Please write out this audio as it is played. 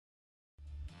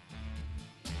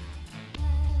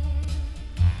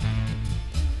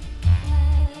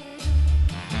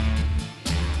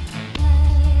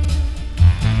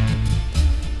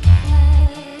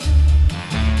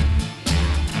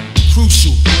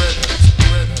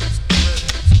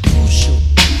Crucial.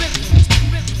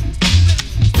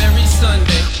 Every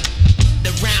Sunday,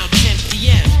 around 10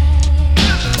 p.m.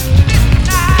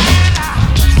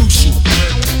 Crucial.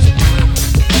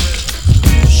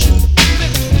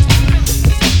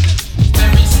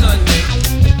 Every Sunday,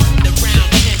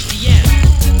 around 10 p.m.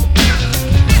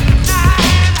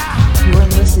 You are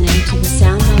listening to the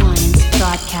Sound Alliance,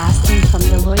 broadcasting from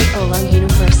the Loyola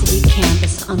University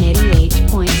campus on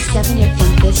 88.7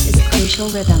 FM. This is Crucial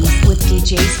Rhythms with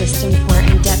DJ System 4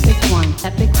 and Epic One.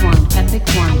 Epic One, Epic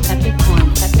One, Epic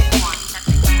One, Epic One.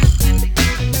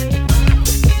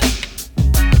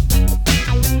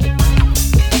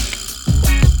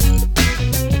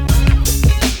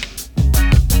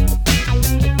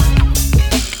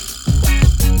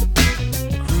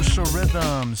 Crucial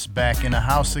Rhythms back in the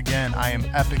house again. I am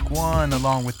Epic One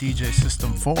along with DJ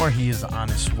System 4. He is on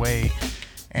his way.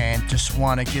 And just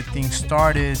want to get things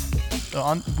started.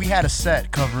 We had a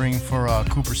set covering for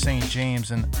Cooper St.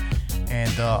 James and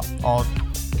all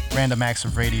Random Acts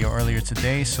of Radio earlier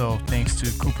today. So thanks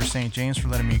to Cooper St. James for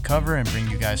letting me cover and bring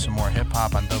you guys some more hip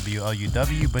hop on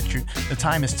WLUW. But the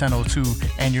time is 10:02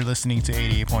 and you're listening to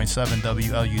 88.7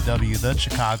 WLUW, the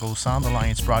Chicago Sound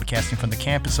Alliance, broadcasting from the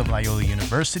campus of Loyola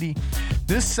University.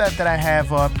 This set that I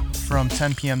have up from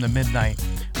 10 p.m. to midnight,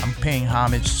 I'm paying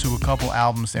homage to a couple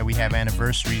albums that we have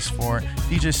anniversaries for.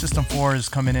 DJ System 4 is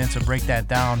coming in to break that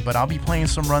down, but I'll be playing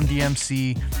some Run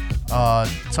DMC,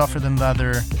 Tougher Than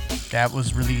Leather, that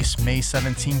was released May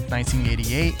 17th,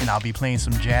 1988, and I'll be playing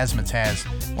some Jazzmatazz,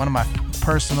 one of my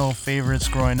personal favorites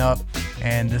growing up,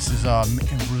 and this is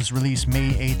it was released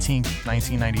May 18th,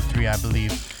 1993, I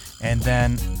believe. And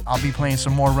then I'll be playing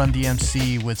some more Run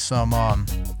DMC with some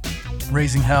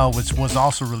Raising Hell, which was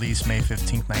also released May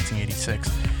 15th, 1986.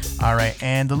 Alright,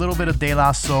 and a little bit of De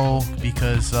La Soul,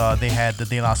 because they had the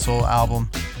De La Soul album,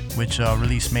 which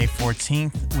released May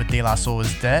 14th with De La Soul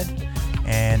Is Dead.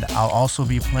 And I'll also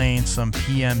be playing some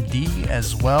PMD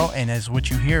as well. And as what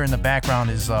you hear in the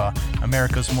background is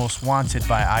America's Most Wanted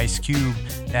by Ice Cube.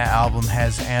 That album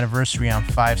has anniversary on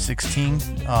 5/16,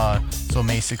 so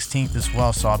May 16th as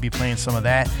well. So I'll be playing some of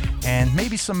that and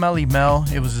maybe some Melly Mel.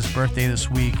 It was his birthday this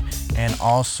week. And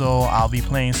also I'll be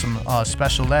playing some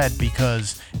Special Ed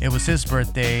because it was his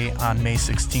birthday on May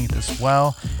 16th as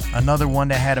well. Another one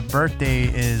that had a birthday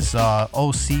is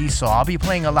OC. So I'll be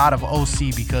playing a lot of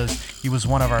OC because he was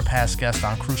one of our past guests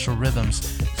on Crucial Rhythms.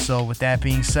 So with that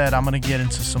being said, I'm going to get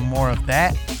into some more of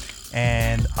that.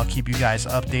 And I'll keep you guys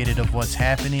updated of what's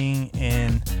happening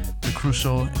in the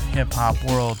Crucial hip hop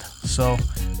world. So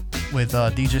with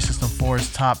DJ System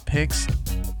 4's top picks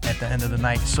at the end of the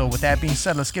night. So with that being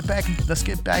said, let's get back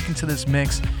into this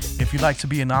mix. If you'd like to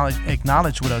be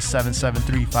acknowledged with us,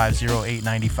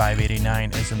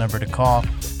 773-508-9589 is the number to call.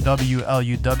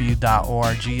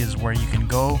 WLUW.org is where you can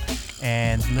go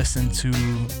and listen to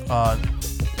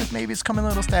maybe it's coming a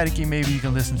little staticky, maybe you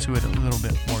can listen to it a little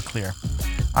bit more clear.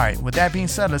 Alright, with that being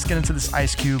said, let's get into this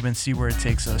Ice Cube and see where it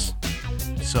takes us.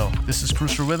 So, this is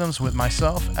Crucial Rhythms with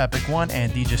myself, Epic One,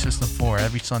 and DJ System 4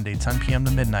 every Sunday, 10 p.m.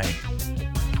 to midnight.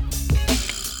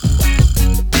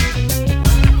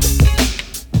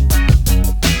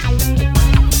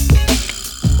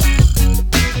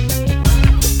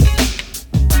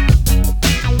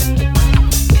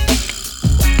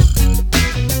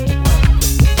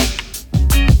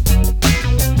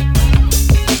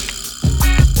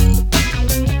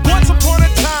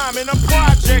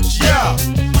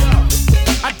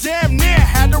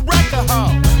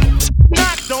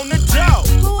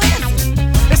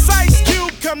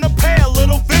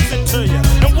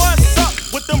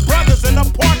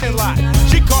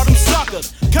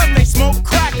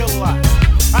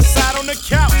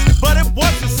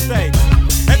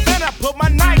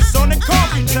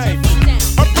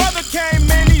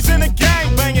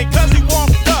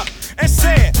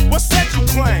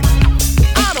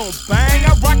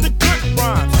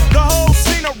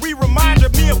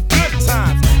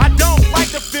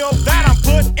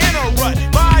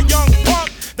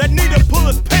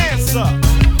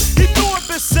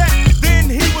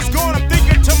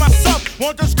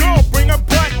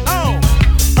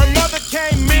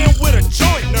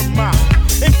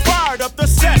 Fired up the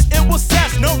sets, it was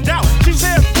sass, no doubt. She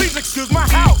said, please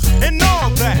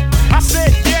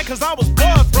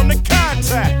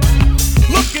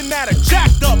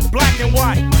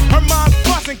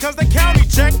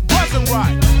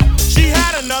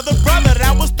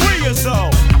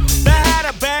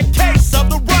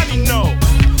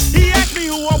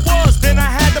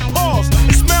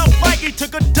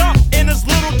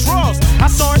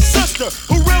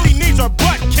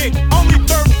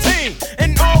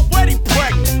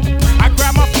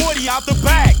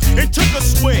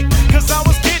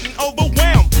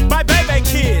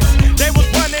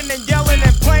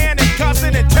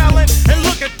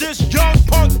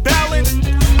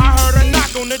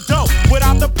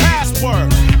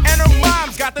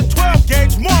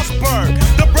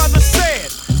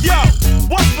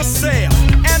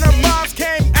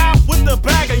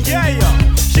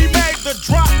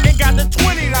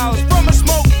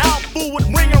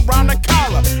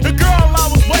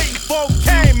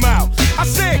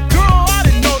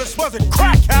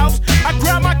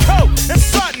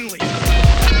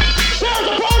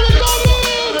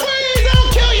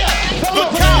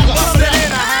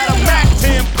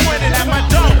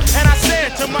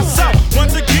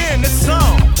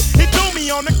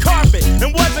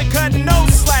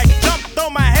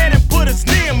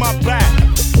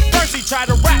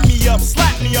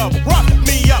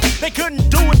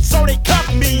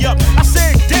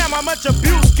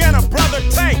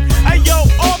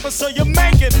so you're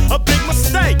making a big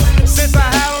mistake. Since I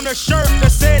had on a shirt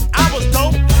that said I was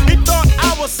dope, he thought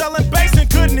I was selling bass and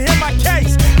couldn't hear my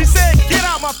case. He said, get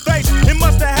out my face, he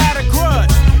must have had a grudge.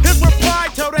 His reply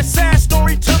told that sad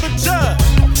story to the judge.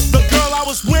 The girl I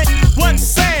was with wasn't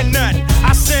saying nothing.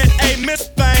 I said, hey, Miss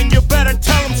Thing, you better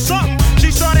tell him something.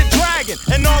 She started dragging,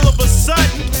 and all of a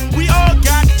sudden, we all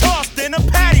got tossed in a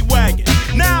paddy wagon.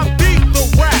 Now I beat the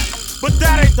rap, but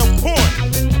that ain't the point.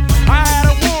 I had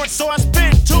a warrant, so I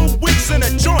spent 2 weeks in a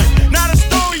joint. Now the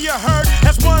story you heard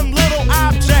has one little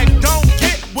object. Don't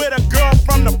get with a girl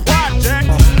from the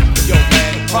project. Yo,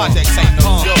 man, the projects ain't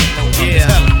no joke. Yeah.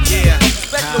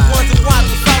 Especially the ones that watch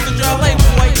the South of LA,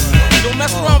 boy. Don't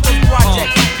mess around with those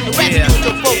projects. The rest of you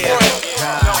still broke, boy.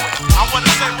 I wanna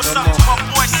say what's up to my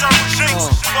boy Sir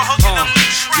Jinx for hooking up the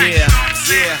track. Yeah.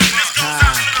 This goes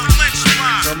out to the lynch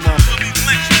mob. Come on. We'll be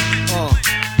lynched.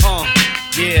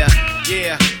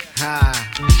 Yeah.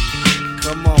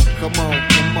 Come on.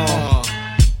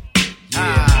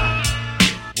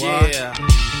 Yeah.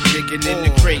 Digging in the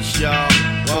crates, y'all.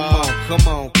 Come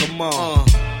on.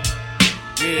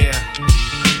 Yeah.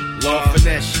 Lord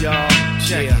Finesse, y'all.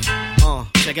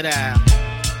 Check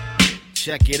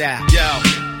it out. Yo,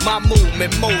 my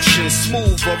movement motion,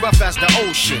 smooth or rough as the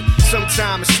ocean.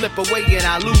 Sometimes I slip away and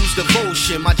I lose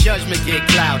devotion. My judgment get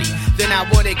cloudy, then I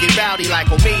wanna get rowdy like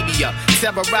Omabia.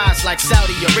 Terrorize like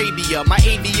Saudi Arabia. My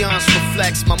avions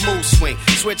reflects my mood swing.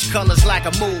 Switch colors like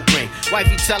a mood ring.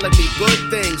 Wifey telling me good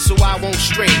things so I won't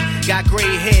stray. Got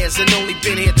gray hairs and only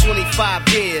been here 25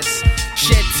 years.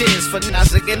 Shed tears for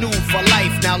nothing and new for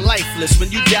life, now lifeless.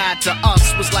 When you died to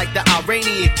us was like the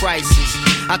Iranian crisis.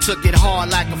 I took it hard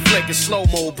like a flick of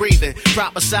slow-mo breathing.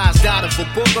 Prophesized out of a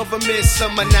book of a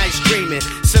midsummer night's dreaming.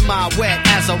 Semi-wet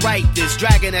as I write this,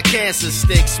 dragging a cancer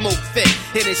stick, smoke thick,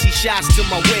 hitting she shots to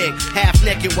my wig. Half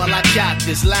naked while I jot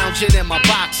this, lounging in my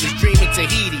boxes, dreaming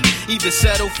Tahiti. Either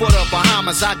settle for the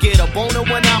Bahamas, I get a boner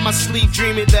when I'm asleep,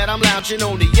 dreaming that I'm lounging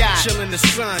on the yacht, chilling the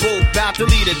sun. Boat about to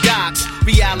leave the docks.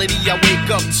 Reality I wake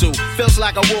up to feels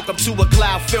like I woke up to a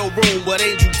cloud-filled room with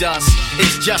angel dust.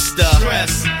 It's just a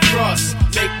stress, trust,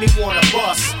 make me wanna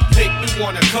bust, make me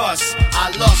wanna cuss. I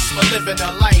lust for living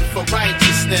a life of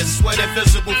righteousness when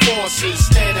invisible forces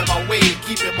stand in my way,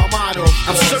 keeping my mind on course.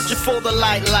 I'm searching for the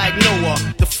light like Noah.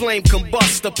 The flame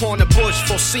combust upon the bush,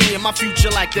 foreseeing my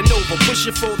future like the Nova.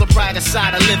 Pushing for the brighter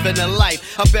side of living a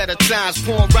life of better times,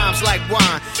 pouring rhymes like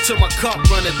wine till my cup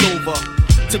runneth over.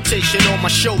 Temptation on my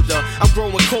shoulder, I'm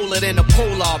growing colder than a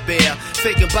polar bear.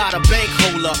 Thinking about a bank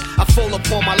holder, I fall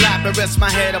upon my lap and rest my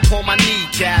head upon my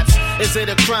kneecaps. Is it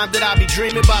a crime that I be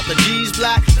dreaming about the G's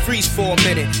black? Freeze for a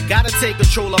minute, gotta take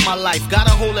control of my life,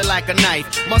 gotta hold it like a knife.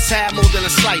 Must have more than a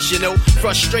slice, you know.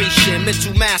 Frustration,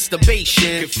 mental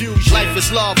masturbation, confusion. Life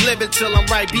is love, living till I'm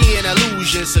right, being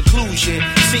illusion, seclusion.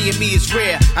 Seeing me is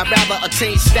rare, I'd rather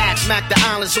attain stacks, smack the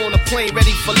islands on a plane,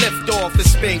 ready for liftoff and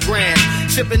spin grand.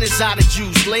 Sipping exotic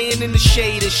juice, laying in the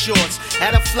shade in shorts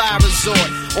at a fly resort.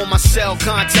 On my cell,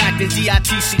 contacting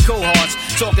DITC cohorts,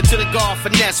 talking to the guard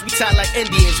finesse. We tight like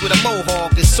Indians with a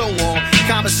mohawk and so on.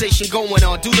 Conversation going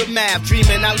on, do the math.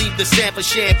 Dreaming I leave the San for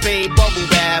champagne bubble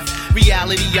bath.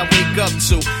 Reality I wake up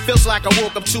to feels like I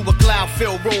woke up to a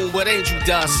cloud-filled room with angel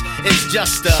dust. It's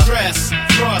just a stress,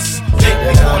 trust, make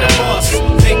me wanna bust,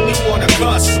 make me wanna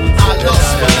cuss. I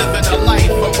lust for living a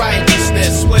life of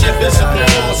righteousness when invisible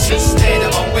forces stand in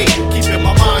my way, keeping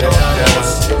my mind on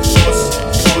course.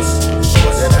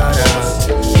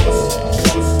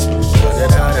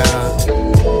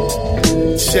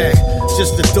 Check.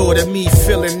 Just the thought of me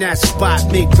filling that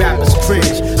spot make rappers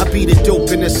cringe. I be the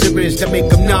dope in the syringe that make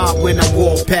them nod when I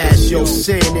walk past. Yo,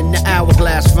 sand in the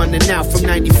hourglass running out from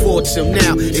 94 till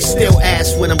now. They still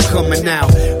ask when I'm coming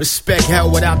out. Respect hell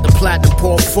without the platinum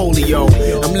portfolio.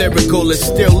 I'm lyrical and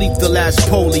still lethal as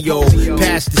polio.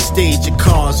 Past the stage of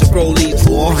cars and rollies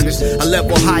warnings. A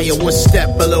level higher, one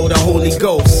step below the Holy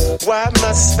Ghost. Why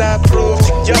must I prove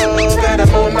to y'all that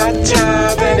I'm on my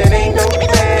job and it ain't no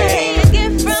thing?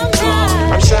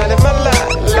 I'm shining my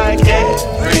light like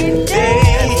every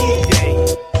day.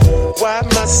 Why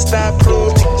must I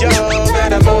prove to y'all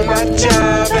that I'm on my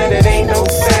job and it ain't no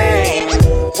thing?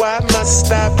 Why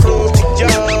must I prove to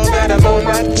y'all that I'm on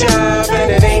my job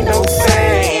and it ain't no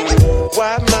thing?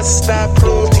 Why must I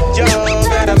prove to y'all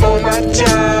that I'm on my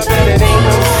job and it ain't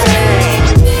no thing?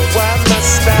 Why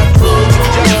must I prove to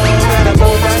y'all that I'm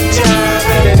on my job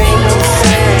and it ain't no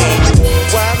thing?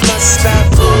 Why must I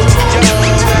prove to y'all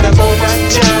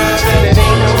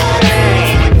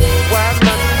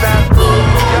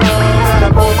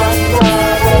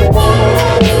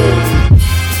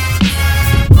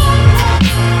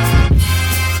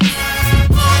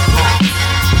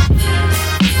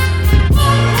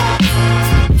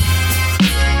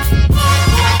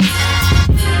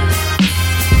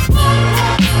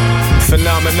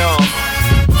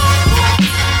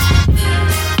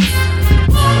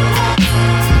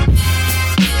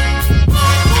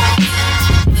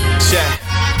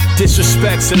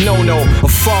Disrespect's a no-no, a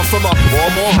far from a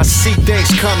more. I see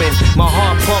things coming, my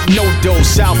heart pump no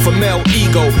dose. Alpha male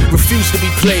ego, refuse to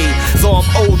be played. Though I'm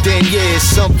older in years,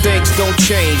 some things don't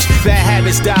change. Bad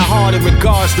habits die hard in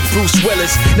regards to Bruce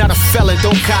Willis. Not a felon,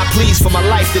 don't cop please for my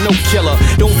life to no killer.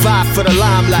 Don't vibe for the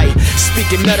limelight.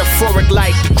 Speaking metaphoric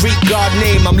like the Greek god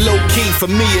name, I'm low-key for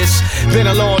me. It's been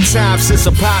a long time since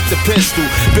I popped the pistol.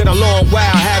 Been a long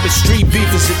while, having street beef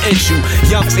is an issue.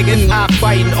 Young nigga not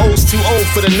fighting, O's too old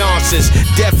for the nonsense.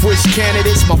 Death wish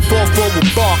candidates, my 4-4 will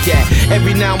bark at.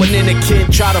 Every now and then a kid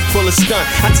try to pull a stunt.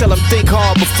 I tell him think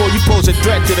hard before you pose a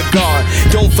threat to the guard.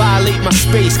 Don't violate my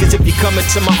space, cause if you come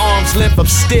into my arm's length,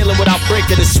 I'm stealing without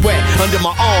breaking the sweat under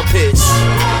my armpits.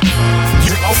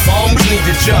 You always need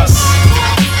to just.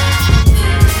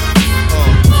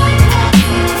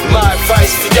 My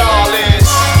advice to y'all is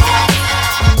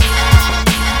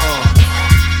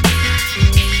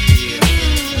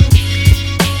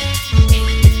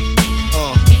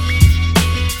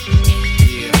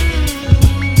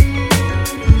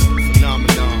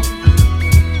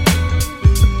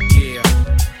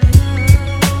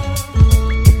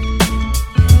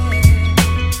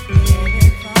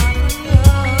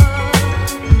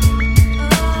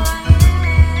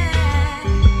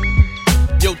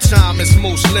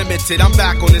limited, I'm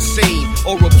back on the scene.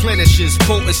 Or replenishes,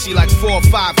 potency like 4 or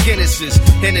 5 Guinnesses.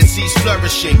 Hennessy's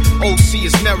flourishing, OC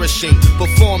is nourishing.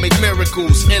 Performing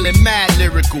miracles, ill and mad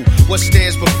lyrical. What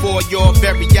stands before your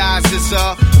very eyes is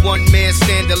a one-man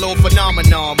standalone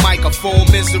phenomenon. Microphone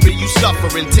misery, you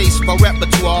suffering. Taste my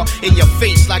repertoire in your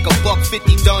face like a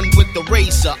 $150 done with the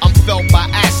razor. I'm felt by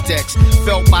Aztecs,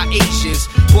 felt by Asians,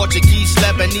 Portuguese,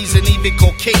 Lebanese, and even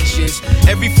Caucasians.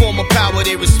 Every form of power,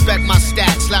 they respect my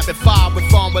stats. Slapping fire with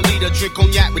farmer leader, drink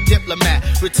cognac with diplomat.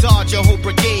 Retard your whole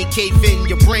brigade, cave in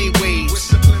your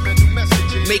brainwaves.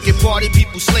 Making party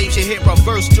people slaves, you hit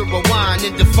reverse to rewind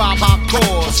and define my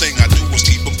cause. The thing I do was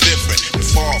keep them different and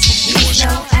far from yours.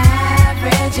 No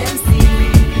average MC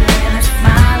and a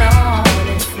smile on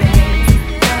his face.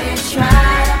 No, you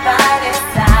try to fight his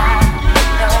side.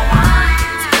 No one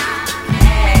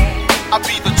okay. I'll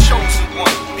be the chosen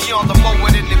one, beyond the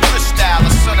moment in the crystal,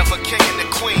 a son of a king and a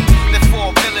queen. That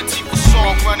for ability was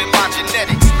song running my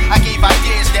genetics. I gave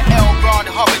ideas to L. Ron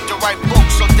Hubbard to write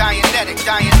books on Dianetic.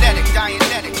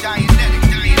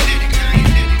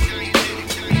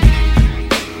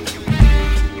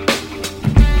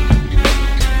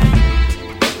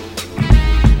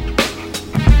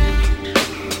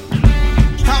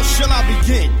 How shall I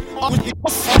begin? I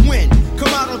win. Come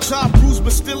out on top, bruised,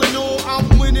 but still in all,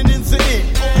 I'm winning in the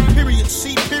end. Oh, period,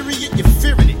 C, period, you're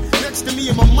fearing it. Next to me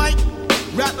in my mic,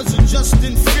 rappers are just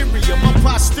inferior. My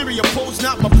posterior pose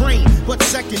not my brain, but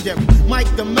secondary. Mic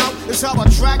the mouth is how I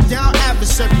track down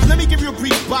adversaries. Let me give you a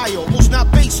brief bio, most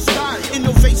not based on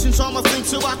innovations on my thing,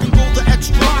 so I can go the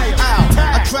extra mile.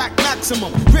 I track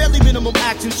maximum, rarely minimum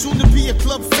action. Soon to be a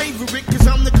club favorite, cause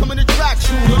I'm the coming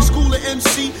attraction. School of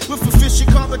MC with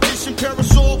efficient competition.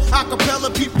 Parasol,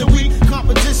 acapella, peep the week.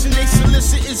 Competition they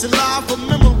solicit is alive, but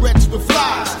Memorex with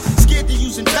lies. Scared to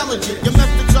use intelligent, your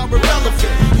methods are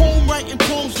irrelevant. Home writing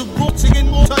poems, the rooting and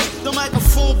more touch. The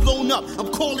microphone blown up, I'm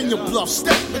calling your bluff.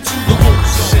 Step into the old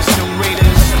zone. System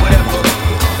raiders, whatever.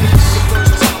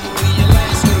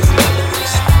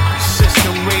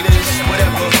 System raiders,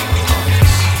 whatever.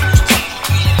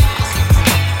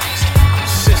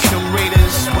 System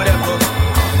raiders, whatever.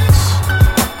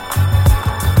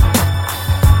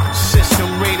 System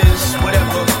raiders,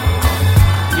 whatever.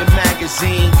 Your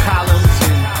magazine columns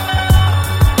and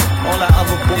all that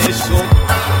other bullshit.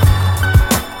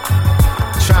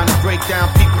 Trying to break down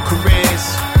people's careers.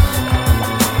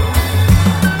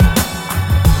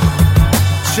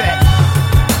 Check.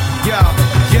 Yo,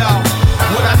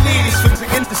 what I need is for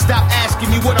niggas to stop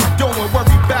asking me what I'm doing.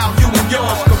 Worry about you and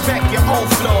yours, correct your own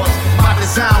flaws. My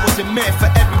design wasn't meant for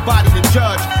everybody to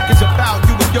judge. It's about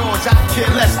you and yours, I can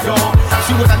care less, dog.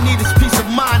 See, what I need is peace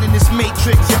of mind in this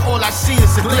matrix. Yeah, all I see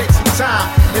is a glitch in time.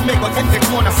 They make my index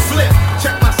wanna flip.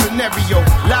 Check my scenario,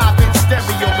 live in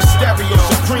stereo with stereo,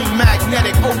 supreme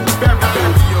magnetic open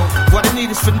burial. What I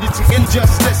need is for niggas to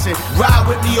just listen. Ride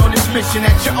with me on this mission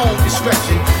at your own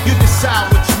discretion. You decide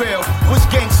what's real, what's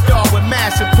gangsta with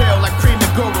mass appeal like cream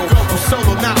and guru. I'm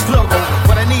solo, not plural.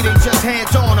 What I need ain't just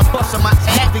hands on, I'm busting my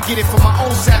ass to get it for my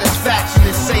own satisfaction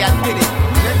and say I did it.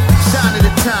 Sign of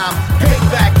the time,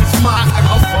 payback is mine.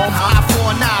 Eye for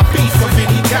an eye, beef of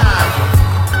any kind.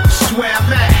 Swear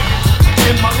I'm at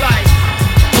in my life,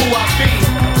 who I be,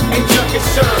 and junk and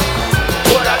serve.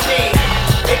 What I need,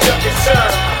 and junk and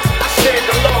serve. I stand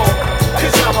alone,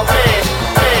 cause I'm a man.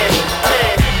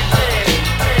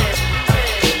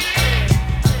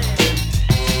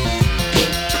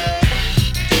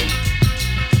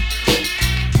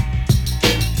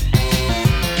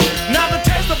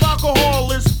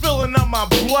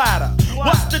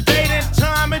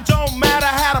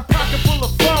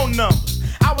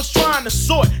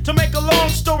 resort. To make a long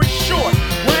story short,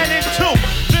 ran into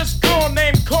this girl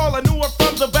named Carla. Knew her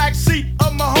from the backseat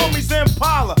of my homie's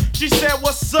Impala. She said,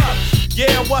 what's up?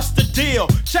 Yeah, what's the deal?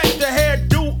 Check the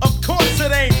hairdo, of course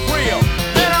it ain't real.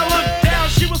 Then I looked down,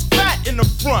 she was fat in the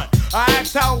front. I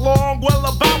asked how long, well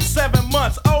about 7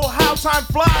 months. Oh, how time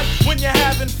flies when you're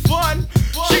having fun.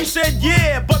 She said,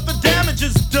 yeah, but the damage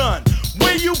is done.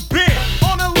 Where you been?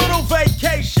 On a little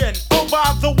vacation. Oh,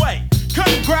 by the way,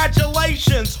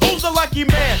 congratulations, who's the lucky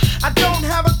man? I don't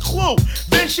have a clue.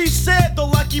 Then she said, the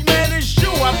lucky man is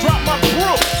you. I dropped my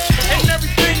brew, and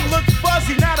everything looked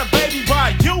fuzzy. Not a baby by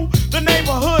you, the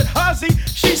neighborhood hussy.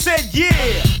 She said,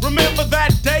 yeah, remember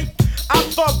that date? I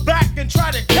thought back and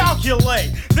tried to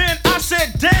calculate. Then I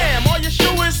said, damn, are you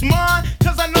sure it's mine?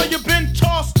 Cause I know you've been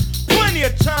tossed plenty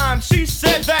of times. She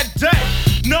said that day,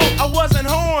 no, I wasn't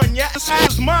horned. Yeah, this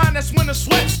was mine, that's when the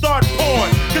sweat started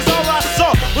pouring. Cause all I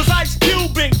saw was Ice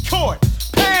Cube in court,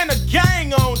 paying a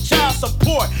gang on child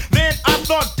support. Then I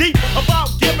thought deep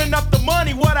about giving up the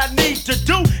money. What I need to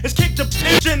do is kick the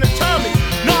bitch in the tummy.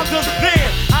 No, cause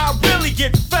then I really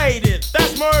get faded.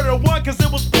 That's murder one, cause it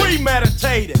was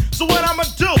premeditated. So what I'ma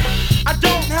do? I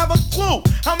don't have a clue.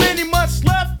 How many months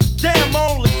left? Damn,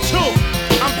 only 2.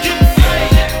 I'm getting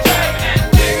faded.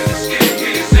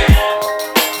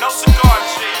 No cigar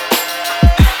shit.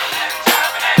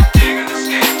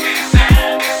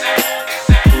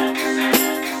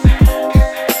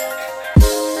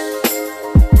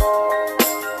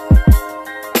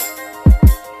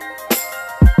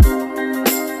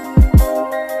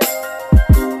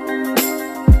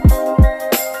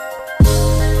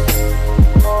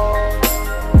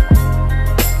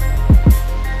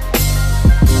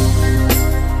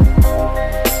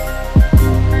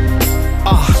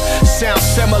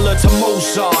 To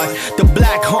Mozart, the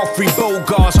black Humphrey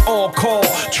Bogarts, all call.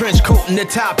 Trench coat and the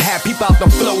top hat, peep out the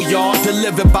flow, y'all.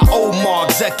 Delivered by Omar,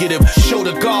 executive, show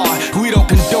the guard. We don't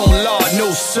condone law,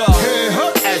 no sir.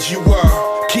 As you were.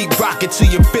 Keep rocking till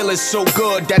you're feeling so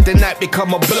good that the night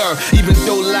become a blur. Even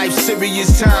though life's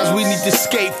serious times, we need to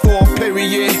skate for a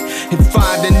period and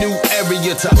find a new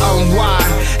area to unwind.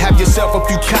 Have yourself a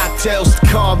few cocktails to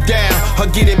calm down, or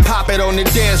get it poppin' on the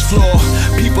dance floor.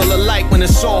 People alike when the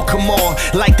song come on,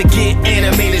 like to get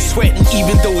animated, sweating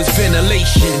even though it's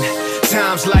ventilation.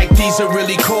 Times like these are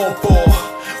really called for.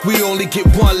 We only get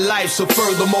one life, so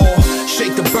furthermore,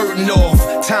 shake the burden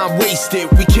off. Time wasted,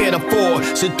 we can't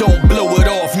afford, so don't blow it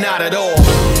off, not at all.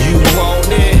 You want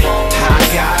it, I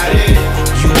got it.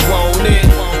 You want it,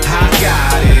 I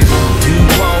got it. You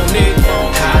want it,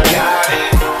 I got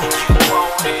it. You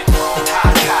want it, I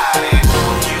got it.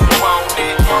 You want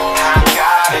it, I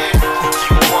got it. You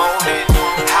want it,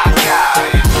 I got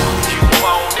it. You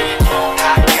want it, I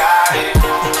got it.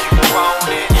 You want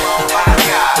it, I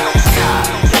got it.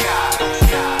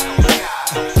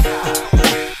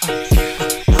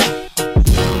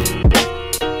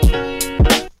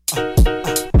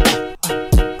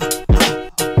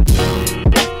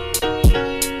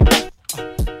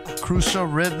 Crucial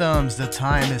Rhythms, the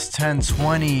time is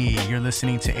 10:20. You're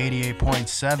listening to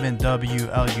 88.7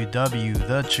 WLUW,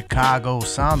 the Chicago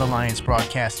Sound Alliance,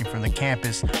 broadcasting from the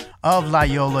campus of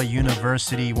Loyola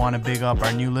University. Want to big up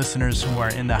our new listeners who are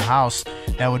in the house.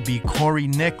 That would be Corey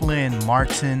Nicklin,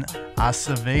 Martin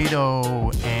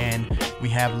Acevedo, and we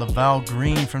have Lavelle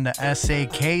Green from the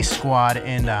SAK squad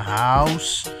in the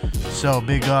house. So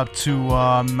big up to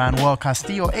Manuel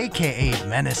Castillo, aka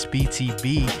Menace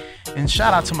BTB. And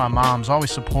shout out to my moms,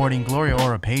 always supporting Gloria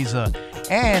Oropeza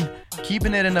and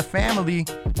keeping it in the family.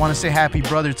 Want to say happy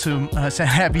birthday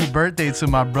to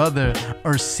my brother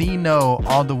Ursino,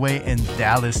 all the way in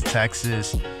Dallas,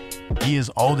 Texas. He is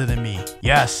older than me.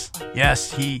 Yes,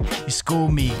 he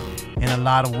schooled me in a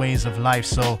lot of ways of life.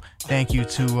 So thank you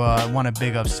to want to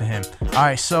big ups to him. All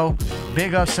right, so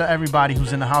big ups to everybody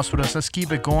who's in the house with us. Let's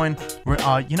keep it going.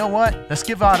 You know what? Let's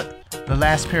give out the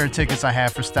last pair of tickets I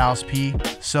have for Styles P.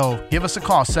 So give us a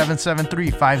call,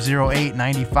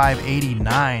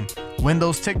 773-508-9589. Win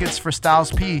those tickets for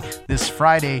Styles P this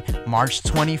Friday, March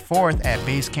 24th at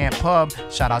Basecamp Pub.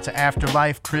 Shout out to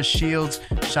Afterlife, Chris Shields.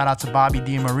 Shout out to Bobby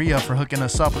DiMaria for hooking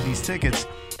us up with these tickets.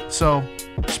 So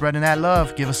spreading that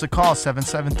love, give us a call,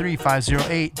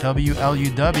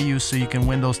 773-508-WLUW, so you can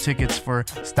win those tickets for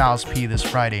Styles P this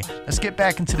Friday. Let's get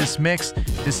back into this mix.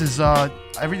 This is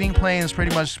everything playing is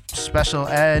pretty much Special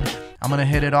Ed. I'm going to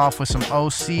hit it off with some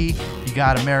OC. You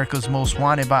got America's Most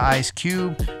Wanted by Ice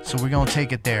Cube. So we're going to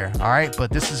take it there. All right.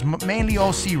 But this is mainly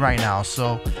OC right now.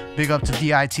 So big up to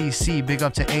DITC. Big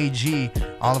up to AG.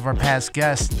 All of our past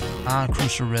guests on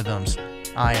Crucial Rhythms.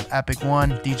 I am Epic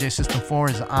One. DJ System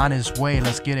 4 is on his way.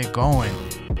 Let's get it going.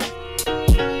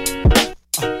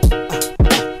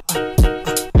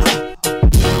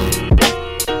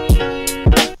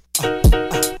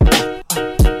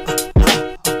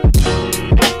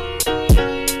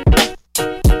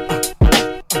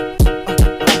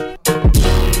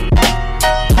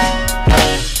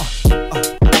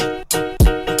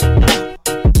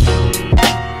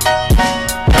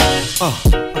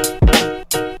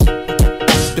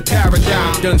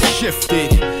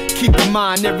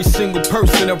 mind, every single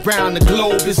person around the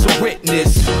globe is a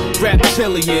witness.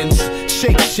 Reptilians,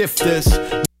 shapeshifters.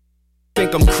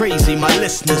 Think I'm crazy, my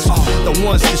listeners the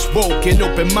ones that's woke and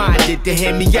open-minded to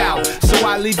hear me out, so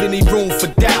I leave any room for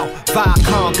doubt.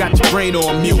 Viacom got your brain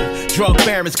on mute, drug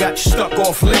barons got you stuck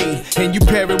off lane, and you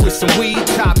pair it with some weed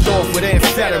topped off with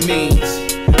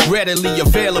amphetamines. Readily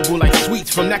available like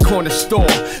sweets from that corner store.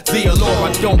 The allure,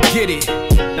 I don't get it.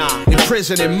 Nah,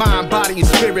 imprisoning mind, body, and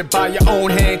spirit by your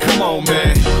own hand. Come on,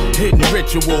 man. Hidden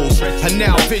rituals are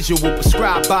now visual,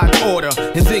 prescribed by an order,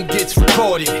 and then gets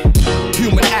recorded.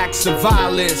 Human acts of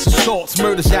violence, assaults,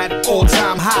 murders at an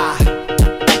all-time high.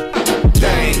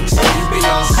 Thanks, you be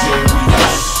on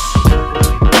serious.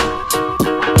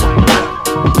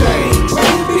 Thanks,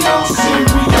 you be on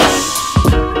serious.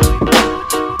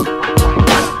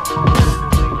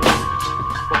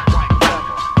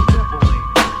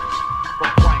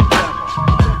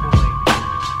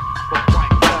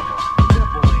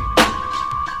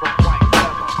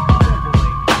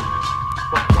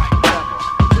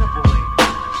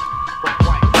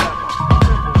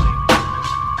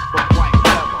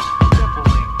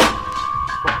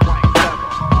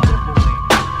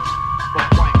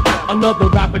 Another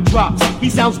rapper drops, he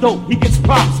sounds dope, he gets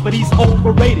props, but he's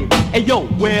overrated. Hey yo,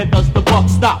 where does the buck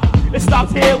stop? It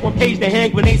stops here when Page the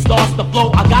hand grenade starts to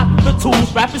flow. I got the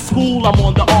tools, rap is school, I'm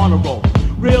on the honor roll.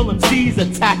 Real MCs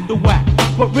attack the whack,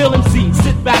 but real MCs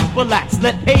sit back, relax,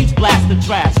 let Page blast the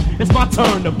trash. It's my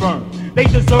turn to burn. They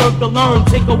deserve to learn,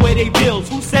 take away their bills.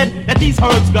 Who said that these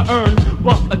herds could earn?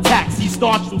 Buck attacks, he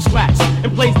starts from scratch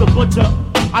and plays the butcher.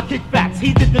 I kick facts,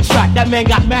 he did the track, that man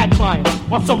got mad clients.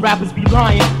 While some rappers be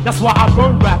lying, that's why I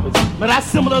burn rappers. But that's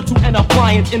similar to an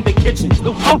appliance in the kitchen.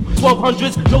 The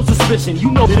 1200s, no suspicion, you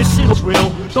know that this shit is real.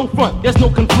 Don't front, there's no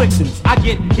conflictions. I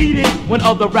get heated when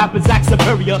other rappers act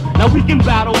superior. Now we can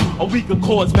battle, or we can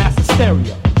cause mass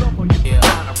hysteria.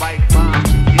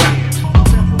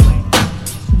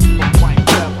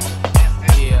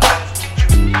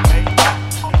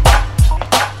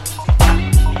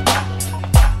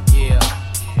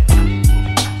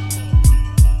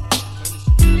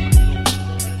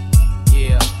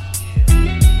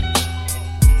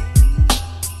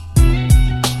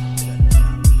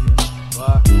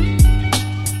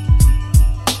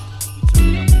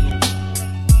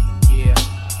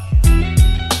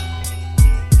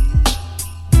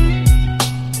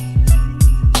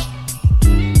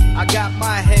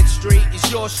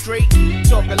 Straight,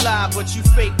 talk alive, but you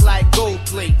fake like gold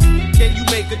plate. Can you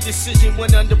make a decision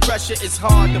when under pressure? It's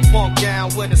hard to bunk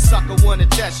down when a sucker wanna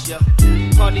test ya.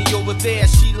 Honey over there,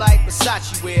 she like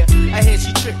Versace wear. I hear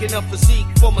she tricking her physique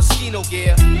for Moschino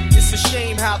gear. It's a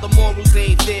shame how the morals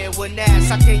ain't there. When asked,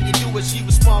 how can you do it? She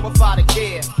respond without a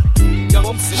care. Young,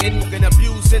 I'm sitting and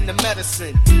abusing the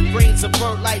medicine. Brains are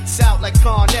burnt, lights out like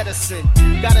Con Edison.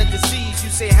 Got a disease, you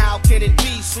say, how can it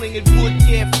be? Slinging wood,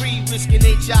 carefree, risking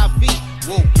HIV.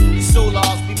 Whoa, the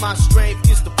solars be my strength,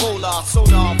 it's the polar.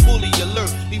 Sonar, fully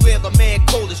alert, beware the man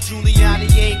coldest. Giuliani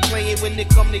ain't playing when it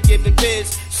come to giving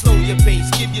biz. Slow your pace,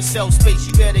 give yourself space,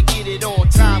 you better get it on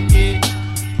time, kid.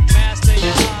 Master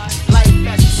your mind. Life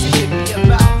as you see it, be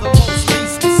about the most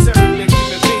least concerned that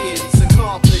human beings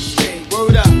accomplish things.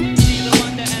 Word up. See the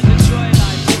wonder and the joy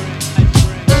life bring.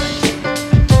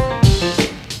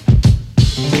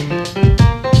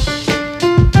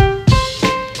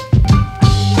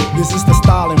 This is the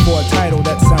styling for a title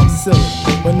that sounds silly,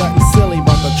 but nothing silly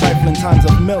about the trifling times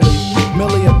of Millie.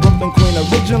 Millie, a Brooklyn queen,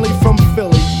 originally from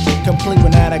Philly, complete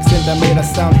with that accent that made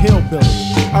us sound hillbilly.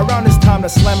 Around this time, the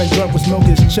slamming joint was milk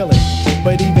is chillin',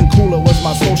 but even cooler was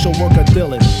my social worker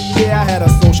Dylan. Yeah, I had a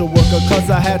social worker cause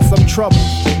I had some trouble.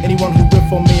 Anyone who ripped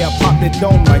for me, I popped it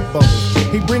dome like bubbles.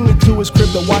 He'd bring me to his crib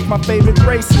to watch my favorite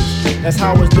races. That's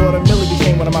how his daughter Millie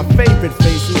became one of my favorite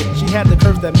faces. She had the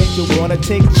curves that make you wanna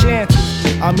take chances.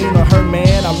 I mean, on her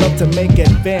man, I love to make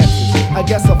advances. I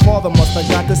guess her father must have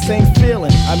got the same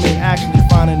feeling. I mean, actually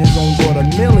finding his own daughter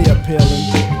Millie appealing.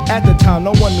 At the time,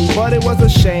 no one knew, but it was a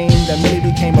shame that Millie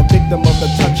became a victim of the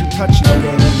touchy-touchy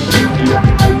game.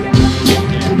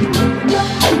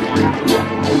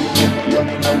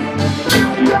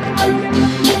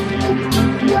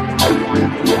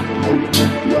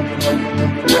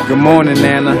 Good morning,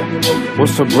 Nana.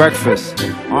 What's for breakfast?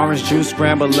 Orange juice,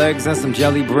 scrambled eggs, and some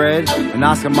jelly bread. And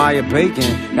Oscar Mayer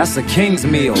bacon, that's a king's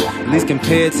meal. At least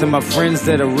compared to my friends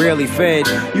that are rarely fed.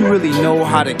 You really know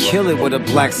how to kill it with a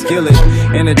black skillet.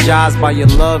 Energized by your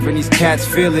love and these cats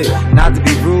feel it. Not to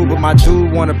be rude, but my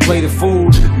dude wanna play the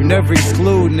food. You never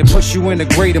exclude and it puts you in a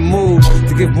greater mood.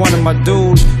 To give one of my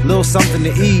dudes a little something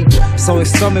to eat, so his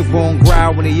stomach won't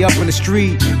growl when he up in the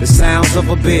street. The sounds of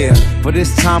a bear. For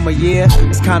this time of year,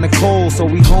 it's kinda cold, so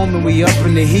we home and we up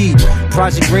in the heat.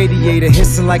 Project Radiator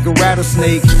hissing like a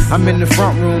rattlesnake. I'm in the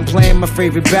front room playing my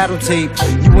favorite battle tape.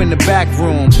 You in the back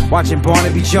room watching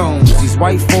Barnaby Jones. These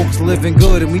white folks living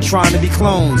good and we trying to be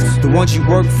clones. The ones you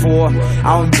work for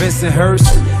out in Bensonhurst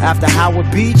after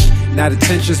Howard Beach. Now the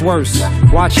tension's worse.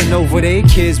 Watching over their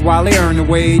kids while they earn a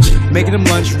wage. Making them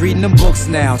lunch, reading them books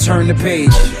now. Turn the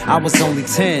page. I was only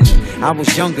 10. I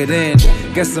was younger then.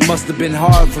 Guess it must have been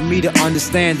hard for me to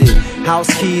understand it. House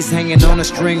keys hanging on a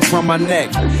string from my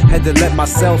neck. Had to let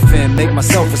myself in, make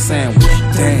myself a sandwich.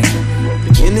 Damn.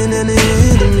 Beginning and the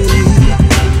end of me.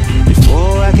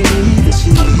 Before I can even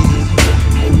see the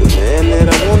man that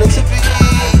I wanted to be.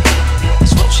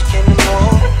 That's what you came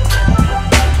along.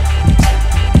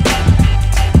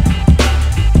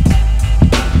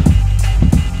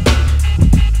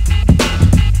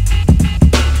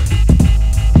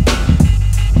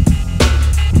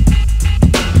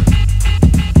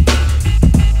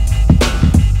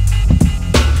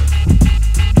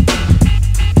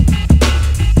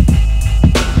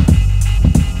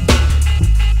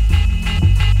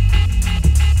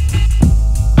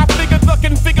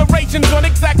 On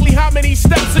exactly how many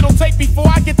steps it'll take before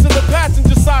I get to the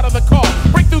passenger side of the car.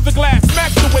 Break through the glass,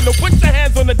 smash the window, put your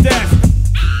hands on the dash.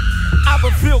 I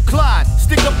reveal Clyde,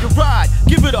 stick up your ride,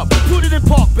 give it up, put it in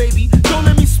park, baby. Don't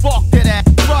let me spark that ass,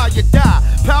 fry you die.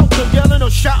 Pout, no yelling or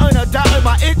shouting or doubting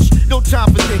my itch. No time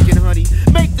for thinking, honey.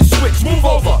 Make the switch, move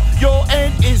over. Your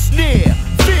end is near.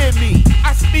 Fear me.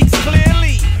 I speak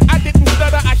clearly. I didn't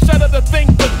stutter, I shudder to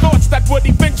think the thoughts that would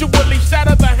eventually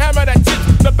shatter the hammer that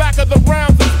hits the back of the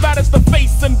rounds and spatters the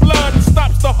face and blood and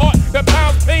stops the heart. The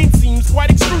pound's pain seems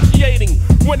quite excruciating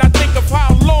when I think of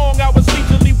how long I was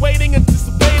leisurely waiting,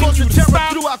 anticipating Cause you the to terror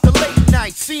stop. throughout the late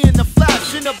night, seeing the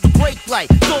flashing of the brake light.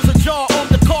 Throws a jar on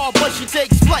the car, but she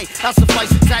takes flight. I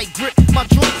suffice a tight grip, my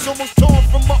joints almost torn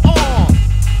from my arm.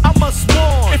 I must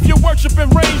warn, if you're worshiping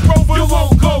Range Rover, you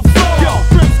won't go far. Yo,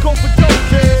 Crims go for dope,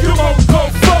 kid. You won't go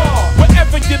far.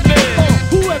 Wherever you live,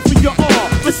 whoever you are,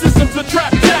 the system's a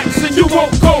trap jacks and you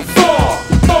won't go far.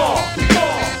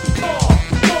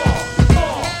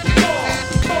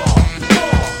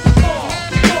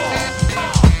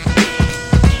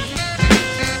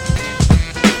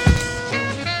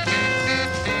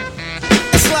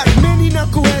 It's like many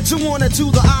knuckleheads who wanna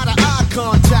do the eye-to-eye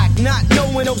contact, not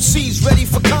knowing OC's ready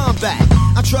for combat.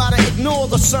 I try to ignore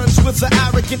the sons with the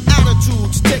arrogant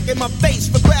attitudes, taking my face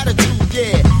for gratitude,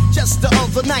 yeah. Just the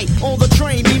other night on the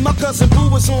train, me and my cousin Boo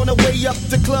was on the way up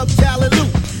to Club Callaloo.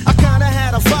 I kinda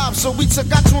had a vibe, so we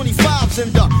took our 25s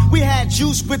and we had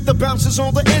juice with the bouncers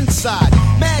on the inside.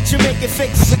 Mad Jamaican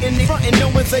fakes in the front and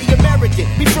knowing they American.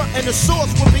 Me frontin' the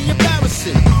source would be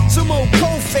embarrassing. Some old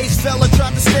cold-faced fella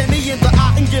tried to stare me in the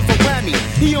eye and give a whammy.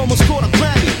 He almost caught a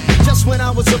Grammy. Just when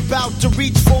I was about to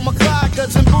reach for my Clyde,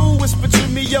 cousin Boo whispered to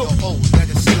me, yo, let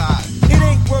it slide. It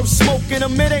ain't worth smoking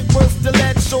them, it ain't worth the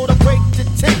lead. So to break the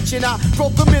tension, I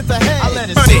broke him in the head. I let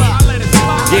it slide. I let it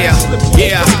slide. Yeah,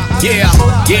 yeah, yeah,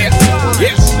 yeah,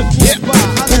 yeah, yeah.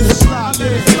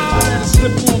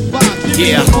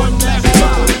 Yeah.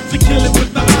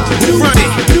 Run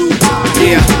it.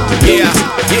 Yeah, yeah,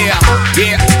 yeah,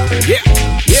 yeah, yeah,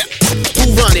 yeah. Who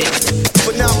run it?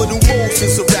 Phenomenal moves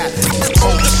is a rap.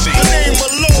 The name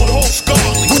alone holds God.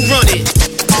 Who run it?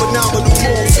 Phenomenal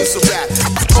moves is a rap.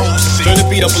 Turn the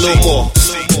beat up a little more.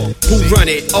 Who run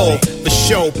it? Oh, for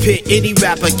sure. Pit any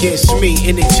rap against me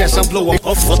in the chest. I'm blowing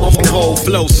off the whole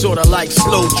flow, sorta like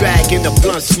slow drag in the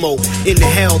blunt smoke.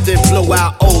 Inhale, then blow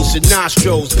out O's and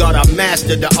nostrils. God, I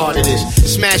mastered the art of this.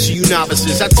 Smashing you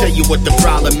novices. I tell you what the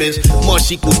problem is. Much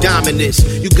equal dominance.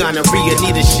 You gonorrhea,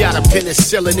 need a shot of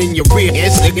penicillin in your rear.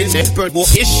 It's niggas that burn more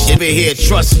ish over here.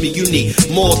 Trust me, you need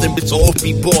more than bits all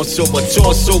be born sober.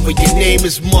 Toss over. Your name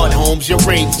is Mud, Holmes. Your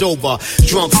reign's over.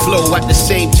 Drunk flow at the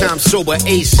same time sober.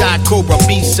 A-side Cobra,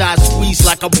 B-side squeeze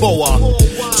like a boa.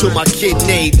 To my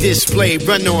kidney display,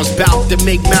 run-ons bout to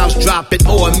make mouths drop it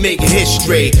or make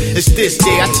history. It's this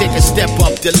day I take a step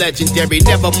up the legendary.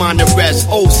 Never mind the rest,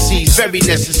 OC's very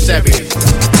necessary.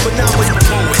 Phenomenal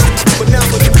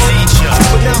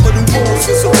moves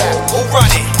is a rap. Who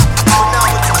run it?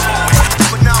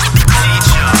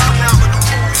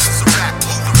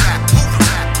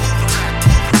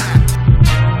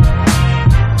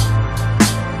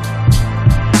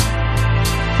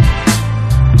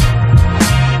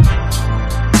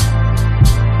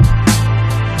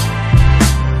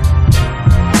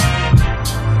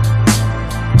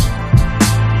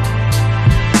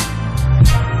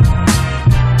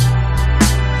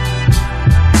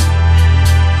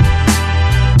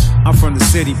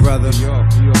 City, brother.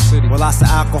 New York City. Well, lots of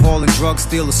alcohol and drugs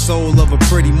steal the soul of a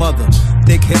pretty mother.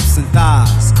 Thick hips and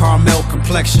thighs, caramel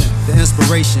complexion, the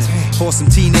inspiration for some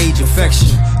teenage affection.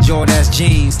 Jordache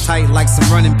jeans, tight like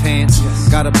some running pants.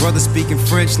 Got a brother speaking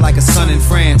French like a son in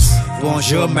France.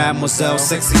 Bonjour, mademoiselle,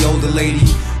 sexy older lady.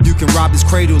 You can rob his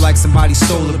cradle like somebody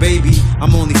stole a baby.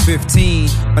 I'm only 15,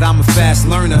 but I'm a fast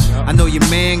learner. I know your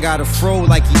man got a fro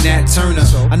like he Nat Turner.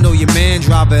 I know your man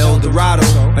drive a Eldorado,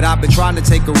 but I've been trying to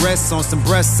take a rest on some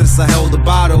breasts since I held the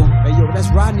bottle. Hey yo,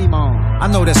 that's Rodney Mom. I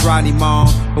know that's Rodney Mom,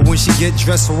 but when she get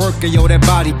dressed for work, yo, that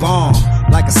body bomb,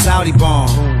 like a Saudi bomb.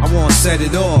 I wanna set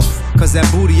it off, cause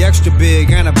that booty extra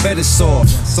big and I bet it's soft.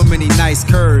 So many nice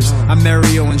curves, I'm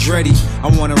Mario Andretti. I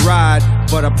wanna ride,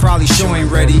 but I probably sure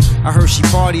ain't ready. I heard she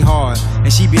party hard,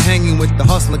 and she be hanging with the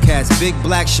hustler cats, Big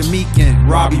Black Shamik and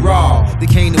Robbie Raw. They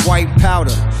came to white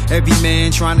powder, every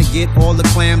man trying to get all the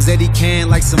clams that he can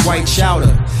like some white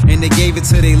chowder. And they gave it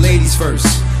to their ladies first.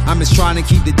 I'm just trying to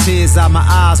keep the tears out my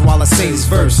eyes while I say this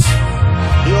verse.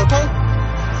 You okay?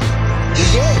 You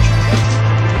good?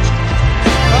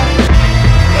 Huh?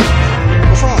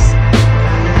 What's wrong?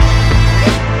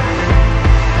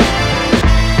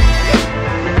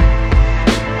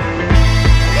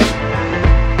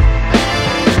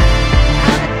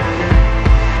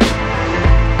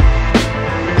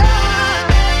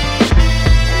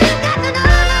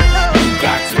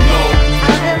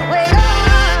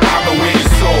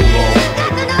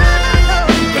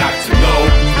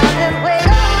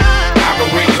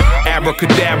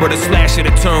 Abracadabra, the slasher to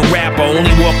turn rapper.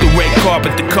 Only walk the red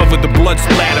carpet to cover the blood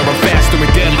splatter. I'm faster and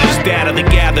deadly as data to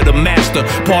gather the master.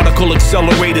 Particle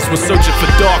accelerators, we're searching for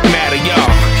dark matter,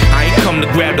 y'all. I ain't come to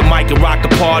grab the mic and rock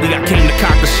the party. I came to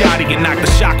cock the shotty and knock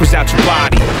the chakras out your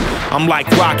body. I'm like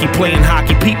Rocky playing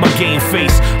hockey, peep my game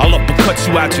face. I'll uppercut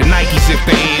you out your Nikes if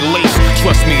they ain't laced.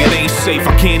 Trust me, it ain't safe,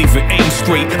 I can't even aim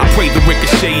straight. I pray the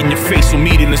ricochet in your face will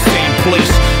meet in the same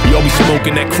place. Y'all be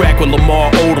smoking that crack with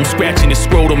Lamar Odom, scratching his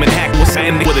scrotum and hack what's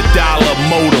ending with a dollar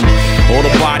modem. All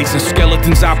the bodies and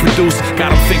skeletons I produce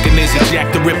got them thinking there's a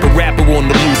Jack the Ripper rapper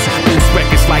on the loose. Loose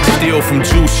records like steel from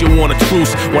juice, you want a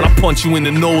truce when I punch you in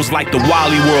the nose like the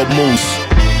Wally World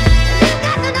Moose.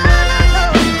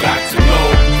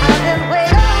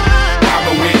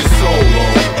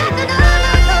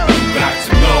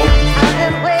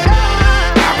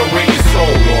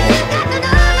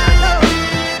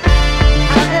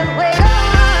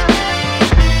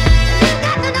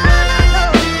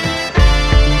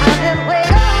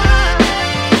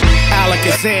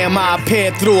 Sam, I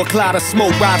appeared through a cloud of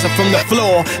smoke rising from the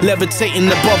floor, levitating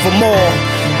above them all.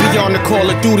 Beyond the Call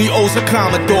of Duty owes a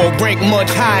Commodore, rank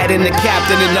much higher than the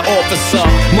captain and the officer.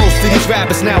 Most of these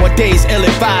rappers nowadays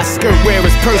ill-advised, skirt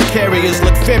wearers, purse carriers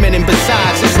look feminine.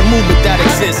 Besides, it's a movement that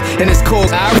exists, and it's called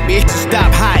IRB.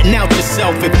 Stop hiding out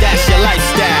yourself if that's your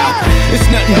lifestyle. It's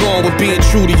nothing wrong with being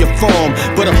true to your form,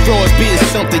 but a fraud's being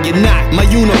something you're not. My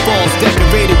uniform's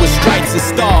decorated with stripes and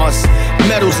stars,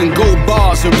 medals and gold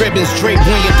bars, and ribbons draped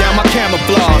weighing down my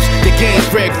camouflage. The game's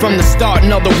rigged from the start,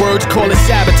 in other words, call it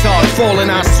sabotage. Falling,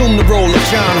 I assume the role of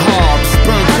John Hobbs.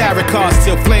 Burn tarot cards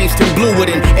till flames turn blue with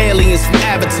an aliens from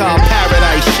Avatar,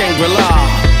 Paradise, Shangri-La.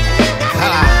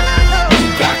 You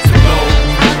got to know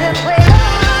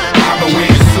I've been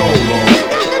waiting so long.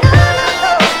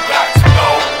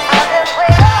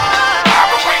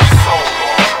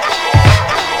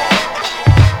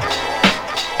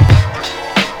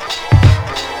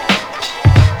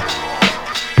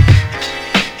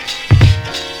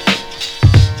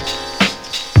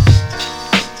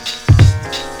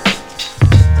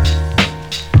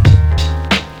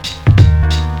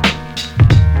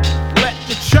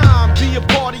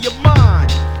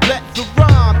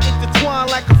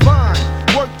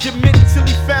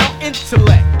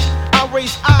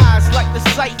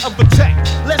 Of a tech.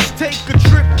 Let's take a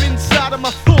trip inside of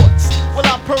my thoughts. Will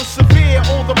I persevere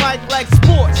on the mic like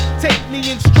sports? Take me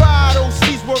in stride,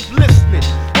 OC's worth listening.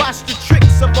 Watch the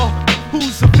tricks of a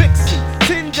who's a vixen.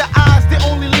 Tender eyes, they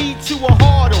only lead to a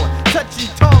hard on. Touching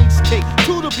tongues take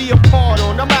two to be a part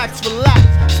on. I'm asked relax,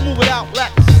 smooth it out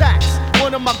like the sax.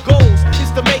 One of my goals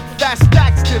is to make fast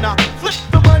stacks. Then I flip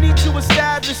the money to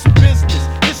establish a business.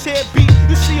 This here beat,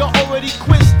 you see I already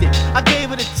quizzed it. I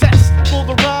gave it a test for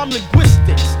the rhyme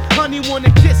linguistics. Honey wanna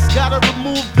kiss, gotta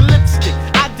remove the lipstick.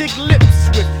 I dig lips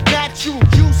with natural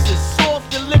juices,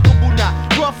 soft and lickable, not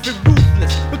rough and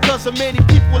ruthless. Because of many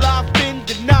people I've been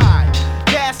denied.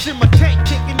 Gas in my tank,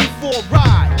 taking me for a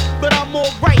ride. But I'm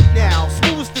alright now,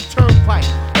 smooth as the turnpike.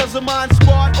 Cause of Mind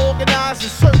Squad, organized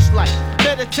and searchlight.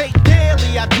 Meditate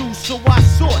daily, I do, so I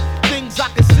sort things I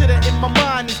consider in my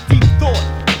mind as deep thought.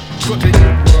 Crooked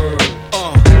word,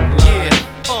 yeah,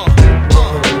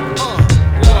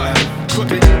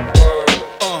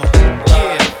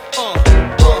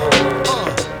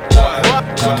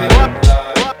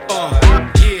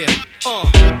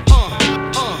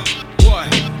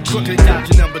 Brooklyn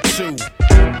Dodger #2.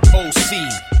 OC.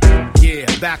 Yeah,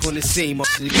 back on the scene.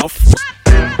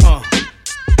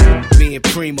 Me and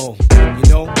Primo, you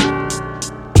know?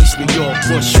 East New York,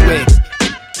 Bushwick,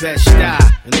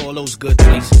 Bed-Stuy, and all those good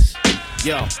places.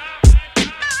 Yo.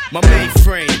 My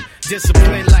mainframe,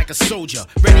 disciplined like a soldier.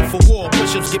 Ready for war,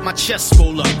 push-ups, get my chest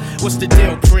roll up. What's the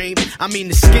deal, Preem? I mean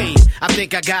this game, I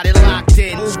think I got it locked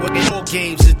in. All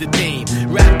games is the theme.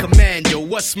 Rap commando,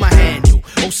 what's my handle?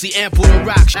 OC ample to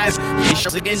rock. I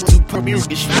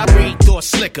read door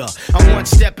slicker. I'm one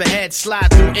step ahead, slide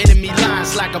through enemy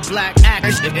lines like a black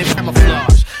actor in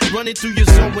camouflage. Running through your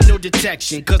zone with no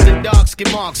detection, cause the dark skin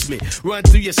marks me. Run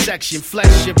through your section,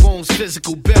 flesh your bones,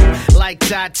 physical built like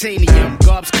titanium.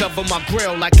 Garbs cover my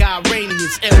grill like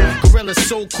Iranians ill. Gorillas,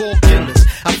 so-called killers.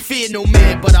 I fear no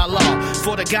man but Allah.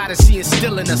 For the God is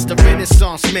instilling us, the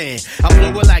Renaissance man. I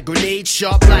blow it like grenades,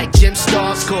 sharp like gem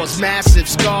stars, cause massive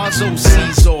scars.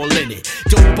 OC's all in it.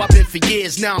 Dope up in for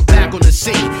years, now I'm back on the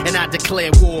scene, and I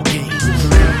declare war games.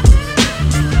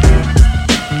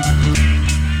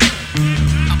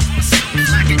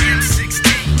 Like an M16,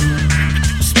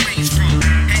 springs from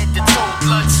head to toe,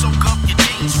 blood soak up your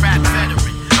jeans. Rap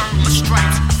veteran, earn my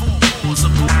stripes, 4 wars,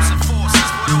 opposing forces.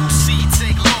 What OC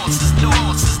take losses, no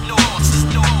horses, no horses,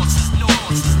 no horses, no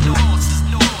horses, no horses,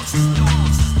 no horses, no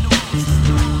horses, no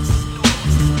horses, no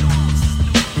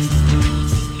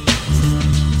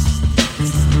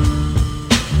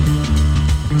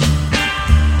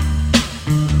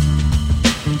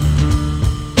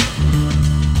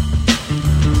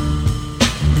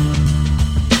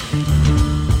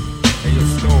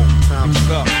Time's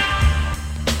up.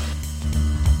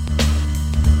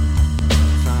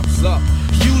 Time's up.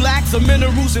 You lack the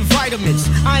minerals and vitamins,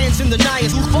 irons in the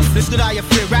nions. This that I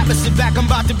fear. Rappers sit back, I'm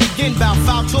about to begin. Bout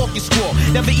foul talk you score.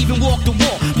 Never even walked the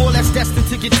wall. More or less destined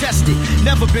to get tested.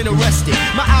 Never been arrested.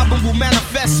 My album will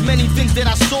manifest many things that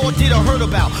I saw, did, or heard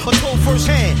about, or told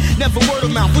firsthand. Never word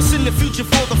of mouth. What's in the future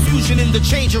for the fusion and the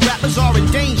change? Rappers are in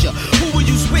danger. Who will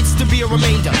use wits to be a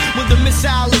remainder? When the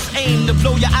missile is aimed to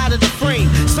blow you out of the frame.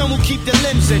 Some will keep their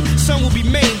limbs in, some will be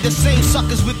maimed. The same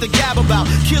suckers with the gab about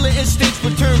killer instincts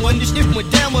return when this shit went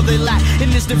down where they lack.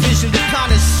 In this division, the con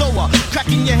is sower.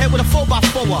 Cracking your head with a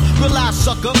 4x4. Realize,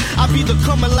 sucker, I be the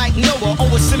coming like Noah.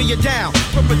 Always sending you down.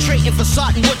 Perpetrating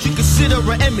facade and what you consider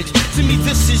an image. To me,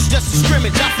 this is just a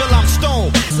scrimmage. I feel I'm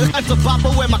stoned. As a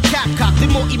bopper where my cap cock. The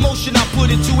more emotion I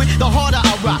put into it, the harder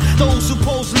I rock. Those who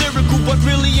pose lyrical but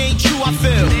really ain't true, I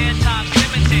feel.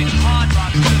 Hard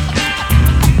rock.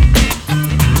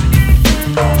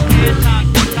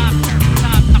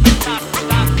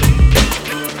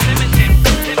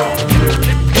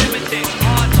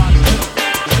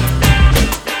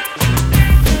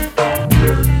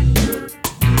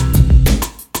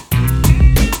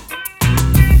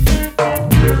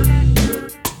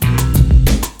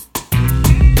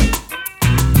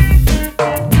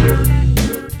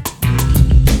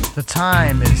 The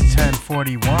time is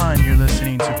 10:41. You're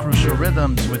listening to Crucial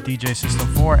Rhythms with DJ System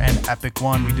 4 and Epic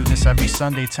One. We do this every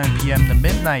Sunday, 10 p.m. to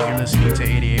midnight. You're listening to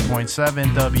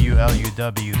 88.7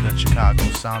 WLUW, the Chicago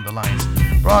Sound Alliance,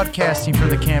 broadcasting from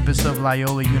the campus of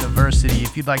Loyola University.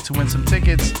 If you'd like to win some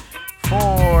tickets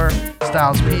for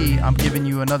Styles P, I'm giving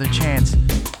you another chance.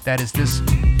 That is this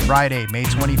Friday, May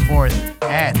 24th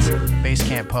at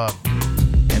Basecamp Pub.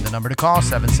 The number to call,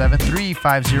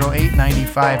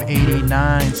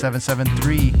 773-508-9589,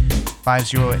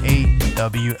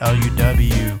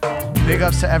 773-508-WLUW. Big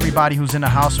ups to everybody who's in the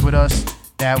house with us.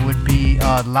 That would be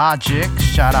Logic.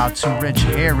 Shout out to Rich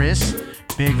Harris.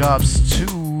 Big ups to,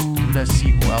 let's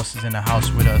see who else is in the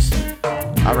house with us.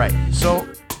 All right, so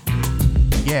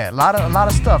yeah, a lot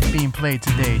of stuff being played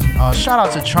today. Shout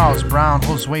out to Charles Brown,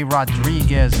 Josue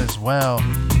Rodriguez as well.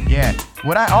 Yeah.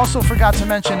 What I also forgot to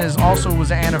mention is also was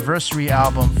an anniversary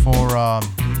album for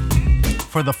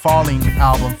the Falling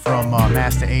album from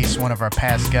Master Ace, one of our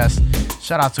past guests.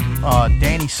 Shout out to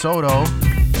Danny Soto.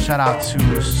 Shout out to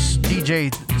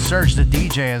DJ Serge the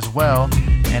DJ as well.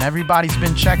 And everybody's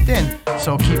been checked in,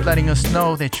 so keep letting us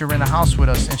know that you're in the house with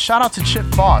us. And shout out to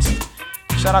Chip Faust.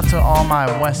 Shout out to all my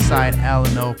Westside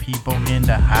L&O people in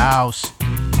the house.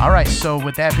 All right, so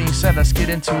with that being said, let's get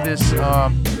into this.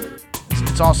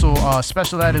 It's also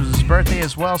special that it was his birthday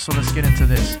as well, so let's get into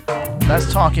this.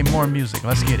 Let's talk in more music.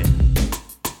 Let's get it.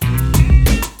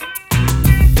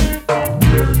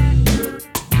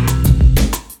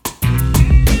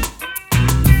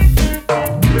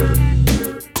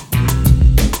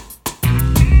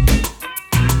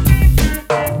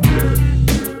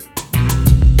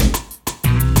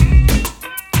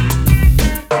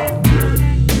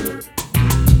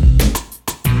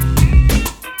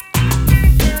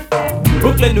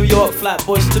 Brooklyn, New York,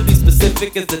 Flatbush, to be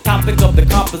specific, is the topic of the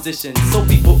composition. So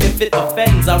people, if it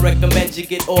offends, I recommend you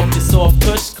get off your soft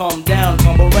tush. Calm down,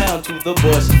 come around to the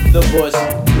bush, the bush.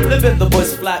 Live in the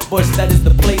bush, Flatbush, that is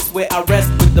the place where I rest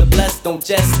with the blessed. Don't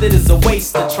jest, it is a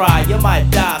waste to try. You might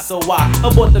die, so why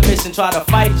abort the mission? Try to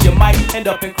fight, you might end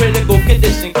up in critical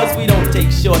condition. Cause we don't take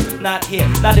short, not here,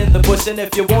 not in the bush. And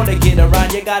if you wanna get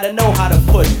around, you gotta know how to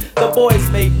push. The boys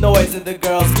make noise and the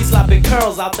girls be slapping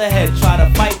curls out the head. Try to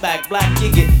fight back, black,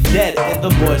 you get dead in the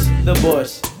bush, the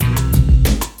bush.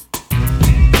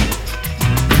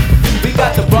 We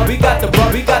got the bro, we got the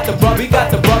bro, we got the bro, we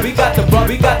got the bro, we got the bro,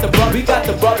 we got the bro, we got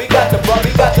the bro, we got the bro, we got the bro,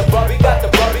 we got the bro, we got the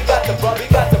bro, we got the bro, we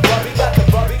got the bro, we got the bro, we got the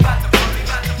bro.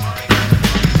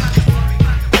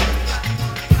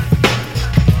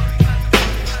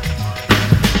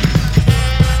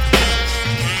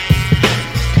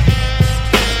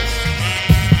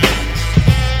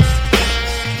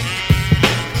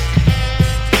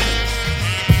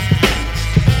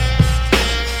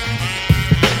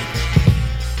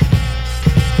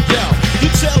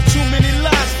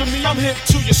 I'm hip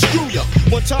to you, screw ya.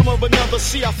 One time or another,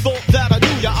 see, I thought that I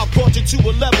knew ya. I brought you to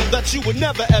a level that you would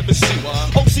never ever see.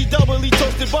 OC doubly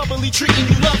toasted, bubbly, treating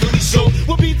you lovely. So,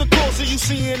 what be the cause of you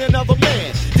seeing another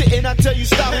man? Didn't I tell you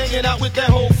stop hanging out with that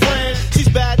whole friend? She's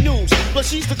bad news, but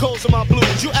she's the cause of my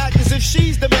blues. You act as if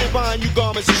she's the man buying you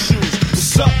garments and shoes.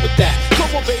 What's up with that?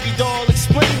 Come on, baby doll,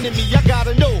 explain to me. I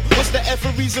gotta know, what's the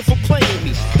effing reason for playing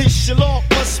me? His shalom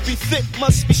must be thick,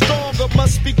 must be stronger,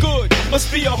 must be good,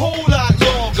 must be a whole lot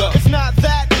longer. If not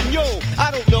that, then yo,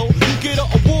 I don't know. You get an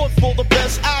award for the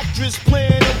best actress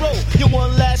playing a role. Your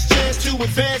one last chance to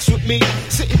advance with me.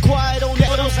 Sitting quiet on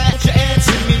that, don't have to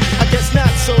answer me. I guess not,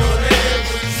 so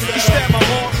you stab my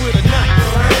heart with a knife.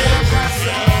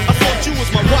 I thought you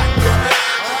was my wife.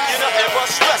 You know, there was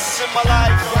stress in my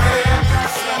life.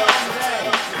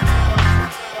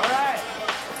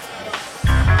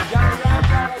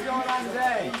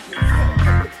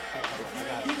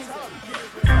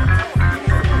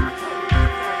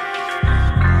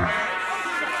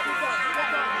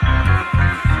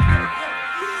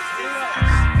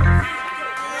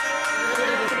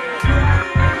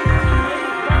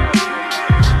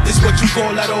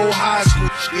 Call that old high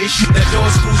school ish. That your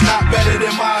school's not better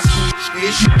than my school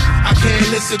ish. I can't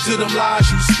listen to them lies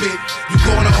you spit. You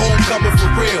going to homecoming for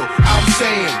real? I'm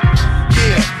saying,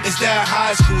 yeah, it's that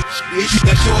high school ish.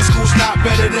 That your school's not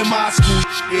better than my school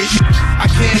ish.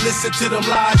 I can't listen to them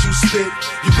lies you spit.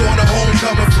 You going to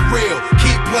homecoming for real?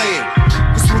 Keep playing.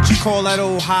 This what you call that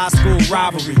old high school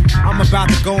rivalry. I'm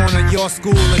about to go on your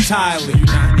school entirely.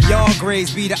 And y'all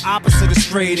grades be the opposite of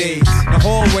straight A's. The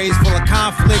hallways full of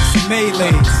conflicts and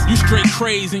melees. You straight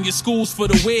craze and your school's for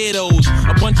the weirdos.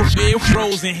 A bunch of beer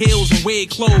bros in heels and weird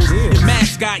clothes. Your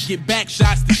mascot get back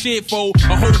shots to shit for.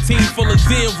 A whole team full of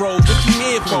zeros. What you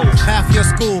here for? Half your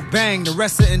school bang, the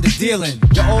rest are in the dealing.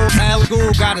 Your old L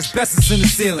school got asbestos in the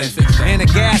ceiling. And a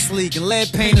gas leak and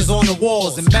lead painters on the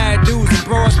walls. And bad dudes and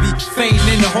bros be fainting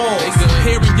in the halls.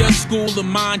 Here in your school, the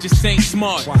mind just ain't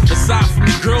smart. Aside from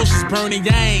the girls just burning,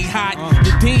 ya ain't hot.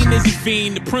 The dean is a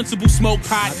fiend, the principal smoke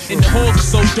hot. And the halls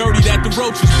are so dirty that the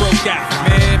roaches broke out.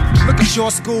 Man, look at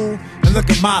your school and look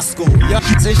at my school. Your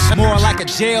shit more like a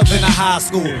jail than a high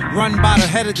school. Run by the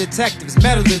head of detectives,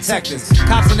 metal detectives.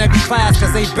 Cops in every class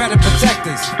cause they better protect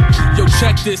us. Yo,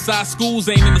 check this, our schools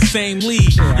ain't in the same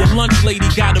league. Your lunch lady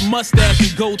got a mustache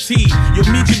and goatee. You'll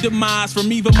meet your demise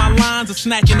from either my lines or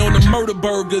snacking on the murder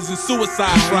burgers and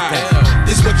suicide fries.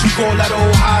 This what you call that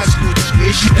old high school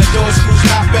ish. That your school's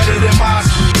not better than my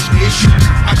school ish.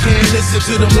 I can't listen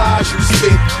to them lies you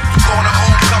spit. You going to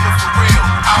homecoming for real?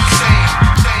 I'm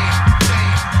saying.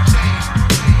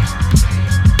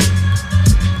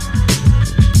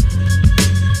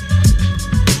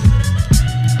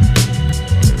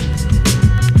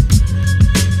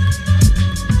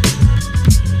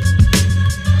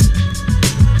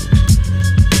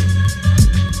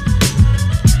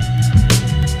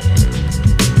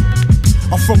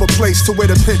 From a place to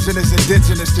where the pigeon is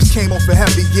indigenous. Just came off a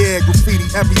heavy, yeah, graffiti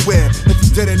everywhere. If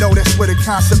you didn't know, that's where the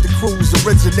concept of cruise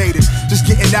originated. Just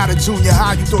getting out of junior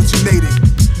high, you thought you made it.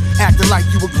 Acting like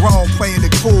you were grown, playing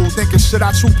it cool. Thinking, should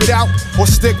I troop it out or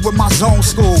stick with my zone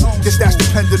school? Guess that's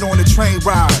dependent on the train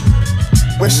ride.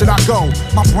 Where should I go?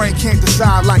 My brain can't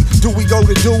decide, like, do we go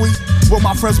to Dewey? Will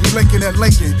my friends be Lincoln and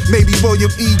Lincoln? Maybe William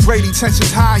E. Brady,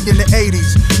 tensions high in the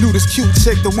 80s. Knew this cute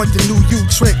chick that went to New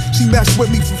U-Trick. She messed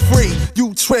with me for free.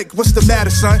 U-Trick, what's the matter,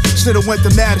 son? Should've went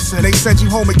to Madison. They send you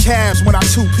home in cabs when I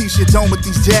two-piece your dome with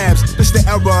these jabs. This the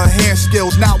era of hand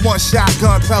skills, not one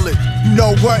shotgun pellet. You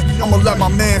know what? I'ma let my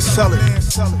man sell it.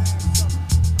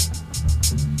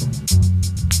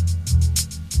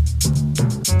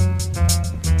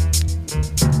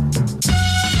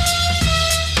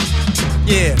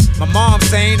 Yeah, my mom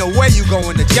saying, no way you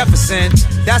going to Jefferson.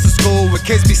 That's a school where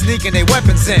kids be sneaking their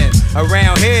weapons in.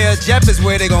 Around here, Jeff is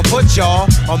where they gon' put y'all.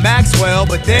 On Maxwell,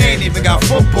 but they ain't even got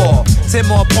football. 10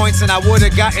 more points than I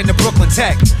would've gotten to Brooklyn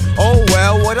Tech. Oh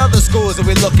well, what other schools are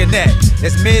we looking at?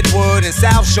 There's Midwood and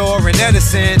South Shore and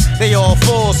Edison. They all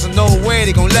full, so no way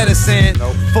they gon' let us in.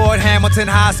 Fort Hamilton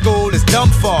High School is dumb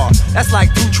far. That's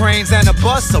like 2 trains and a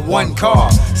bus or 1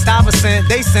 car. Stuyvesant,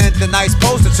 they sent the nice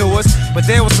poster to us, but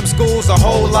there were some schools a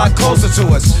whole lot closer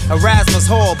to us. Erasmus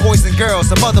Hall, Boys and Girls,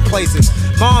 some other places.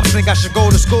 Moms think I should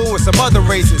go to school with some other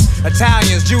races.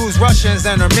 Italians, Jews, Russians,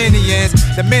 and Armenians.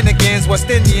 Dominicans, West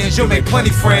Indians, you'll make plenty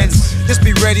friends. Just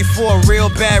be ready for a real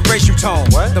bad racial tone.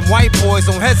 Them white boys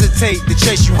don't hesitate to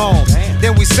chase you home.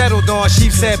 Then we settled on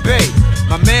Sheepshead Bay.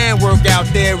 My man worked out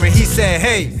there and he said,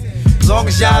 hey, as long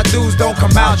as y'all dudes don't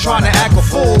come out trying to act a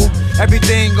fool,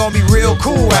 everything gon' be real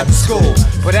cool after school.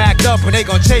 But act up and they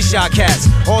gon' chase y'all cats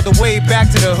all the way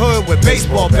back to the hood with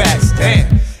baseball bats.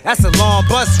 Damn, that's a long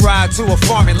bus ride to a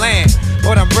farming land.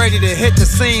 But I'm ready to hit the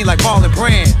scene like Marlon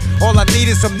Brand. All I need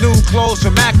is some new clothes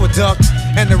from Aqueduct,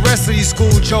 and the rest of these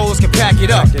school Joes can pack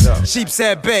it up.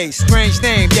 Sheepshead Bay, strange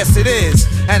name, yes it is.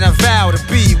 And I vow to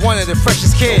be one of the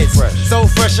freshest kids. So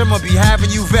fresh I'ma be having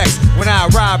you vexed when I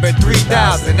arrive at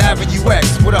 3000 Avenue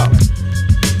X. What up?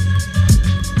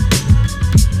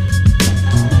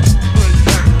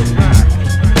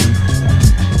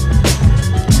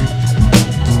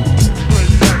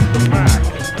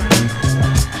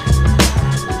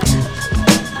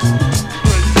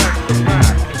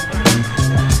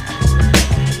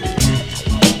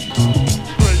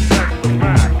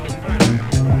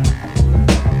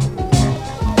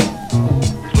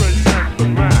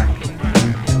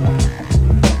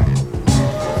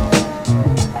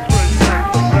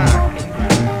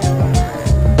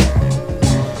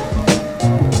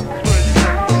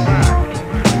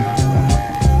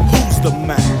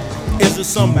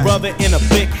 Some brother in a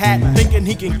big hat thinking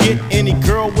he can get any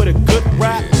girl with a good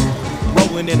rap.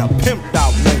 Rolling in a pimped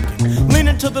out Lincoln,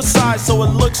 leaning to the side so it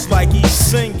looks like he's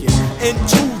singing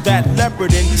into that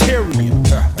leopard interior.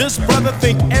 This brother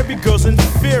think every girl's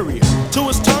inferior. To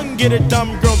his tongue get a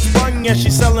dumb girl sprung and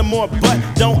she's selling more butt,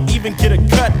 don't even get a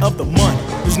cut of the money.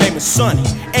 His name is Sonny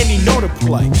and he know to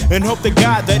play and hope to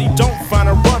God that he don't find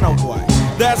a runaway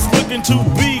that's looking to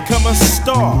become a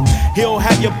star. He'll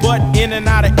have your butt in and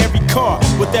out of every car,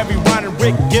 with every riding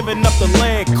Rick giving up the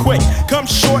land quick. Come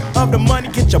short of the money,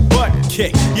 get your butt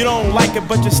kicked. You don't like it,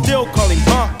 but you still call him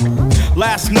punk.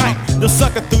 Last night, the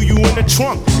sucker threw you in the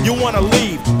trunk. You wanna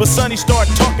leave, but Sonny start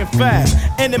talking fast,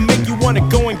 and it make you wanna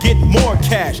go and get more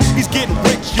cash. He's getting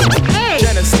rich, you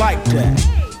and it's like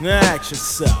that. Now ask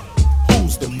yourself,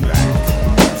 who's the man?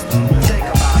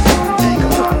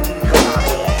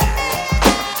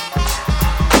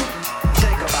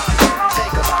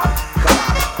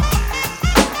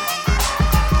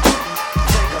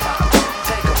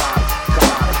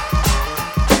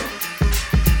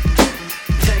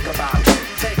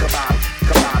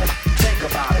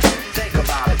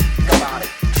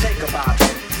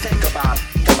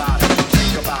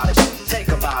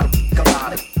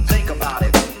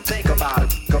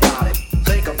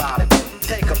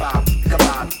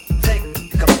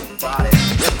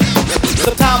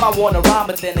 I wanna rhyme,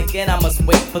 but then again I must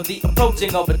wait for the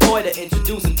approaching of a toy to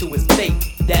introduce him to his fate,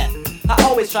 death. I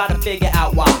always try to figure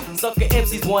out why sucker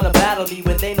MCs wanna battle me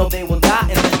when they know they will die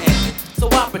in the end. So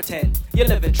I pretend you're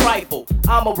living trifle.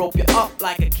 I'ma rope you up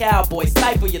like a cowboy,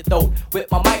 stifle your throat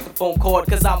with my microphone cord,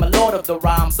 cause I'm a lord of the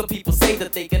rhyme. Some people say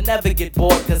that they can never get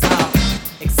bored, cause I'm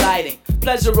exciting,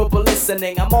 pleasurable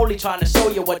listening. I'm only trying to show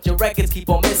you what your records keep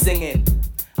on missing in.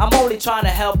 I'm only trying to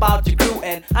help out your crew,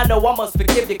 and I know I must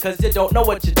forgive you cause you don't know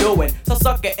what you're doing. So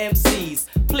sucker MCs,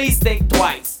 please think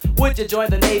twice. Would you join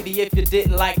the Navy if you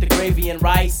didn't like the gravy and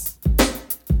rice?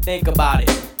 Think about it.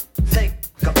 Think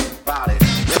about it.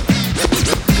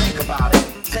 Think about it.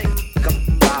 Think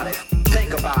about it.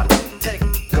 Think about it. Think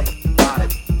about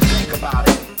it. Think about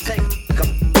it. Think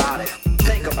about it.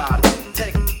 Think about it.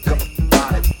 Think about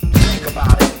it. Think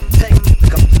about it. Think about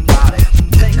it.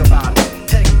 Think about it.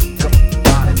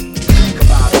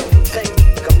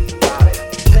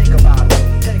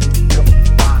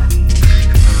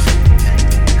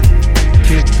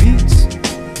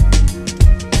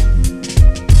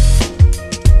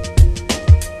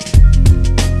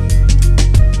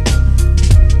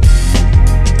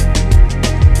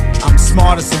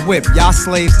 Smart as a whip, y'all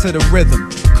slaves to the rhythm.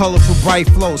 Colorful bright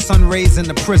flow, sun rays in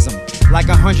the prism. Like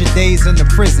 100 days in the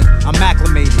prison, I'm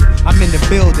acclimated. I'm in the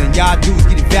building, y'all dudes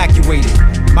get evacuated.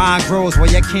 Mine grows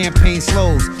while your campaign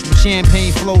slows. Them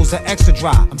champagne flows are extra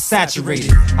dry. I'm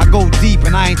saturated. I go deep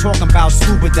and I ain't talking about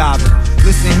scuba diving.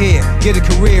 Listen here, get a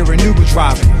career in Uber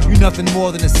driving. You nothing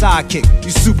more than a sidekick.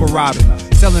 You super robbing.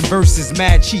 Selling verses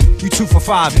mad cheap. You 2 for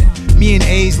 5. Me and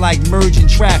A's like merging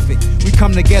traffic. We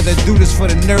come together, do this for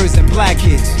the nerds and black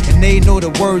kids. And they know the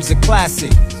words are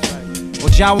classic.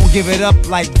 But y'all won't give it up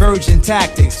like virgin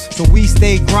tactics. So we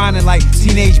stay grinding like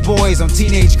teenage boys on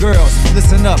teenage girls.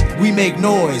 Listen up, we make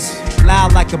noise.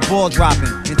 Loud like the ball dropping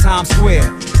in Times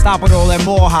Square. Stop with all that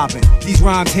mall hopping. These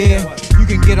rhymes here, you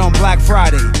can get on Black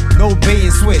Friday. No bait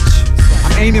and switch.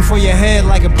 I'm aiming for your head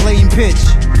like a blatant pitch.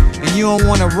 And you don't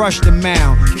wanna rush the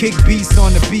mound. Kick beats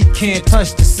on the beat, can't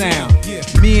touch the sound.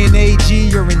 Me and AG,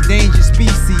 you're endangered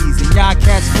species. And y'all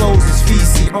cats flows is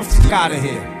feces. I'm out of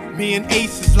here. Me and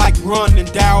Ace is like Run and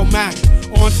Daryl Mack.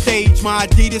 On stage, my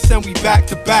Adidas and we back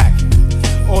to back.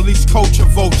 All these culture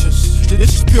vultures.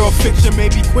 This is pure fiction,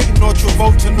 maybe Quentin or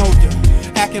Travolta know ya.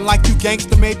 Acting like you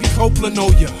gangster, maybe Coppola know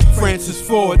ya. Francis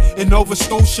Ford in Nova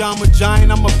Scotia, I'm a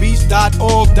giant, I'm a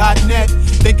beast.org.net.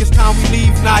 Think it's time we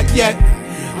leave, not yet.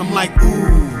 I'm like,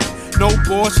 ooh, no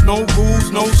boss, no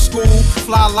rules, no school.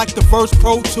 Fly like the first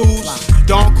Pro Tools.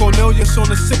 Don Cornelius on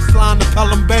the 6th line of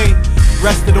Pelham Bay.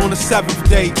 Rested on the 7th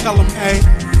day, tell him, hey.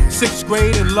 6th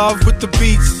grade in love with the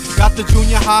beats. Got the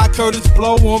junior high Curtis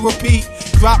Blow on repeat.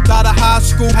 Dropped out of high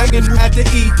school, hanging, had to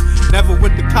eat. Never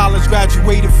went to college,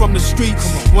 graduated from the streets.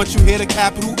 Once you hear the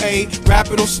capital A, rap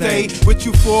it'll stay with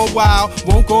you for a while,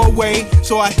 won't go away.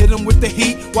 So I hit them with the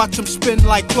heat, watch them spin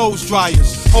like clothes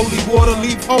dryers. Holy water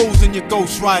leave holes in your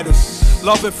Ghost Riders.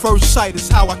 Love at first sight is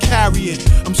how I carry it.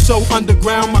 I'm so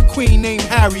underground, my queen named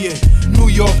Harriet. New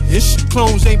York-ish,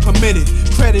 clones ain't permitted.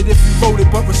 Credit if you wrote it,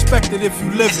 but respect it if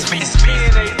you live it. It's me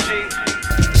and AG.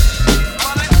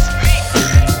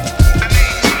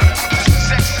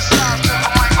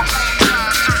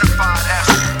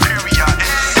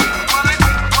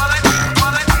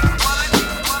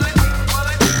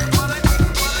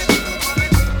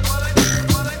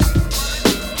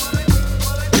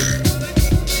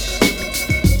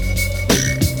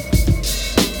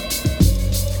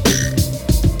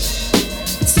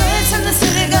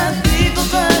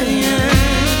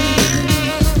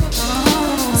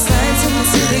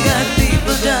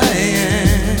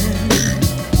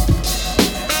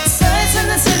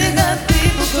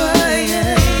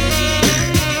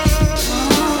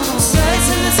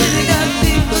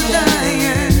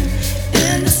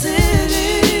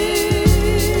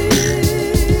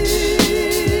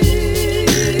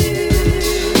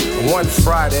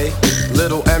 Friday,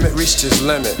 little Emmett reached his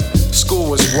limit. School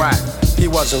was whack, he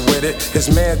wasn't with it.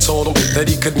 His man told him that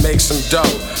he could make some dough,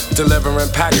 delivering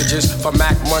packages for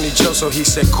Mac Money Joe. So he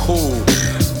said, cool,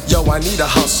 yo, I need a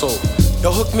hustle.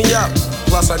 Yo, hook me up,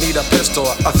 plus I need a pistol,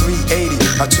 a 380,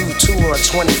 a 22 or a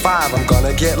 25. I'm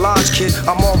gonna get large, kid,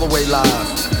 I'm all the way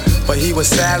live. But he was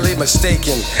sadly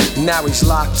mistaken, now he's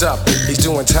locked up. He's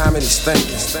doing time and he's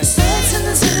thinking. Sex in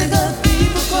the city got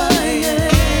people crying.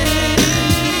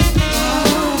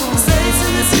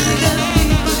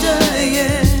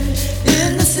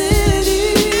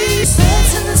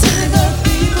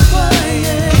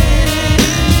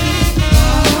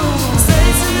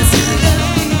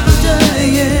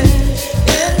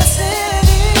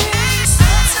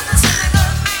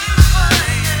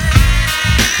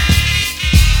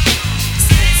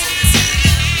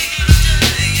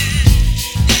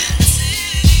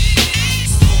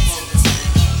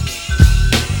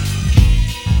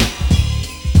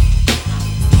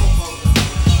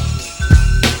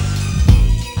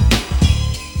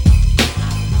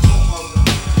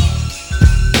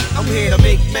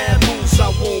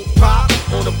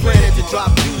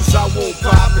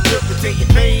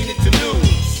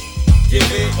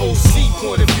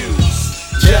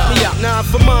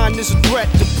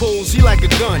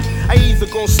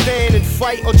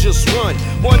 Or just run.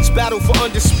 One's battle for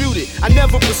undisputed. I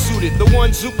never pursued it. The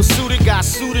ones who pursued it got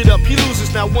suited up. He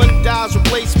loses. Now one dies,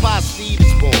 replaced by a seed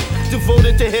is born.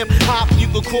 Devoted to hip hop, you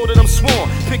can quote it, I'm sworn.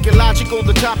 Picking logic on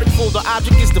the topic, for the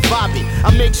object is the vibing.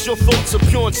 I make sure thoughts of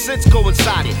pure and sense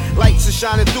coincided. Lights are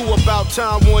shining through about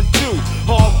time 1, 2.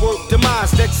 Hard work,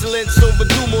 demise, excellence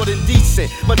overdue, more than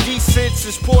decent. My decence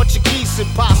is Portuguese and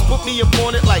pops put me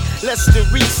upon it like less than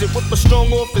recent. With my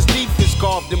strong office defense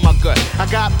carved in my gut. I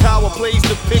got power plays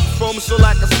to pick from, so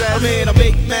like I said, I'm here to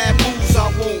make mad moves,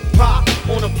 I won't pop.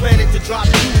 On a planet to drop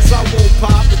news, I won't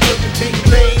pop. The turkey take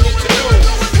pain into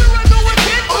news.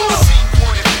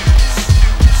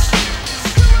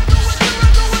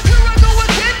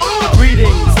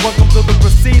 Greetings, welcome to the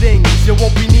proceedings. You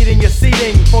won't be needing your seating.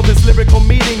 waiting for this lyrical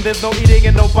meeting. There's no eating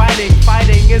and no biting.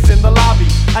 Fighting is in the lobby.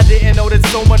 I didn't know that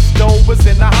so much dough was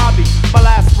in the hobby. My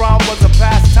last rhyme was a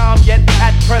pastime, yet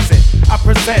at present I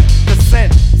present the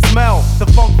scent, smell, the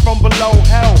funk from below.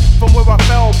 Hell, from where I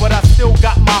fell, but I still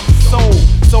got my soul.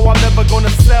 So I'm never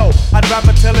gonna sell. I'd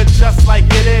rather tell it just like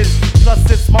it is. Plus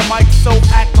it's my mic, so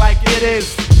act like it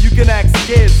is. You can ask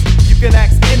kids, you can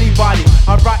ask anybody.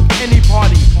 I rock any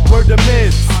party, word the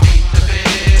Miz.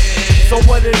 So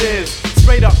what it is,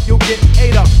 straight up, you'll get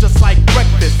ate up just like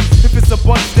breakfast. If it's a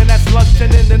bunch, then that's lunch,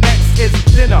 and then the next is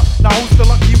dinner. Now who's the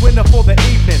lucky winner for the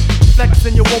evening?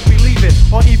 Flexing, you won't be leaving,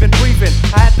 or even breathing.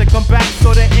 I had to come back,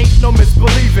 so there ain't no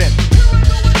misbelieving.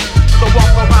 So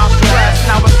walk around stressed,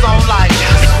 now it's on like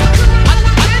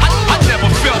I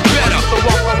never felt better. So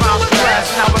walk around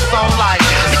stressed, now it's on like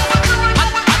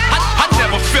I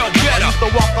never felt better.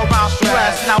 So walk around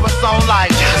stressed, now it's on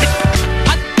like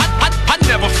I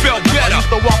never felt better.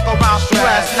 So walk around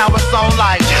stressed, now it's on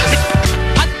like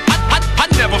I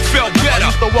never felt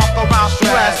better. So walk around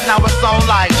stressed, now it's on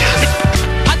like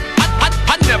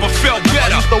I never felt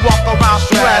better. So walk around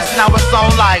stressed, now it's on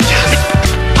like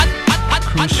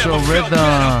Crucial Rhythms.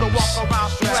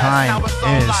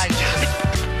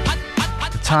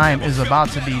 The time is about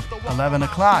to be 11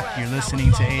 o'clock. You're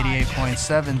listening to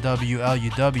 88.7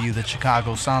 WLUW, the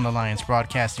Chicago Sound Alliance,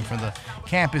 broadcasting from the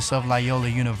campus of Loyola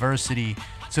University.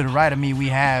 To the right of me, we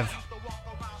have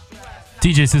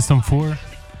DJ System 4,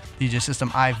 DJ System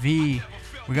IV.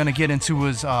 We're gonna get into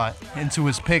his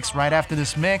picks right after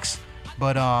this mix,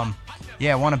 but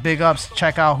yeah, want to big ups.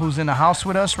 Check out who's in the house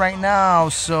with us right now.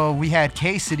 So we had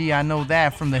K-City, I know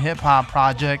that from the Hip Hop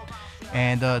Project,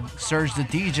 and Serge the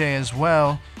DJ as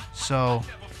well. So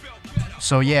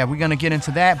yeah, we're gonna get into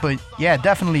that. But yeah,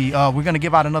 definitely, we're gonna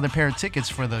give out another pair of tickets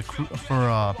for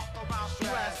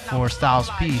Styles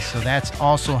P. So that's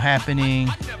also happening.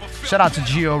 Shout out to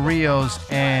Gio Rios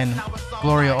and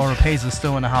Gloria Oropeza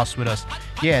still in the house with us.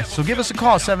 Yeah, so give us a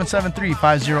call,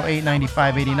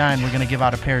 773-508-9589. We're going to give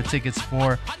out a pair of tickets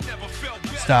for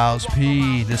Styles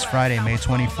P this Friday, May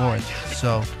 24th.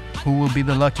 So who will be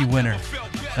the lucky winner?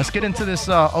 Let's get into this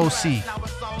OC,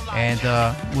 and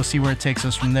we'll see where it takes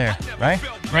us from there, right?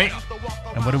 Right.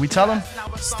 And what do we tell them?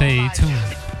 Stay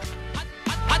tuned.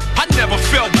 I never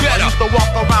felt better. I used to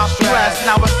walk around stressed,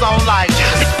 now it's on like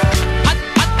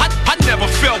I never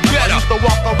felt better. I used to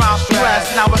walk around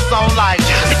stressed, now it's on like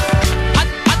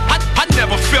I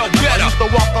never felt better. I used to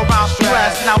walk around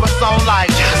stressed, now it's on like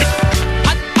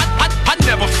I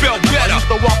never felt better. I used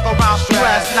to walk around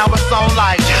stressed, now it's on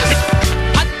like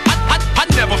I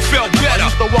never felt better. I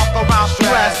used to walk around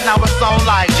stressed, now it's on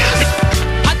like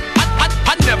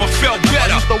I never felt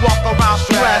better. I used to walk around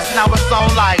stressed, now it's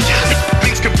on like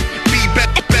things could be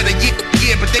better,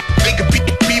 yeah, but they could be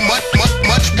much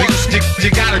worse. You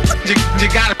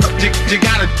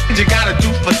gotta do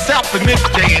for self in this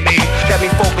day and age. Got me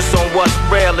focused on what's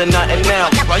real and nothing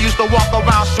else. I used to walk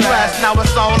around stressed, now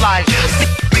it's on like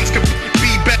things could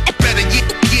be better,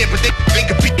 yeah, but they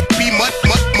could be much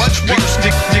worse.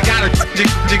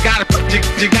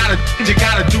 You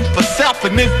gotta do for self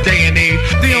in this day and age.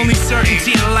 The only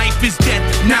certainty in life is death.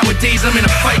 Nowadays I'm in a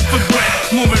fight for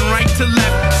breath, moving right to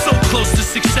left, so close to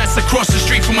success. Across the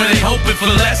street from where they hoping for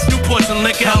less. Newports and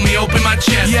liquor help me open my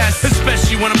chest. Yes,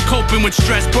 especially when I'm coping with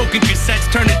stress. Broken cassettes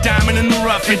turn a diamond in the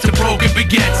rough into broken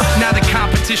baguettes. Now the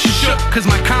competition shook, cause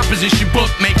my composition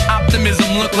book make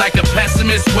optimism look like a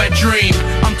pessimist's wet dream.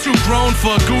 I'm too grown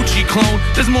for a Gucci clone.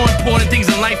 There's more important things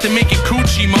in life than making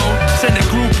coochie moan. Send a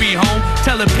groupie home,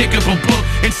 tell her pick up a book.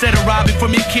 Instead of robbing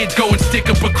from your kids, go and stick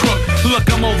up a crook. Look,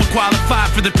 I'm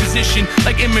overqualified for the position,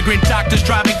 like immigrant doctors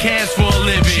driving cabs for a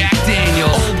living. Jack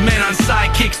Daniels, old men on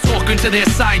sidekicks talking to their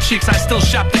side chicks. I still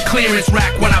shop the clearance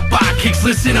rack when I buy kicks.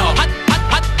 Listen up, I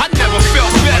never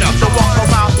felt better. To walk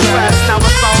around stressed, now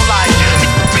it's on like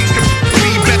things could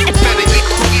be better, yeah, but they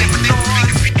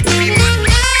could be much.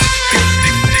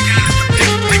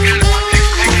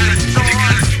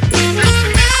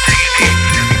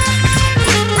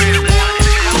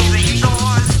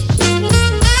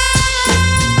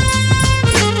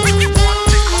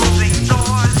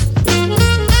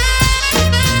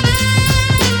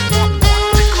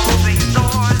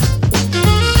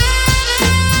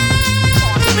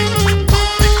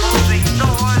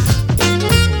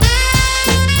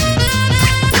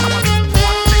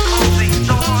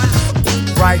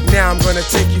 Right now I'm gonna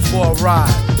take you for a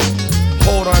ride.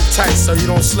 Hold on tight so you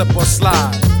don't slip or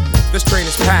slide. This train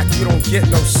is packed, you don't get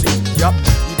no seat. Yup,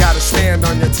 you gotta stand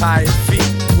on your tired feet.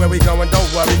 Where we going,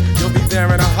 don't worry, you'll be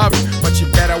there in a hurry. But you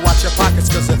better watch your pockets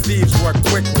cause the thieves work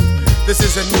quickly. This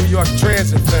is a New York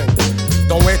transit thing.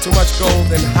 Don't wear too much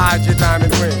gold and hide your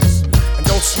diamond rings.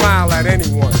 don't smile at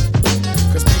anyone.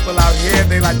 Cause people out here,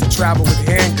 they like to travel with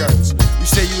handguns. You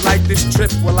say you like this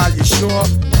trip, well, are you sure?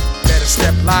 Better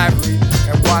step lively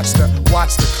and watch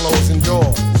the closing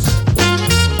doors.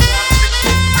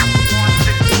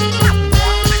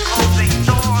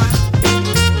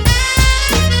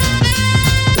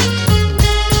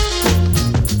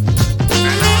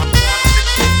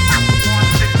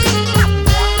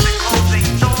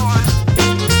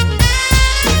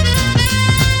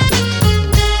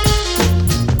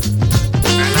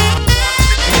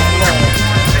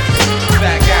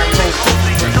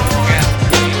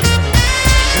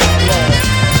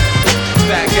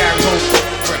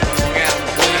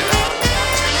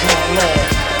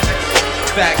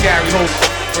 Fat Gary Hope,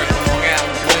 break Long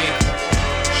Island, Dwayne.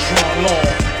 Strong Long.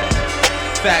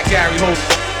 Fat Gary Hope,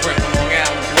 break Long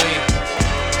Island, Dwayne.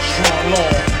 Strong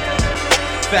Long.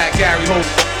 Fat Gary Hope,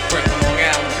 break Long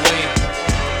Island, Dwayne.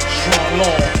 Strong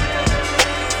Long.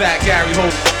 Fat Gary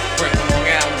Hope, break Long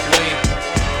Island, Dwayne.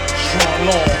 Strong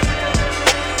Long.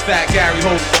 Fat Gary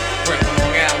Hope, break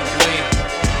Long Island, Dwayne.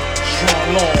 Strong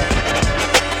Long.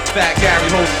 Fat Gary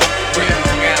Hope, break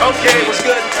Long Island. Okay, what's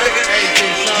good, nigga?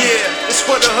 Yeah, it's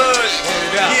for the hood.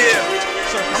 Yeah.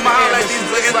 I'ma holler at these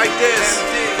niggas like this.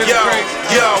 Yo,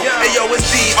 hey yo, it's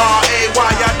D-R-A-Y,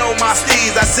 y'all know my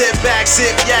steez. I sit back,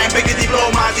 sip yak, biggity blow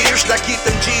my ears. I keep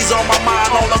them G's on my mind,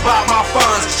 all about my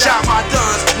funds. Shot my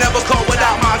guns, never caught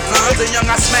without my guns. And young,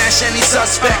 I smash any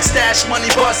suspect, stash money,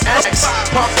 bust X.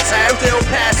 Pump tab, still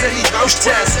pass any ghost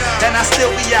test. And I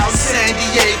still be out in San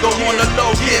Diego on the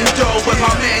low, getting dough with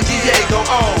my man Diego.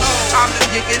 Oh, I'm the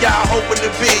nigga y'all hoping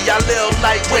to be. Y'all little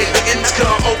lightweight, the ends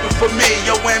come open for me.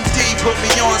 Yo, MD put me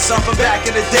on something back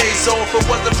in the day. So if it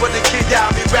wasn't for the kid,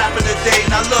 I'll be rapping today.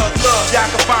 Now look, y'all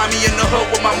can find me in the hood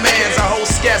with my mans. I hold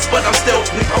skets, but I'm still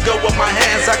good with my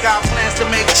hands. I got plans to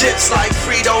make chips like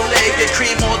Frito-Lay, get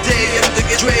cream all day. And the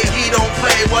Dre, he don't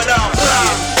play. What up?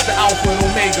 It's the Alpha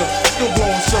and Omega, still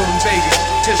blowing Surf in Vegas.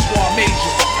 His squad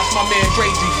major, that's my man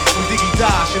Drazy from Diggy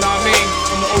Dash, you know what I mean?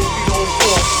 From the OP to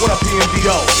 04, what up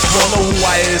PMDO? Y'all know who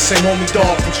I is, same homie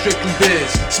dog from Strictly Biz.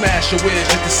 Smash your whiz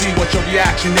just to see what your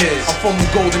reaction is. I'm from the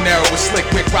golden era with Slick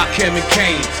Rick, Rakim, and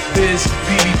Kane. Biz,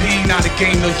 BDP, now the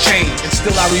game done changed. And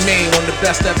still I remain one of the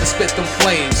best ever spit them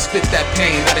flames. Spit that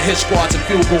pain out of his squads in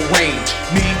field goal range.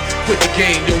 Me, quit the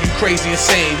game, yo, you crazy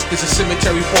insane. This is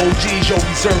cemetery for OGs, yo,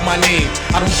 reserve my name.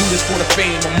 I don't do this for the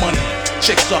fame or money.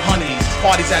 Chicks or honeys,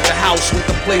 parties at the house with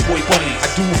the Playboy bunnies. I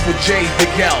do it for J, Big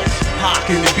L, Pac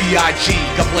and the B.I.G.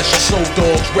 God bless your soul,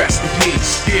 dogs, rest in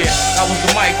peace. Yeah, that was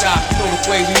the mic drop, you know the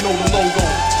flavor, you know the logo.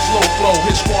 Slow flow,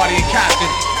 his squad and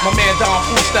captain. My man Don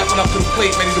Fool stepping up to the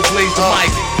plate, ready to blaze the mic.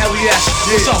 Hell yes,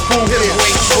 what's up, Fool? Hit it,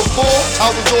 wait. Before,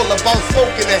 I was all about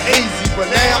smoking and hazy,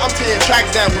 but now I'm tearing tracks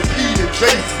down with Pete and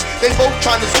Tracy. They both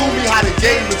trying to school me how the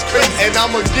game is crazy. And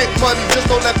I'ma get money, just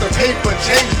don't let the paper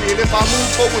change me. And if I move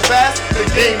forward fast, the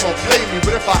game will play me.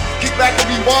 But if I kick back and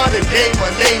rewind, the game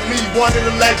will name me one of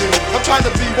the legends. I'm trying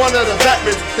to be one of the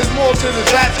veterans. There's more to the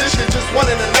rap than just one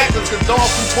in the necklace. Cause Don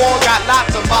Football got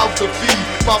lots of mouths to feed.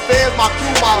 My fans, my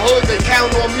crew, my hood, they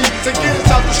count on me to get us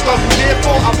out the struggle.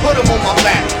 Therefore, I put them on my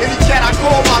back. Any cat I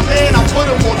call my man, I put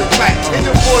him on the track. And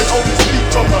the boys only speak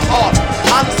from the heart.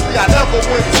 Honestly, I never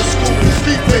went to school to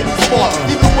speak baby smart.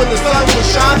 Even when the sun was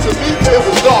shining to me, it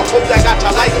was dark. Hope that got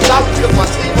your lights out because my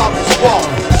team out was spark.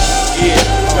 Yeah,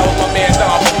 that was my man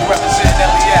Don Fool representing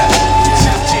LES. It's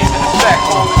his team in effect,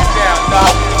 holding it down. Now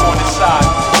we on this side.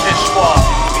 His squad,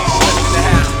 be slick in the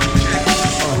house.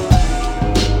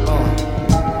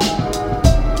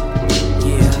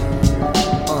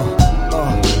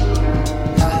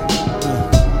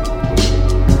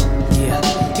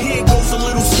 Here goes a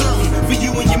little something for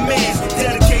you and your man.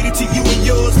 Dedicated to you and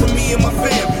yours, for me and my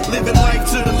fam. Living life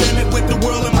to the limit with the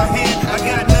world in my hand. I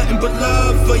got nothing but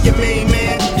love for your main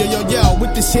man. Yo,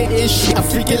 with this here is shit, I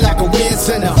freak it like a weird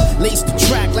center. Lace the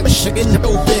track like a sugar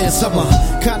no beer summer.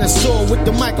 Kinda sore with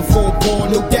the microphone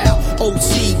born, no doubt.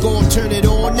 OC, gon' turn it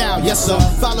on now, yes sir.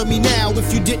 Follow me now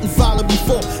if you didn't follow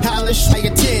before. Hallish, I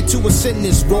attend to a sin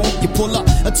this wrong. You pull up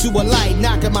to a light,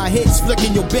 knocking my hits,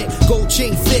 flicking your bit. Gold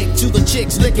chain thick to the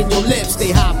chicks, licking your lips.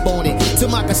 They hop on it to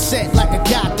my cassette like a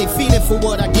cop. They feeding for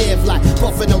what I give, like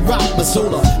puffing a rock,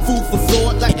 Missoula. Food for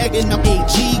thought, like egging up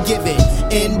AG, give it.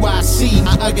 NYC,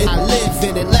 I live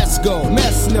in it, let's go.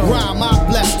 Mess no rhyme, I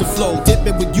bless the flow.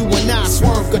 Dipping with you and I,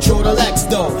 swerve, control the Lex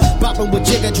though. Bopping with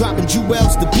Jigga, dropping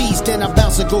jewels, the beast. Then I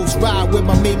bounce a ghost ride with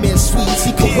my main man Sweets.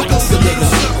 He corrects the nigga.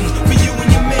 For you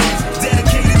and your man,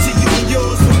 dedicated to you and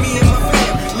yours, for me and my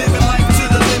fam. Living life to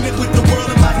the limit with the world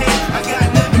in my hand. I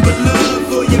got nothing but love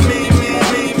for your main man,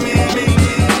 main man, main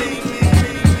man, main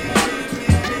man.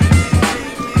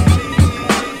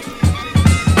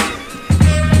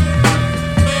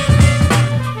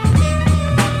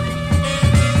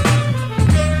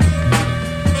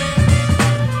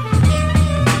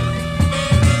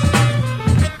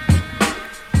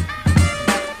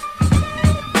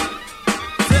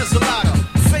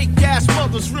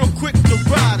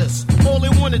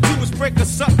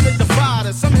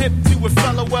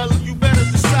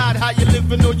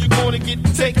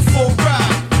 get taken for a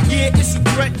ride. Yeah, it's a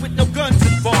threat with no guns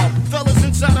involved. Fellas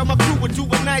inside of my crew would do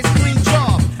a nice clean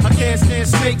job. I can't stand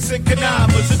snakes and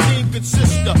connivers. A team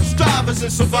consists of strivers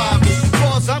and survivors. As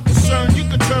far as I'm concerned, you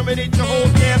can terminate your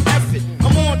whole damn effort.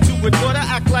 I'm on to it, but I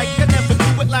act like I never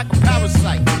do it like a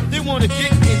parasite. They wanna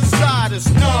get inside us,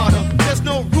 nada. There's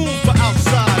no room for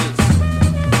outsiders.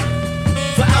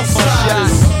 For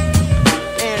outsiders.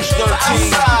 Inch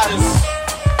 13.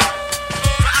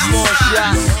 Small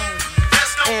shot.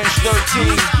 Inch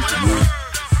 13.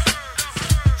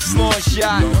 Small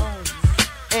shot.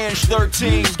 Inch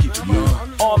 13.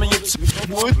 Arm in your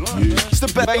wood.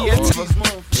 Step back here.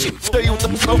 Tell you what the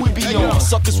fuck we be on.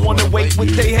 Suckers wanna wait what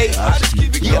they hate.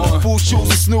 Yeah, fool shoes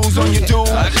and snooze on your dude.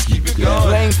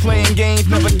 Lanes playing games,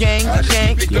 never gang.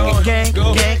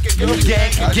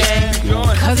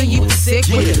 Cause of you sick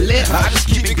with the lip. I just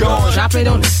keep it going. Drop it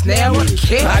on the snare with a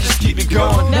kick. I just keep it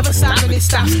going. Never stopping it,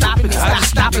 stop stopping it, stop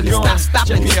stopping it, stop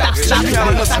stopping it, stop stopping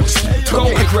it. Go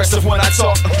aggressive when I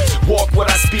talk. Walk what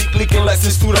I speak, leaking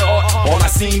lessons through the art. All I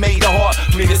seen made the heart.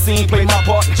 Play the scene, play my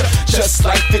part. Just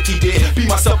like 50 did. Be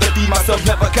myself to be myself,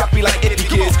 never copy like 80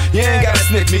 kids. You ain't gotta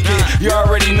sniff me, kid. You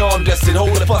already know I'm destined.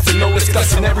 Hold the fussing, no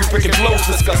discussion. Every freaking flow's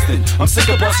disgusting. I'm sick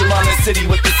of busting around the city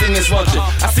with the singers lunching.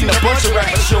 I seen a bunch of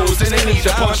rapper shows and they need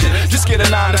your punching. Just get a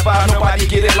 9 to 5, nobody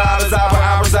get it live as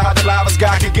I reside. The live as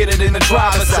God can get it in the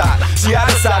driver's side. See, I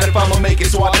decided if I'ma make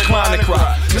it, so I decline to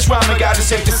cry. This rhyming guy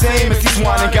just ain't the same as these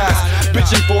whining guys.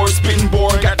 Bitching for it, spitting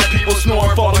boring, got the people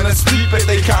snoring, falling asleep at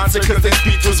they concert cause their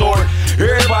speech was horrid.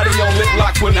 Everybody on lip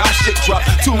lock when our shit drop.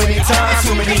 Too many times,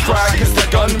 too many cries cause the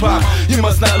gun pop. You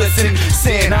must not listen,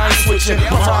 saying I ain't switching.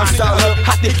 My rhyme style up,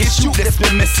 I think it's you that's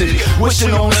been missing.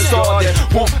 Wishing on a star that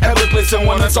won't ever listen.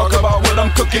 Wanna talk about what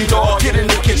I'm cooking, dog. Get in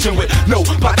the kitchen with no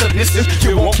pot to listen.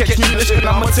 You won't catch me listening.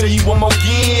 I'ma tell you one more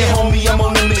again, homie, I'm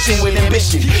on a mission with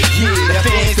ambition. Yeah, the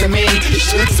fans that made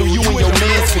shit, so you and your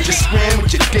mans can just scram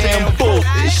with your damn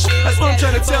bullshit. That's what I'm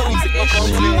trying to tell these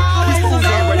fools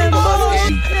ain't ready for us.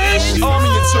 Army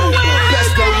and two,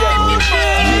 best day ever.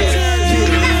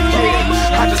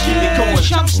 I just keep it going.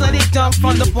 Chumps let it dump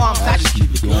from the bombs. I just keep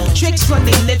it going. Tricks run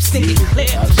their lips, think it clear.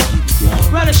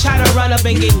 Run a shot or run up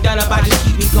and get done up. I just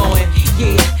keep it going.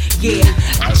 Yeah,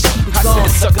 I just keep it going.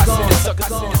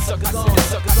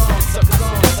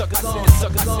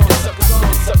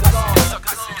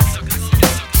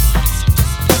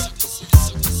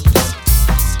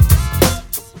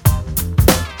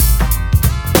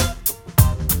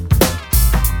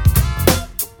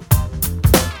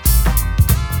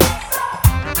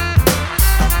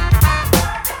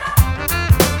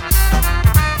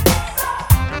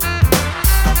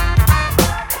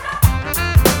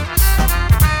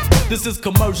 This is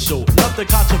commercial, nothing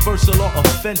controversial or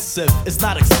offensive. It's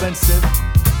not expensive,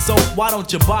 so why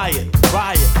don't you buy it?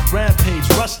 Riot, rampage,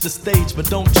 rush the stage, but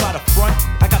don't try to front.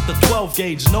 I got the 12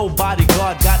 gauge, no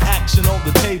bodyguard, got action on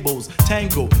the tables.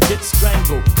 Tangle, get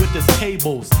strangled with his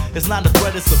cables. It's not a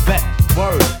threat, it's a bet.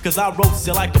 Word, cause I roast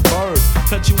you like a bird.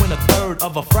 Cut you in a third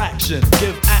of a fraction.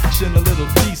 Give action a little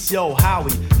piece, yo,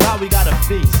 Howie. Now we got a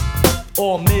feast,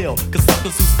 all meal. Cause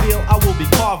suckers who steal, I will be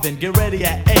carving. Get ready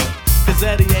at 8. Cause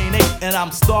Eddie ain't 8 and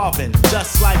I'm starving,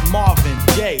 just like Marvin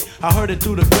Gaye. I heard it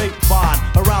through the grapevine,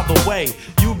 around the way.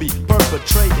 You be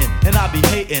perpetrating and I be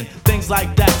hating, things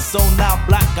like that. So now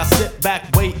black, I sit back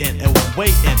waiting and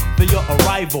waiting for your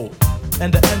arrival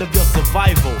and the end of your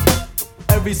survival.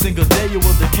 Every single day you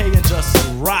will decay and just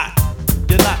rot.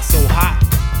 You're not so hot.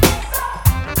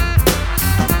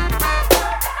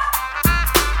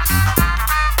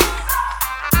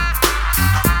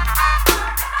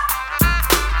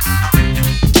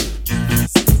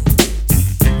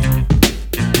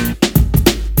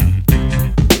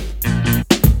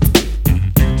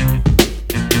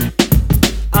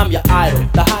 I'm your idol,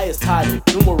 the highest title,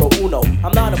 numero uno.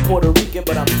 I'm not a Puerto Rican,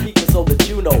 but I'm speaking so that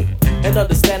you know. And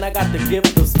understand I got the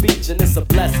gift of speech and it's a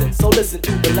blessing. So listen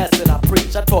to the lesson I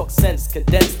preach. I talk sense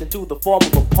condensed into the form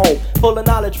of a poem. Full of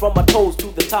knowledge from my toes to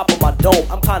the top of my dome.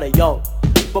 I'm kinda young,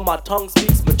 but my tongue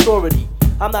speaks maturity.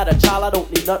 I'm not a child, I don't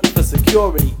need nothing for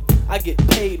security. I get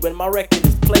paid when my record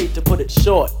is played, to put it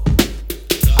short.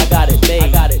 I got it made,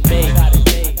 I got it made, I got it made.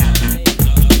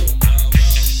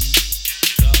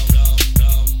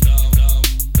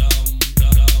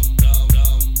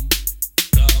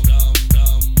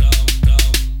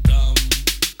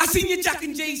 Seen you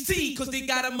jockin' JC, cause they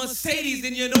got a Mercedes,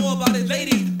 and you know about his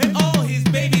ladies and all his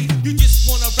babies. You just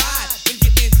wanna ride and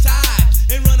get inside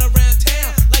and run around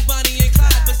town like Bonnie and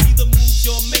Clyde. But see the moves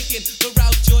you're making, the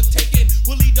route you're taking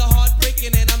will lead to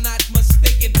heartbreaking, and I'm not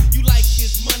mistaken. You like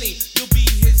his money, you'll be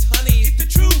his honey. It's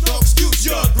the truth, no excuse,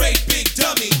 you're a great big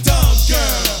dummy, dumb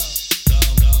girl.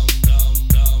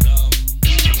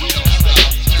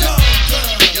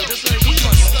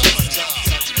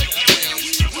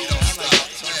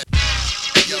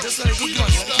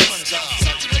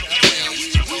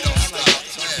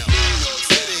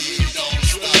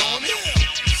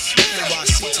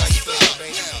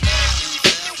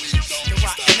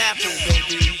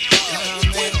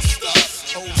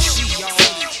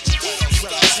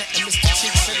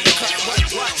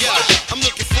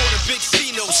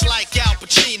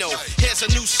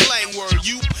 slang word,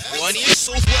 you audience.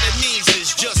 So what it means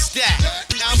is just that.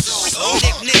 I'm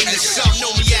nickname is some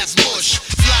know me as Mush.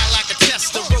 Fly like a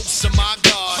Testarossa, my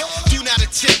God. Do not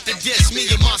attempt to diss me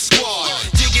and my squad.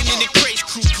 Digging in the craze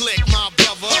crew click, my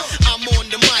brother. I'm on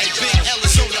the mic, Big L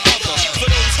is on the other. For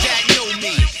those that know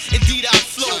me, indeed I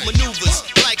flow maneuvers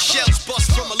like shells bust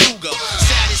from a Luger.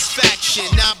 Satisfaction,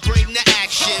 I bring the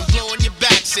action, blowing your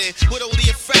backs in with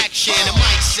only a fraction. A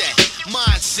mic set,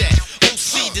 mindset,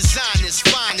 OC designers,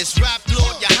 finest, rap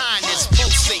lord, your highness,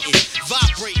 pulsating,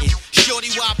 vibrating.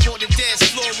 Shorty wop on the dance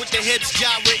floor with the hips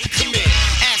gyrating, come in.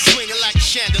 Ass swinging like a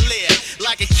chandelier,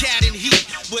 like a cat in heat,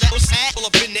 with a all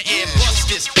up in the air. Bust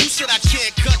this, who said I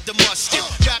can't cut the mustard?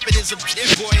 Rapping is a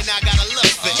boy and I got a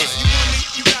lust for it. If you want it,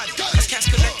 you got it. Let's cash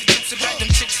collected tips about them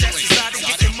chicks that's decided.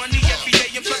 Getting money every day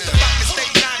and plus the pocket stay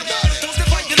naughty. Those that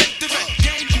violate the rap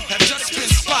game, you have just been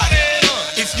spotted.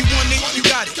 If you want it, you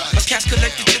got it. Let's cash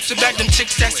collected tips about them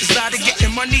chicks that's decided.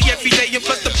 Getting money every day and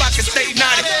plus the pocket stay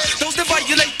naughty. Those that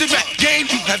violate the rap game,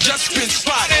 you have just been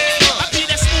spotted. I be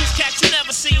that smooth cat you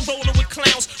never seen rolling with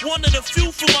clowns. One of the few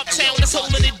from uptown that's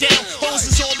holding it down.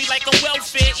 Hoses on me like I'm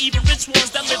welfare. Even rich ones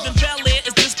that live in Bel Air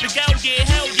is this big out here.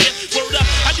 Hell yeah, word up.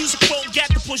 I use a chrome gat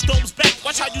to push domes back.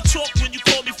 Watch how you talk when you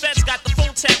call me feds. Got the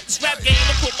phone tap. This rap game,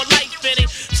 I put my life in it.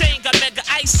 Chain got mega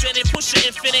ice in it. Push it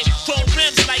infinite. Chrome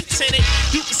rims like tinted.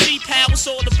 You can see how it's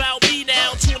all about me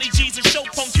now. 20 G's and show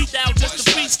punk 3,000 just to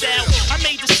freestyle. I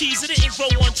made the cheese, it didn't grow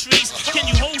on trees. Can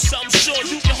you hold something? Sure,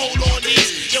 you can hold on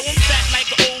these. Yo, I'm fat like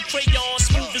an old crayon.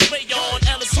 Smooth as rayon.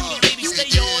 Ellis, who the ladies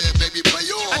stay on.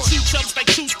 I chew chumps like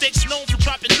two sticks. Known for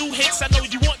dropping new hits. I know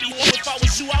you want me. If I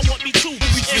was you, I want me too.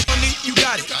 If you want it, you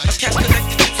got it. Let's cash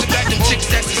collected tips and back them chicks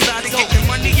that's decided. Getting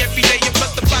money every day and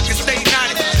plus the pocket stay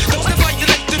naughty. Those that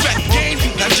violate the rap game,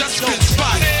 you have just been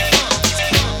spotted.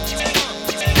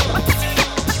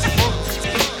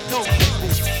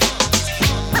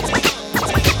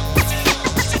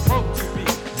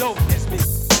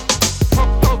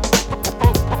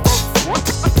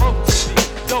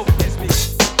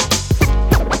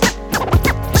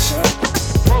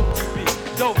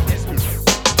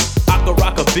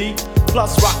 Beat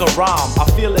plus rock a rhyme. I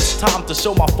feel it's time to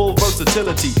show my full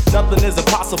versatility. Nothing is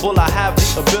impossible, I have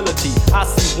the ability. I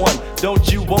see one, don't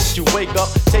you, won't you wake up?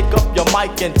 Take up your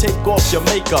mic and take off your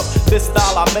makeup. This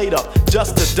style I made up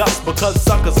just to dust, because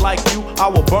suckers like you I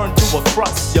will burn to a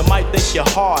crust. You might think you're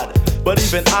hard, but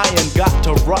even iron got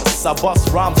to rust. I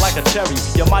bust rhymes like a cherry.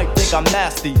 You might think I'm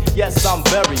nasty, yes I'm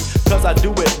very, cause I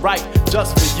do it right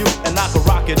just for you. And I can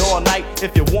rock it all night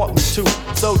if you want me to.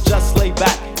 So just lay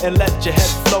back and let your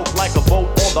head float like a boat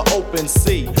on the open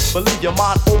sea. But leave your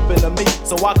mind open to me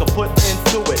so I can put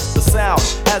into it the sound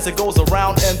as it goes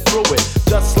around and through it.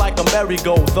 Just like a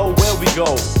merry-go, though where we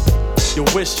go, you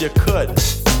wish you could.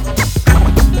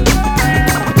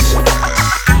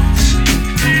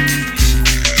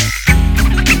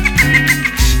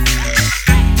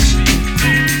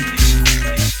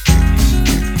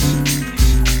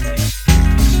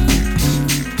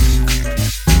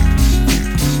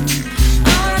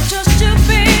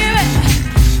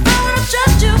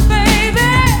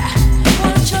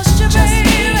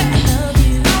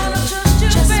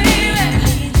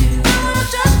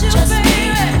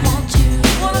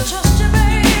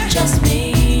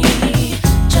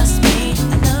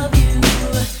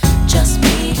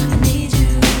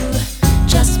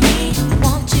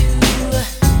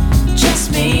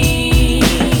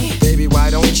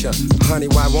 Honey,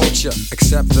 why won't you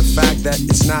accept the fact that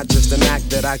it's not just an act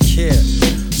that I care?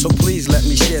 So please let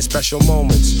me share special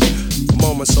moments,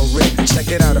 moments so rare. Check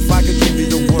it out, if I could give you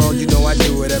the world, you know I'd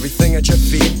do it. Everything at your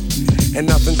feet and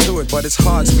nothing to it, but it's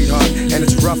hard, sweetheart, and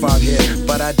it's rough out here.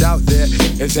 But I doubt there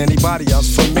is anybody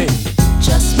else for me.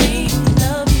 Just me,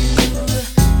 love you.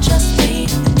 Just me,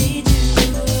 need you.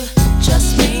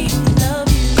 Just me, love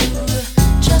you.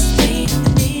 Just me,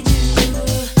 need you.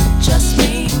 Just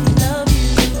me, love you.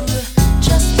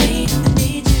 Just me,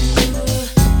 need you.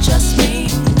 Just me,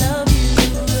 love you.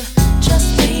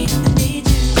 Just me, need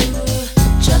you.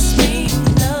 Just me,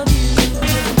 love you.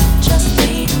 Just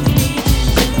me, need you.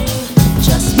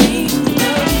 Just me,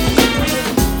 love you.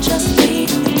 Just me,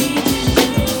 need you.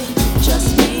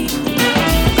 Just me.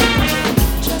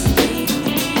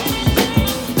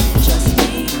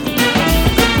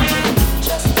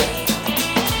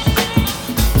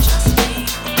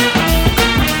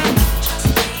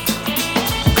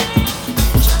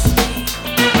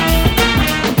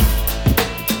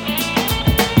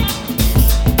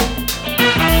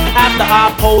 After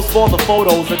I pose for the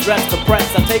photos, address the press,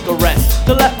 I take a rest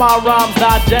to let my rhymes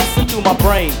digest into my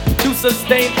brain. To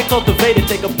sustain and cultivate it,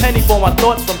 take a penny for my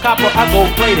thoughts, from copper I gold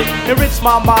plated. Enrich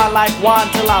my mind like wine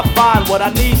till I find what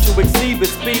I need to exceed with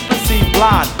speed, perceive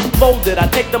blind. Fold it, I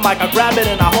take the mic, I grab it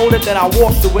and I hold it, then I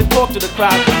walk to it, talk to the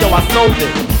crowd, yo, I sold it.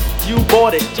 You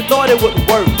bought it, you thought it wouldn't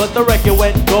work, but the record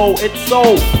went gold, it's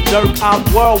sold. Jerk, I'm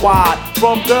worldwide,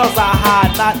 from girls I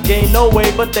hide, not gay, no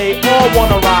way, but they all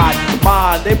wanna ride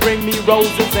mine. They bring me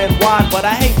roses and wine, but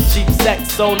I hate cheap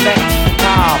sex, so next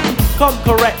time, come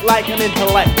correct like an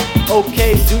intellect.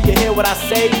 Okay, do you hear what I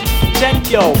say? Check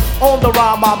yo, on the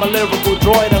rhyme I'm a lyrical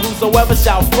droid, and whosoever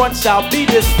shall front shall be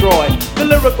destroyed. The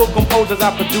lyrical composers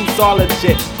I produce all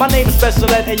legit. My name is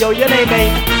Special Ed, and yo, your name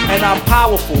ain't. And I'm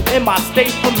powerful in my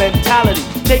state of mentality,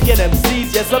 taking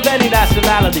MCs, yes, of any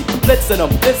nationality, blitzing them,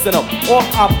 dissing them, or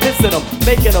I'm pissing them,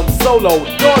 making them solo.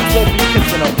 Dogs won't be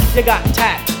kissing them. You got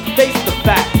tact, face the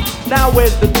fact. Now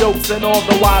where's the jokes and all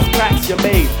the wise cracks you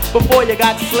made before you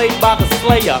got slayed by the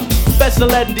Slayer? Special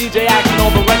Ed and DJ Action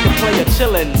on the record player,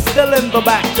 chillin', still in the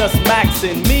back, just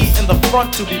maxing. Me in the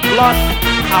front, to be blunt,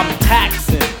 I'm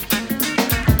taxing.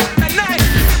 Tonight,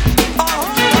 a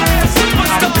whole ass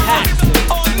superstar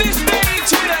on this stage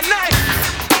here tonight.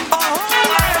 A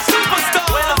whole ass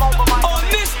superstar on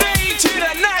this stage here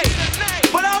tonight.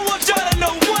 But I want y'all to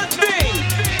know one thing.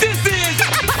 This is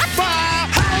my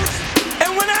house,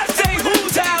 and when I say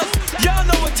whose house, y'all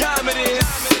know what time it is.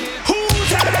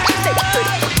 Whose house?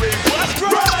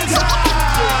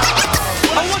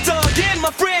 I want to again, my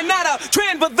friend, not a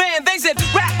trend, but then they said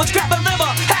rap was crap and never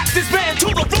hacked this band to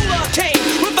the ruler came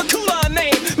with a cooler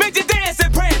name. Made you dance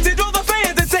and prance and drove the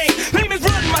fans insane. Name is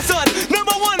Run, my son,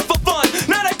 number one for fun.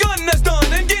 Not a gun that's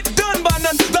done and get done by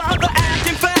none. The other act,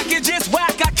 in fact, is just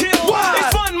whack, I kill. It's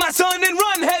fun, my son, and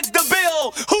Run heads the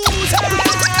bill. Who's house?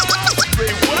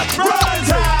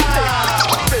 Run's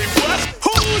house.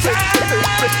 Who's house?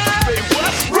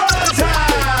 Run's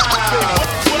house.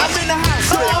 I'm in the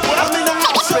house. I'm in the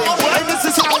house. And this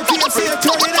is how DMC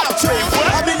turn it out.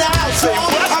 I'm in the house.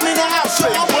 I'm in the house.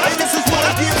 And this is what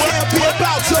DMC be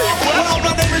about. Well,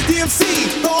 my name is DMC,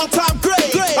 the all-time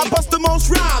great. I bust the most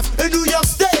rhymes in New York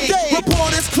State.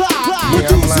 Reporters Clyde,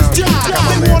 producers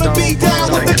John. They wanna be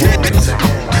down with the kid.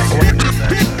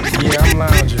 Yeah, I'm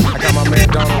lounging. I got my man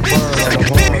Donald Byrd on the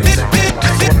horns.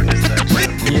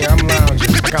 Yeah, I'm lounging.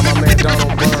 I got my man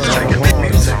Donald Byrd on the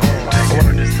horns.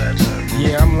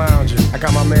 Yeah, I'm lounging. I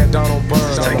got my man Donald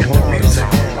Byrd on the horns.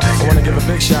 I want to give a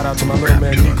big shout out to my little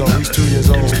man Nico. He's 2 years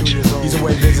old. He's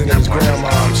away visiting his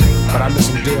grandma's, but I miss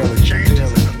him dearly. Check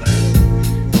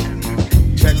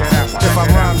that out. If I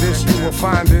rhyme this, you will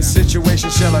find this situation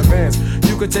shall advance.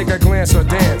 You could take a glance or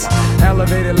dance.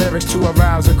 Elevated lyrics to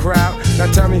arouse a crowd. Now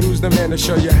tell me who's the man to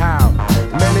show you how.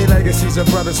 Many legacies of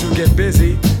brothers who get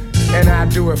busy, and I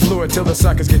do it fluid till the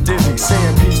suckers get dizzy.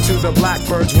 Saying peace to the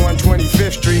Blackbirds,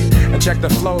 125th Street, and check the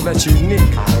flow that's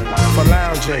unique for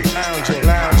lounging, lounging,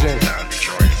 lounging.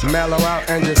 Mellow out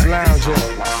and just lounging,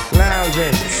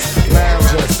 lounging,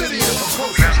 lounging.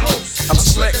 I'm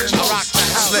slick, I rock the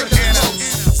house. Slick and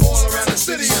all around the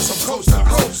city and from coast to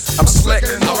coast. I'm slick,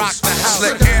 I rock the house.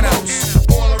 Slick and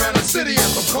all around the city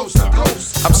and from coast to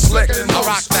coast. I'm slick, I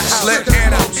rock the house. Slick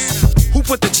and who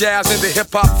put the jazz in the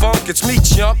hip hop funk? It's me,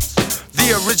 chump.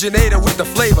 The originator with the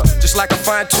flavor, just like a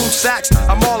fine-tuned sax.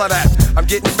 I'm all of that. I'm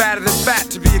getting fatter than fat,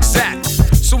 to be exact.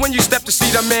 So when you step to see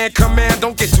the man command,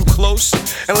 don't get too close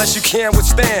unless you can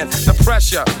withstand the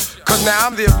pressure. Cause now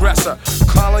I'm the aggressor,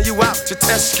 calling you out to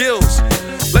test skills.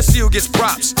 Let's see who gets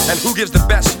props and who gives the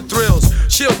best thrills.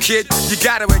 Chill, kid, you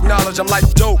gotta acknowledge I'm like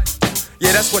dope.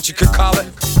 Yeah, that's what you could call it.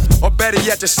 Or better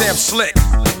yet, just say I'm slick.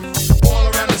 All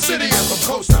around the city and from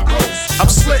coast to coast. I'm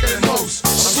slicker than most.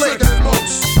 Slicker than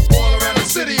most. All around the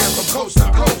city and from coast to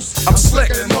coast. I'm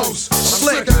slicker than most.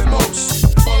 Slicker than most.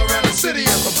 All around the city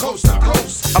and from coast to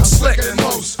coast. I'm slicker than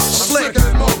most. Slicker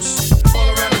than most. All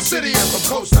around the city and from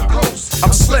coast to coast.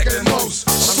 I'm slicker than most.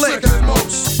 Slicker than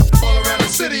most. All around the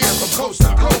city and from coast to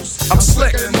coast. I'm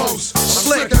slicker than most.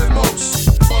 Slicker than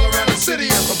most. All around the city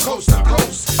and from coast to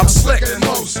coast. I'm slicker than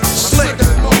most. Slicker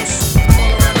than most.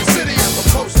 All around the city and from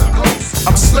coast to coast.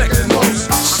 I'm slicker than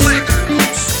most. Slicker than most.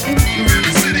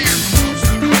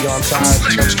 Yo, I'm tired.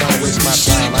 I'm just trying to waste my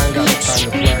time. I ain't got no time to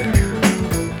play.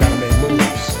 Gotta make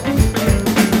moves.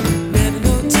 Never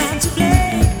no time to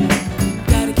play.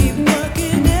 Gotta keep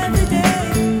working every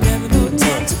day. Never no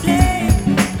time to play.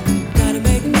 Gotta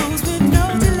make moves with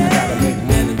no delay.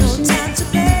 Never no time to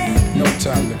play. No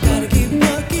time to play. Gotta keep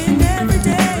working every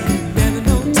day. Never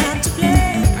no time to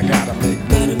play. I gotta make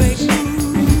moves.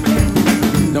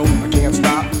 Nope, I can't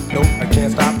stop. Nope, I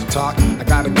can't stop to talk. I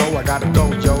gotta go,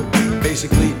 yo.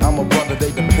 Basically, I'm a brother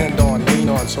they depend on, lean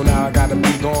on. So now I gotta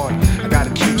be gone. I gotta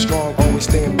keep strong, always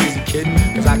staying busy, kid.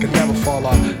 Cause I can never fall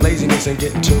off. Laziness ain't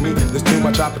getting to me. There's too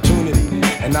much opportunity.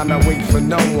 And I'm not waiting for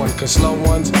no one. Cause slow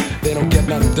ones, they don't get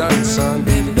nothing done, son.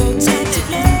 No time to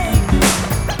play.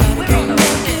 We're on the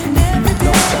road. No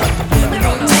time to play. We're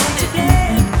on the road.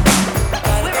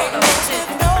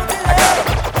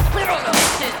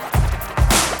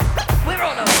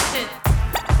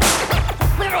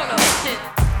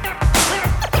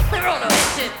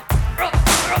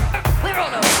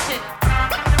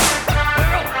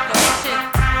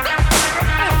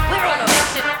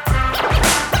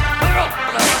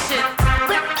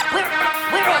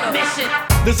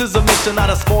 This is a mission, not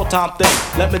a small time thing.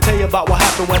 Let me tell you about what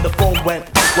happened when the phone went.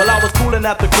 Well, I was cooling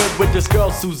at the crib with this girl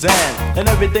Suzanne, and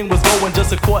everything was going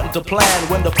just according to plan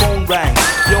when the phone rang.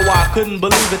 Yo, I couldn't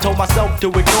believe it, told myself to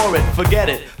ignore it, forget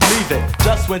it, leave it.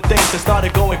 Just when things had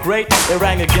started going great, it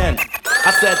rang again.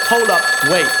 I said, hold up,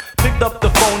 wait. Picked up the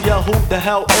phone, yeah, who the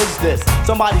hell is this?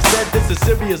 Somebody said this is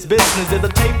serious business. There's a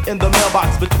tape in the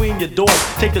mailbox between your doors.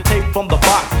 Take the tape from the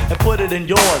box and put it in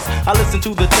yours. I listened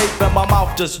to the tape and my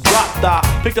mouth just dropped. I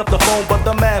picked up the phone but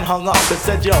the man hung up and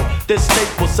said, yo, this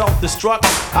tape was self-destruct.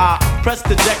 I pressed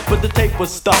eject but the tape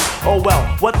was stuck. Oh well,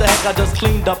 what the heck, I just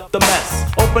cleaned up the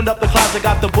mess. Opened up the closet,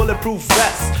 got the bulletproof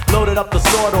vest. Loaded up the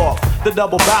sword off, the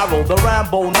double barrel, the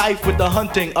Rambo knife with the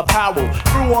hunting apparel.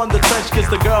 Threw on the trench, kissed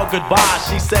the girl goodbye.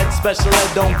 She said, special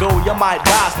ed, don't go, you might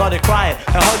die. Started crying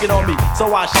and hugging on me,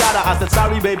 so I shot her. I said,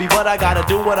 sorry baby, but I gotta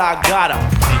do what I gotta.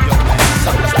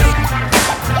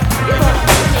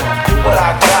 Do what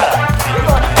I gotta.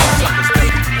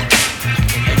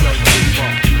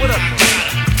 What up?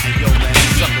 Hey yo man,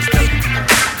 suckers take.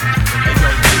 Hey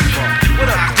yo, what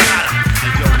up?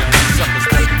 Hey yo man, suckers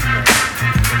take.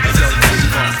 Hey yo,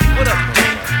 what up, D?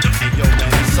 Hey yo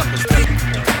man, suckers take.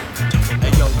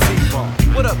 Hey yo, T-Bone,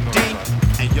 what up, D?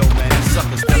 Hey yo man,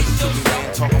 suckers take to me,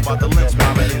 man. Talking about the lynch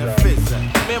mob and the fizz.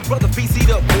 Man, brother, BC'd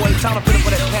up, boy. Time to put up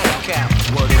for that panic cap.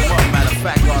 Word him up, matter of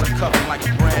fact, got a cup like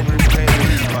a brand new pair of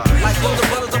Levi's. Like those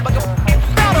brothers up like a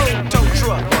tow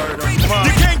truck. Word him up.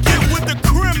 You can't get with the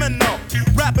criminal.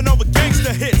 Rapping over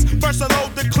gangster hits. First I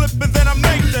load the clip and then I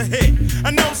make the hit.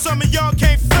 I know some of y'all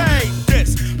can't fade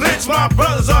this. Lynch my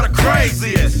brothers are the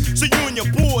craziest. So you and your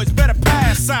boys better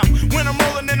pass out when I'm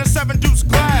rolling in a 7-deuce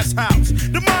glass house.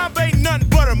 The mob ain't nothing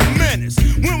but a menace.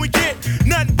 When we get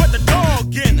nothing but the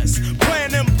dog in us.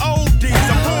 Playing them oldies.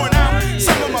 I'm pouring out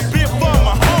some of my beer for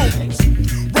my homies.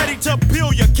 Ready to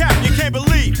peel your cap, you can't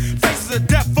believe. Faces of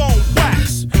death on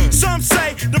wax. Some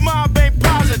say the mob ain't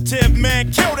positive,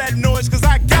 man. Kill that noise, cause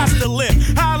I got to live.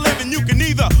 How I live and you can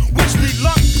either wish me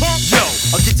luck, punk. Yo,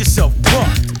 or get yourself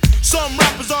bucked. Some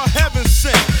rappers are heaven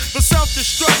sent, but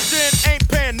self-destruction ain't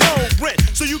paying no rent.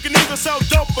 So you can either sell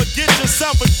dope or get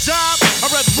yourself a job.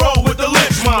 I'd rather roll with the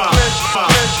lynch mob.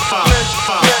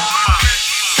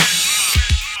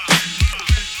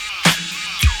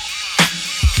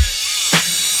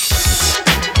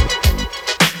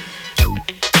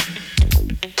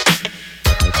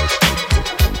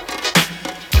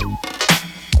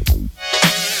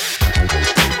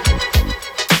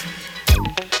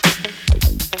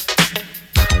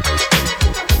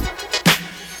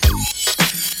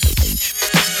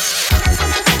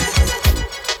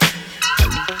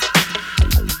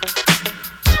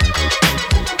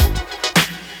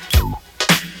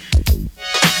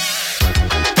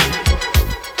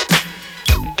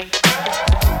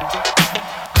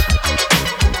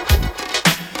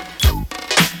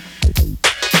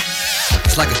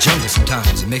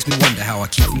 Sometimes it makes me wonder how I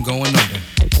keep from going under.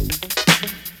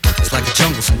 It's like a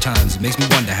jungle sometimes, it makes me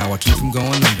wonder how I keep from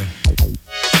going under.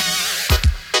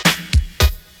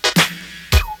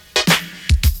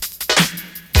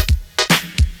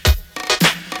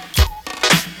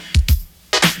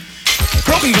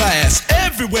 Broken glass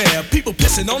everywhere, people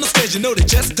pissing on the stage, you know they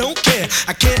just don't care.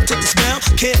 I can't take the smell,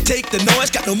 can't take the noise,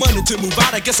 got no money to move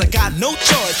out, I guess I got no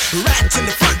choice. Rats in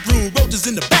the front room, roaches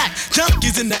in the back,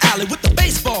 junkies in the alley with the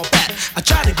baseball bat. I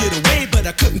tried to get away, but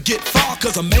I couldn't get far,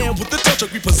 cause a man with a tow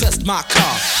truck repossessed my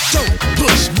car. Don't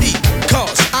push me,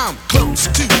 cause I'm close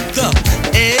to the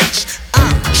edge.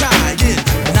 I'm trying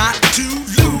not to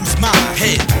lose my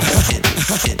head.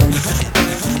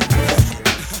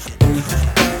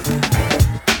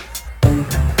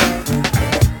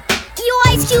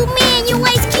 Ice Cube man, you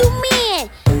Ice Cube man.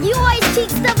 You always kick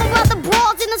stuff about the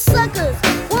brawls and the suckers.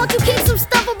 Why don't you kick some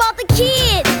stuff about the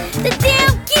kids? The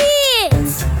damn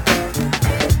kids!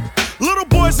 Little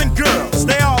boys and girls,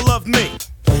 they all love me.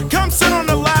 Come sit on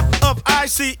the lap of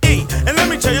ICE and let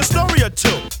me tell you a story or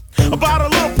two about a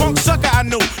little punk sucker I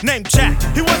knew named Jack.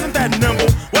 He wasn't that nimble,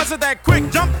 wasn't that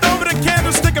quick, jumped over the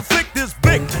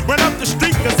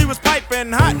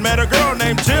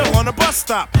bus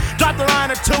stop. Dropped a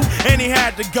line or two, and he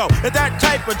had to go. At that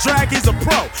type of drag, he's a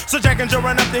pro. So Jack and Joe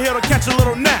ran up the hill to catch a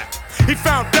little nap. He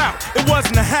found out it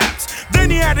wasn't the haps. Then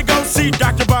he had to go see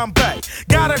Dr. Bombay.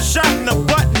 Got a shot in the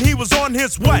butt and he was on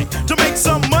his way to make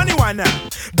some money. Why not?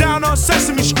 Down on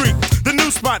Sesame Street, the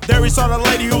new spot. There he saw the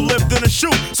lady who lived in a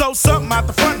shoe. So something out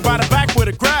the front and by the back where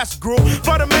the grass grew.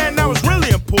 For the man that was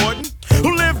really important,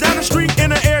 who lived down the street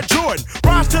in an Air Jordan.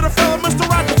 Rise to the fella, Mr.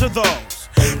 Roger to those.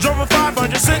 Drove a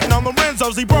 500 sitting on the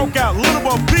Renzos. He broke out, little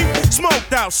Bo Peep,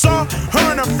 smoked out. Saw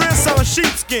her and her friends selling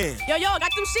sheepskin. Yo, got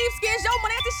them sheepskins. Yo,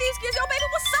 money after sheepskins. Yo, baby,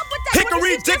 what's up with that?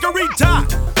 Hickory dickory dock.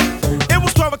 It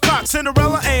was 12 o'clock.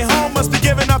 Cinderella ain't home. Must have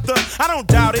given up the. I don't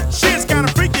doubt it. She's kind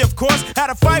of freaky, of course. Had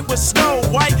a fight with Snow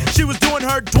White. She was doing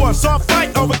her dwarf. Saw a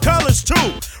fight over colors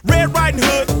too. Red Riding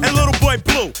Hood and Little Boy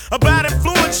Blue. A bad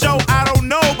influence show. I don't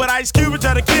know, but Ice Cube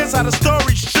tell the kids how the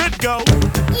story should go.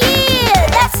 Yeah,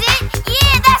 that's it.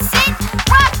 Yeah, that's it.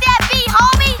 Rock that beat,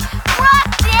 homie. Rock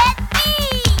that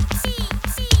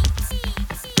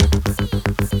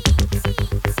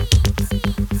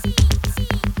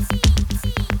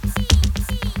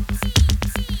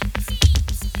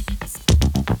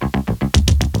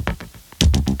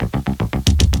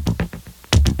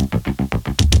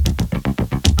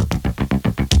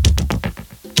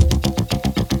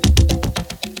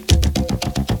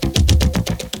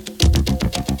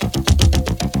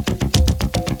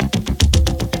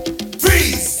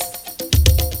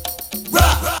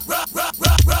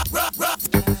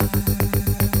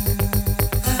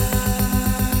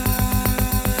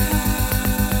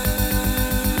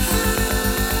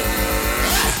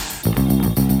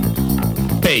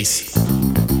Bass.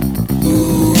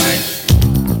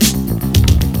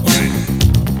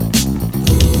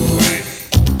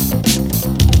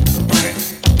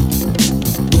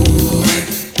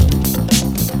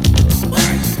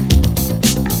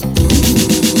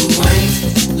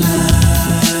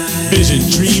 Vision,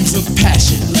 dreams of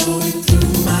passion.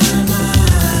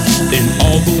 And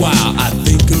all the while I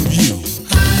think of you.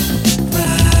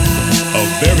 A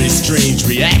very strange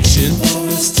reaction.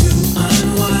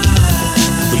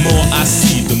 The more I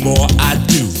see, the more I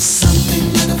do.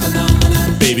 Something like a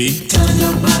phenomenon. Baby, telling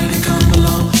your body to come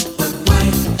along. But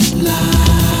white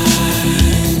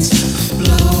lines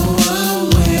blow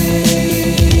away.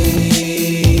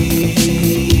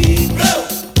 Blow.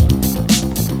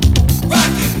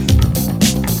 Rock it.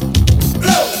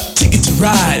 Blow. Ticket to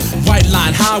ride, White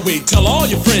Line Highway. Tell all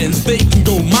your friends they can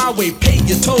go my way. Pay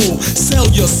your toll, sell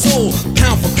your soul.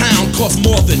 Pound for pound, costs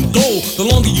more than gold. The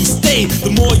longer you stay,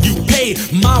 the more you pay.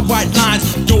 My white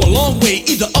lines go a long way,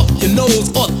 either up your nose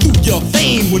or through your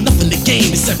vein. With nothing to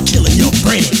gain except killing your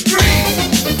brain.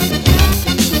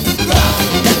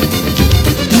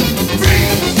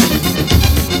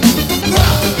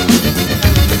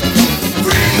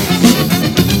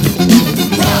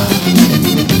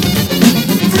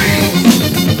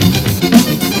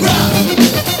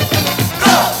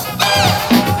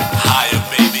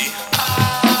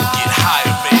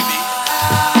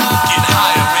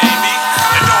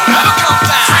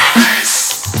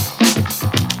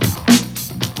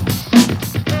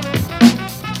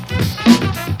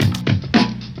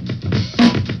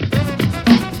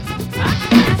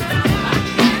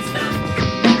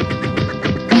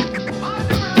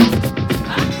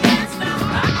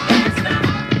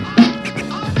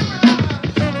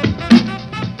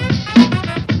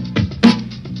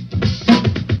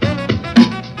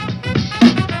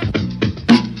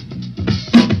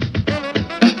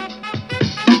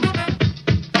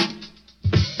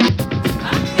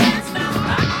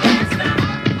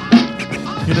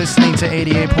 Listening to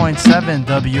 88.7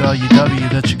 WLUW,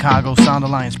 the Chicago Sound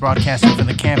Alliance, broadcasting from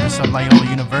the campus of Loyola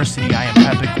University. I am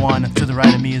Epic One. To the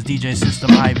right of me is DJ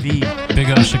System IV. Big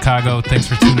up Chicago. Thanks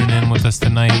for tuning in with us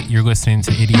tonight. You're listening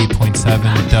to 88.7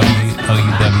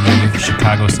 WLUW,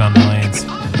 Chicago Sound Alliance.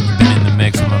 You've been in the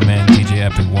mix with my man DJ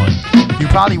Epic One. You're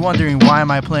probably wondering, why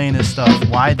am I playing this stuff?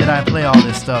 Why did I play all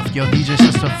this stuff? Yo, DJ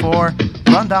System 4,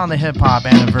 run down the hip-hop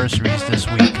anniversaries this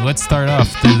week. Let's start off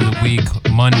through the week.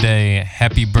 Monday,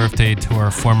 happy birthday to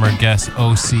our former guest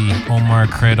OC, Omar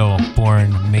Cradle,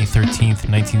 born May 13th,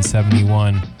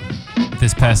 1971.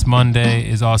 This past Monday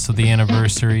is also the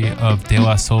anniversary of De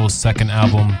La Soul's second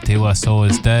album, De La Soul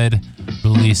is Dead,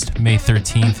 released May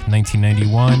 13th,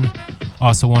 1991.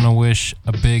 Also want to wish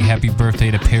a big happy birthday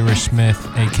to Parrish Smith,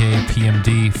 aka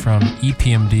PMD from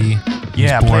EPMD. He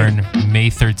was born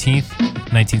May 13th,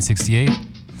 1968.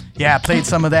 Yeah, I played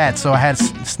some of that, so I had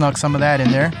snuck some of that in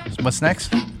there. What's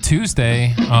next?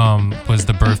 Tuesday was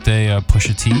the birthday of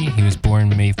Pusha T. He was born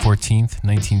May 14th,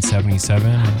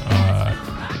 1977.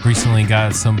 recently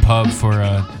got some pub for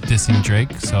dissing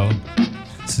Drake, so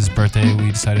it's his birthday.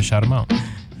 We decided to shout him out.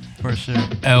 For sure.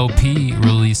 LP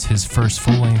released his first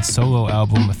full-length solo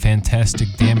album, Fantastic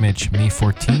Damage, May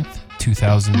 14th,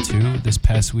 2002. This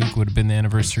past week would have been the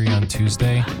anniversary on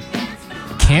Tuesday.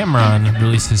 Cameron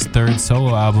released his third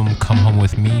solo album, Come Home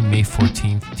With Me, May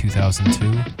 14th,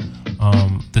 2002.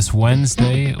 This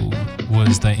Wednesday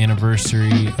was the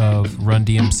anniversary of Run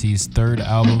DMC's third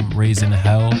album, Raising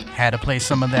Hell. Had to play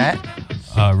some of that.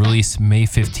 Released May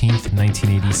 15th,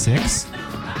 1986.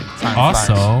 Time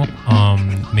Also,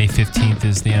 flies. May 15th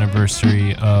is the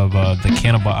anniversary of the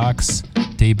Cannibal Ox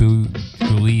debut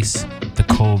release, The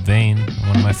Cold Vein,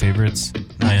 one of my favorites.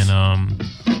 Nice.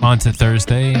 And on to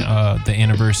Thursday, the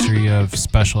anniversary of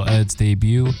Special Ed's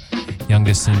debut,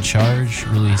 Youngest in Charge,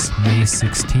 released May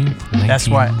 16th,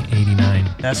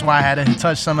 1989. That's why I had to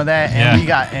touch some of that.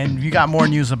 And we got more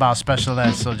news about Special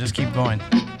Ed, so just keep going.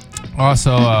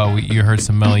 Also, you heard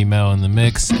some Melly Mel in the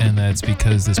mix, and that's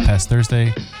because this past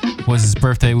Thursday was his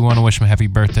birthday. We want to wish him a happy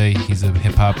birthday. He's a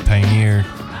hip-hop pioneer,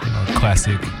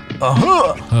 classic.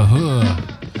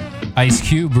 Ice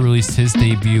Cube released his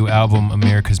debut album,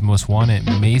 America's Most Wanted,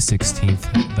 May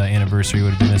 16th. The anniversary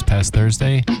would have been this past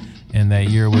Thursday, and that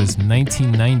year was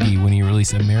 1990 when he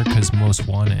released America's Most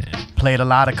Wanted. Played a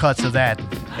lot of cuts of that.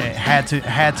 It had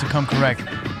to come correct.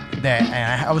 That,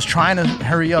 and I was trying to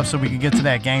hurry up so we could get to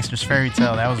that Gangster's Fairy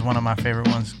Tale. That was one of my favorite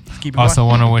ones. Keep it also going.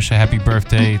 want to wish a happy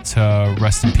birthday to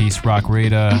Rest in Peace Rock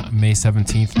Rada, May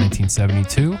 17th,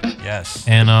 1972. Yes.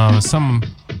 And some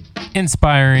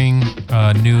inspiring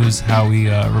news, how we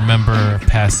remember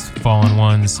past fallen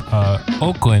ones.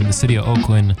 Oakland, the city of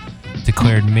Oakland,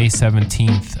 declared May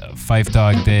 17th Fife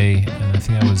Dog Day, and I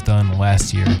think that was done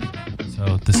last year.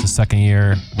 So this is the second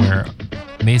year where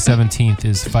May 17th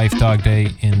is Fife Dog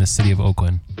Day in the city of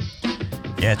Oakland.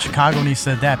 Yeah, Chicago needs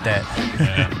to adapt that.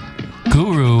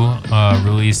 Guru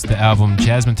released the album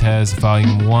Jazzmatazz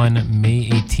Volume 1 May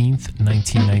 18th,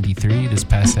 1993. This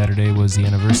past Saturday was the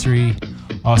anniversary.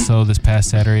 Also, this past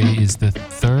Saturday is the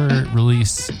third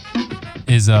release,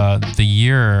 is the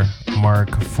year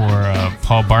mark for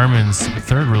Paul Barman's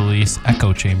third release,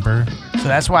 Echo Chamber. So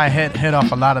that's why I hit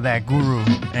off a lot of that Guru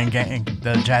and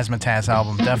the Jazzmatazz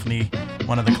album. Definitely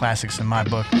one of the classics in my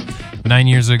book. 9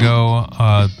 years ago,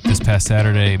 this past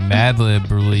Saturday, Madlib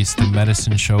released the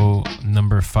Medicine Show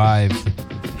number 5,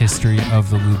 History of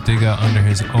the Lube Digga, under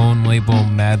his own label,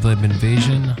 Madlib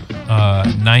Invasion.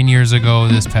 9 years ago,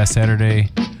 this past Saturday,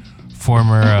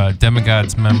 former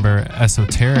Demigods member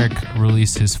Esoteric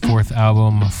released his fourth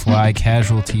album, Fly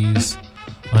Casualties,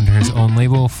 under his own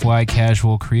label, Fly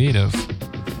Casual Creative.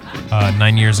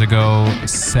 9 years ago,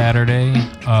 Saturday,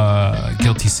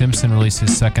 Guilty Simpson released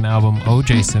his second album,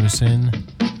 OJ Simpson,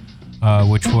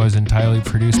 which was entirely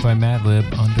produced by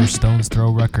Madlib under Stone's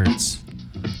Throw Records.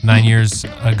 9 years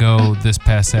ago, this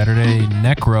past Saturday,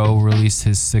 Necro released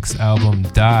his sixth album,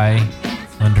 Die,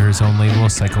 under his own label,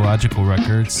 Psychological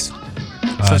Records.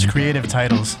 Such creative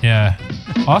titles. Yeah.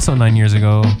 Also 9 years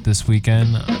ago, this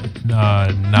weekend,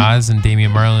 Nas and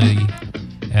Damian Marley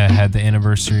had the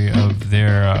anniversary of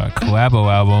their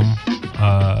collabo album,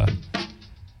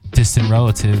 Distant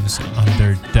Relatives,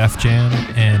 under Def Jam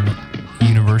and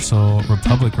Universal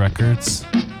Republic Records.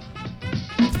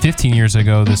 15 years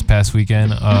ago, this past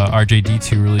weekend,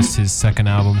 RJD2 released his second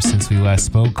album Since We Last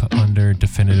Spoke under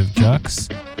Definitive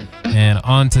Jux. And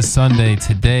on to Sunday,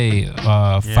 today,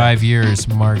 5 years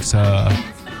marks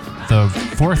the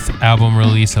fourth album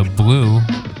release of Blue,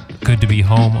 Good to Be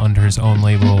Home, under his own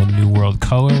label New World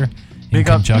Color, in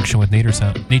conjunction with Nature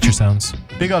Sounds.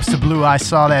 Big ups to Blue. I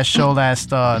saw that show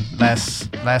last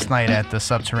night at the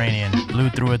Subterranean. Blue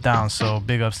threw it down, so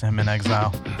big ups to him in Exile.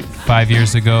 5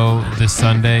 years ago, this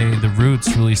Sunday, The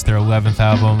Roots released their 11th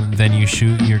album, Then You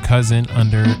Shoot Your Cousin,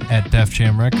 at Def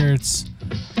Jam Records.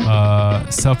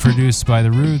 Self-produced by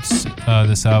The Roots,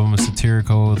 this album is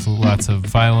satirical with lots of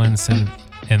violence and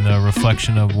the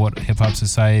reflection of what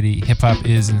hip-hop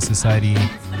is in society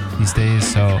these days.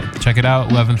 So check it out,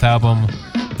 11th album,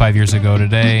 5 years ago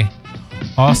today.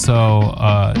 Also,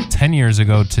 10 years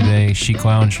ago today, Chic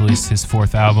Lounge released his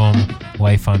fourth album,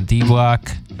 Life on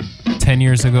D-Block. 10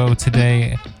 years ago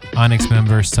today, Onyx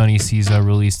member Sonny Siza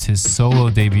released his solo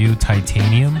debut,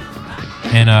 Titanium.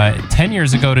 And 10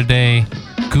 years ago today,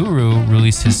 Guru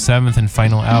released his seventh and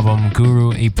final album,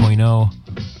 Guru 8.0,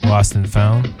 Lost and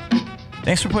Found.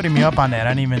 Thanks for putting me up on that.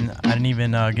 I didn't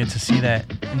even get to see that.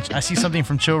 And I see something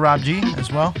from Chill Rob G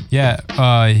as well. Yeah,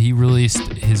 he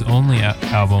released his only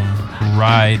album,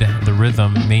 Ride the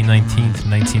Rhythm, May 19th,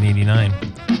 1989.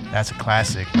 That's a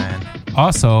classic, man.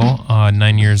 Also,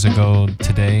 9 years ago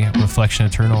today, Reflection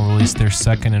Eternal released their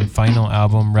second and final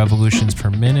album, Revolutions Per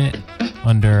Minute,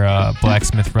 under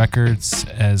Blacksmith Records,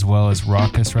 as well as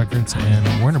Raucous Records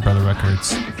and Warner Brother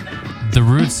Records. The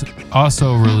Roots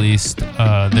also released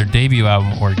their debut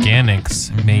album, Organics,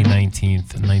 May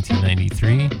 19th,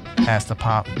 1993. Pass the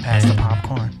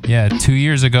popcorn. Yeah, 2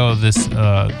 years ago, this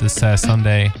past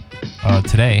Sunday,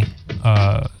 today,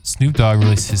 Snoop Dogg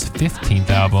released his 15th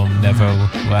album, Never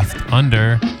Left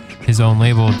Under, his own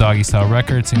label, Doggy Style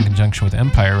Records, in conjunction with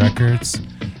Empire Records.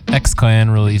 X-Clan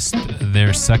released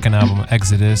their second album,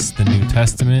 Exodus, the New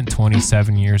Testament,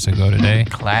 27 years ago today.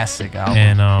 Classic album.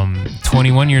 And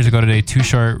 21 years ago today, Too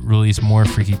Short released More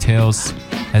Freaky Tales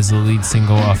as the lead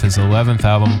single off his 11th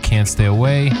album, Can't Stay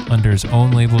Away, under his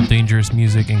own label, Dangerous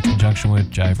Music, in conjunction with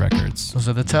Jive Records. Those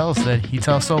are the tales that he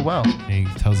tells so well. He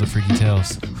tells the freaky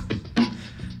tales.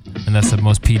 And that's the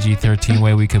most PG-13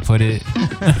 way we could put it.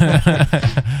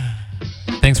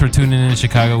 Thanks for tuning in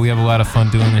Chicago. We have a lot of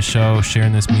fun doing this show,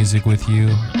 sharing this music with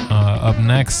you. Up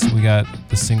next, we got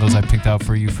the singles I picked out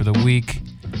for you for the week.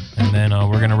 And then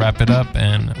we're going to wrap it up,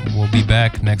 and we'll be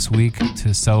back next week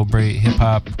to celebrate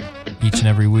hip-hop each and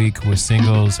every week with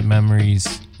singles,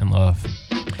 memories, and love.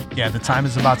 Yeah, the time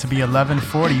is about to be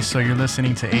 11:40, so you've been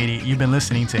listening to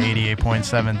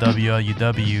 88.7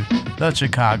 WLUW, the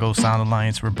Chicago Sound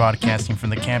Alliance. We're broadcasting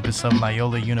from the campus of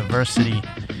Loyola University.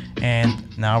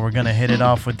 And now we're going to hit it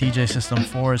off with DJ System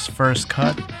 4's first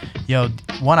cut. Yo,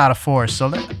 1 out of 4.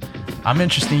 So I'm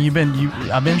interested. You've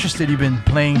been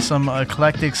playing some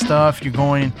eclectic stuff. You're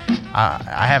going.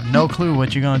 I have no clue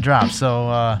what you're gonna drop.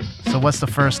 So what's the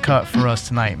first cut for us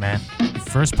tonight, man?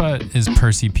 First cut is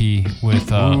Percy P with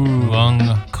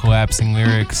lung collapsing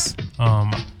lyrics.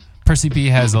 Percy P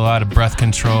has a lot of breath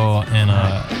control and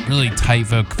a really tight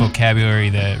vocabulary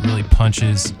that really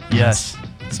punches. Yes.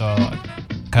 So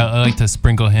I like to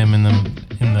sprinkle him in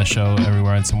the show every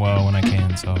once in a while when I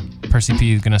can. So Percy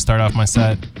P is gonna start off my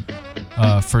set.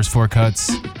 First 4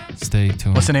 cuts. Stay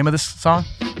tuned. What's the name of this song?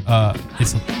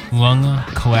 It's Lung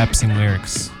Collapsing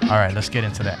Lyrics. All right, let's get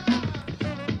into that.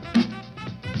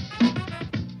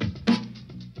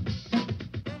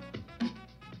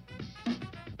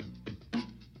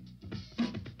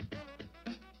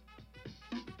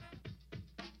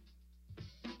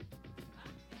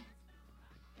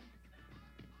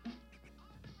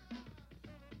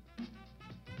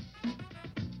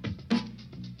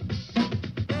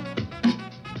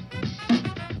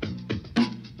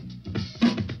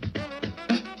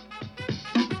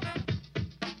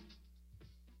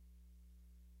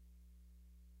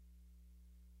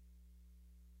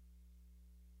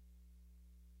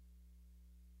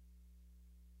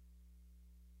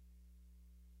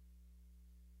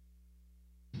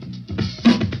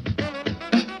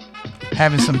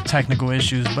 Having some technical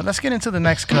issues, but let's get into the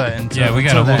next cut. We'll drop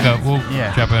it on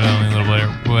a little later.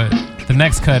 But the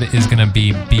next cut is gonna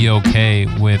be OK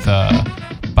with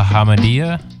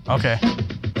Bahamadia. Okay.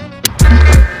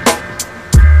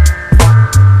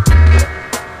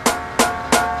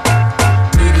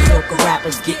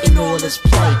 Rappers getting all this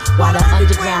play, while the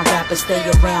underground rappers stay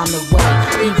around the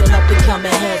way. Even up and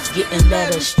coming heads getting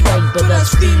led astray, but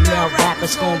us female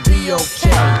rappers gon' be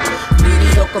okay.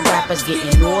 Mediocre rappers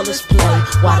getting all this play,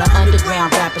 while the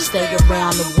underground rappers stay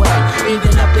around the way.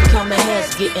 Even up and coming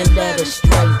heads getting led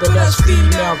astray, but us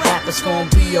female rappers gon'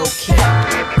 be okay.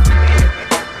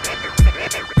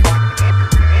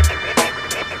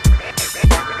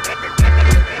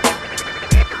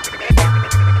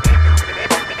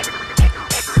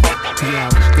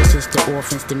 This is the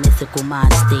orphans, the mythical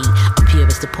mind state. I'm pure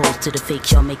as opposed to the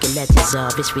fake y'all making legends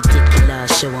of. It's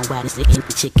ridiculous, showing why this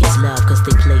chickens love, cause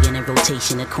they playing in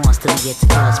rotation and constantly at the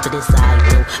buzz. But it's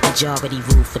idol, majority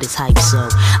rule for this hype, so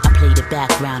I play the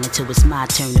background until it's my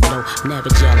turn to blow. Never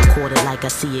gel, I quarter like I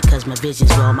see it, cause my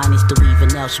vision's raw. Mine is the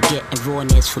weaving else, you getting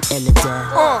rawness from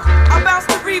Illidale. I bounce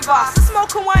the Reeboks, I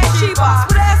smoke Hawaiian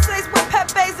She-Box, with essays with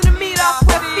Pepe's and the meat-offs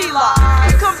with Fila.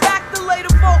 Come back to later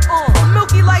vote,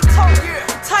 milky like toast,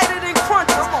 tighter than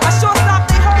crunches. I sure stop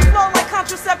they whole flow like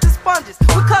contraceptive sponges.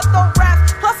 We cut those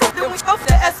raps, plus then we up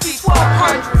the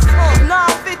SP1200s,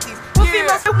 950s. With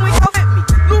females when we up at me,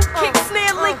 loop kick,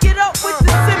 snare, link it up with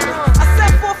the symphony. I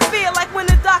set for fear like when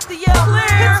the doctor yelled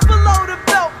clear. Hits below the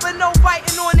belt, but no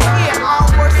biting on the ear.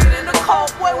 I'm worse than a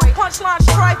cold boy with punchline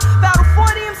strife. Battle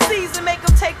 40 MCs and make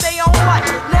them take their own life.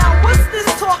 Now what's this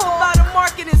talk about a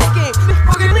marketing scheme?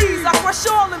 Please, I crush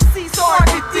all MCs so I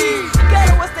get these.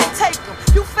 Ghetto as they take them.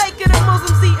 You faking and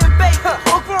Muslims eating bacon.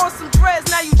 Or growing some dreads,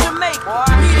 now you Jamaican.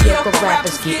 Mediocre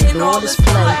rappers getting all this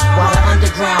play, while the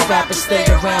underground underground rappers stay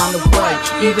around the way.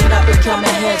 Even up and coming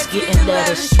heads getting led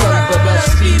astray. But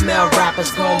us female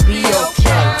rappers gon' be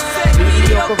okay.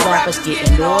 Mediocre rappers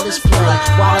getting all this play,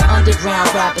 while the underground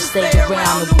rappers stay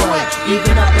around the way.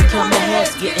 Even up and coming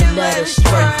heads getting led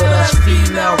astray. But us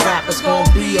female rappers gon'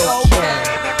 be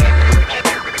okay.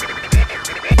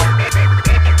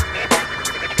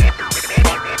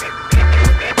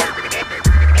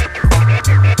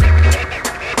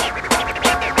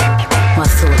 My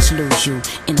thoughts lose you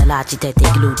in the logic that they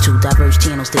glue to. Diverse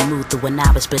channels they move through a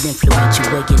novice but influence you.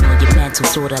 Weighing on your mental,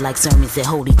 sorta like sermons at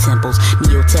holy temples.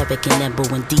 Neoteric and limbo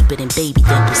and deeper than baby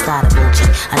dimples. Thought of OG,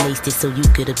 I laced it so you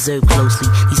could observe closely.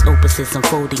 These opposites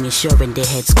unfolding, ensuring their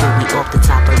heads school me off the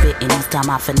top of it. And each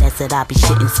time I finesse it, I be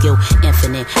shitting skill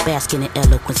infinite, basking in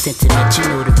eloquent sentiment. You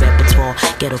know the repertoire,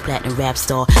 ghetto platinum rap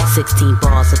star. 16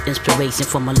 bars of inspiration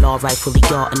from a law rightfully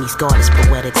guarding these goddess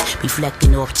poetics,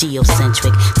 reflecting off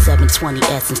geocentric 720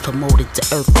 essence promoted to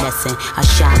earth lesson. I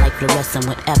shine like fluorescent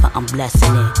whenever I'm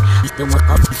blessing it. He's the one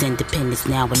up his independence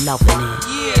now and loving it.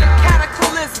 Yeah,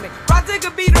 cataclysmic.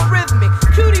 Rodiga be the rhythmic.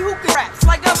 Cutie who can raps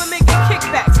like government get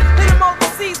kickbacks. Hit him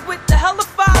overseas with the hella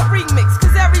fire remix.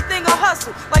 Cause everything a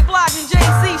hustle, like Blige and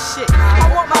Jay-Z shit. I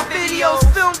want my videos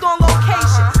filmed on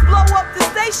location. Blow up the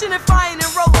station if I ain't in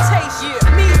rotation.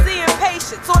 Me, Z, and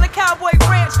Patience on the Cowboy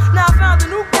Ranch. Now I found a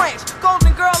new branch.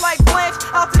 Golden girl like Blanche.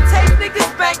 Out to take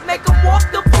niggas bank, make them walk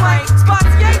the plank. Spots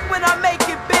yank when I make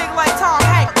it big like Tom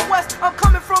Hanks. West, I'm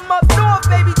coming from up north,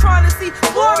 baby, trying to see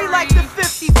glory like the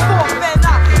 54th. And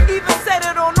I even said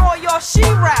it on all y'all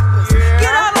she-rappers.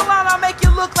 Get out of line, I'll make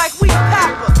you look like we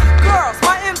Papa. Girls,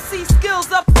 my MC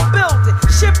skills up the building.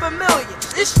 Ship a million,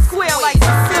 it's square like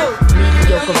Sicilian.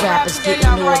 Mediocre rappers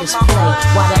getting all this play,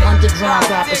 while the underground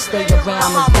rappers stay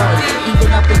around the way.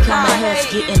 Even up and coming heads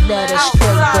getting led astray.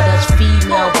 But us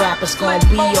female rappers gon'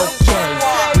 be okay.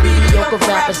 Mediocre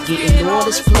rappers getting all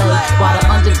this play, while the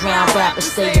underground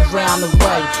rappers stay around the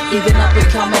way. Even up and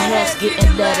coming heads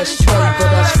getting led astray.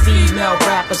 But us female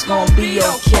rappers gon' be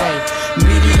okay.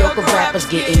 Mediocre rappers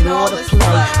getting all the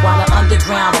play, while the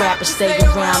underground rappers stay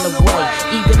around the way.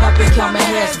 Even up and coming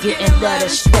heads getting led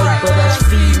astray. But us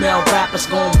female rappers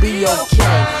gon' be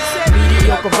okay.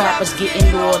 Mediocre rappers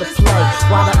getting all the play,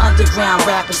 while the underground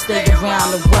rappers stay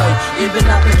around the way. Even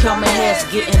up and coming heads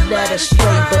getting led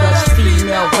astray. But us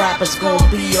female rappers gon'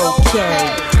 be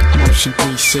okay. Motion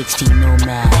 360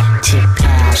 Nomad, Tip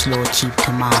Pounds, Lord Chief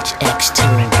Comanche, X2,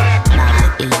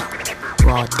 9-8,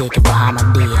 Raw Digger,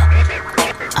 Bahamadia.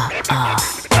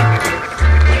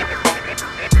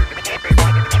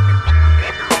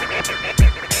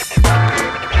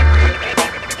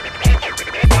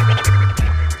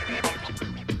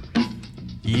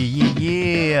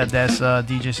 Yeah, that's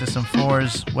DJ System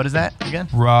 4's, what is that again?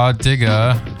 Raw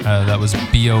Digga, that was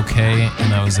B.O.K.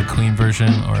 and that was a clean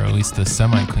version, or at least a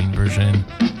semi-clean version,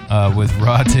 with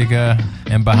Raw Digga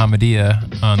and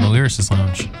Bahamadia on the Lyricist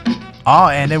Lounge. Oh,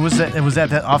 and it was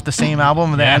off the same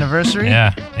album, the anniversary?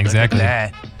 Yeah, exactly. Look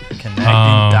at that. Connecting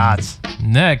dots.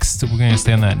 Next, we're going to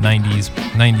stay on that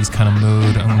 90s kind of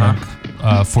mood. I'm going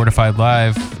to Fortified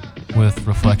Live with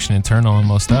Reflection Eternal and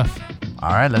Most Def.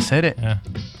 All right, let's hit it. Yeah.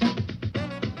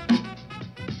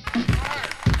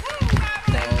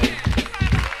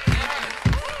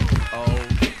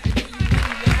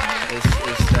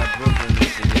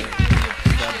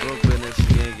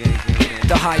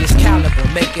 The highest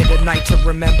caliber, make it a night to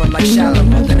remember like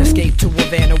Shalimar. Then escape to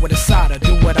Havana with a soda.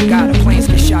 Do what I gotta, planes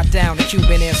get shot down in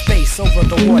Cuban airspace over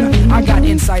the water. I got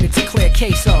insight, it's a clear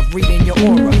case of reading your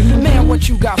aura. Man, what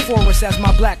you got for us as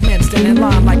my black men stand in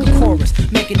line like a chorus.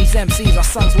 Making these MCs our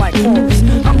sons like Horus.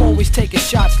 I'm always taking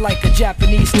shots like a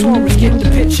Japanese tourist. Get the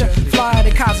picture, fly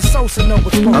to Casa Sosa, no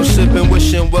exposure. I'm sipping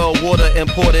wishing well water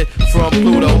imported from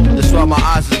Pluto. That's why my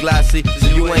eyes is glassy, so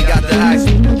you ain't got to ask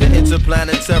me. The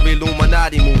interplanetary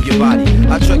Illuminati move your body.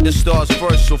 I track the stars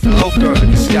first, so flow curve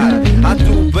in the sky. I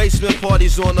do basement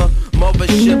parties on a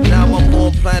mothership. Now I'm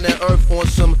on planet Earth on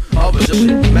some other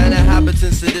shit. Man,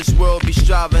 inhabitants of this world be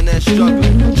striving and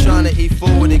struggling, trying to eat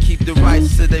forward and keep the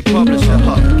rights to they publisher.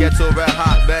 Ghetto red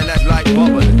hot, man, that's like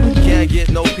bubbling. Can't get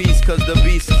no peace cause the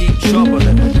beasts keep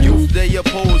troubling. Youth they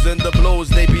oppose and the blows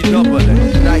they be doubling.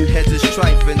 Night heads is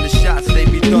strife and the shots they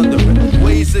be thundering.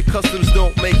 Ways and customs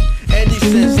don't make any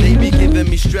sense. They be giving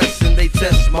me stress and they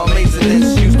test my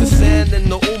maintenance. Use the sand and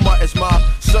the Uma as my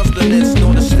sustenance.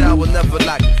 Know the style will never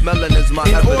lack. Melanin's my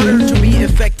In evidence. order to be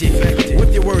effective,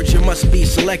 with your words you must be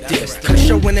selective. Cause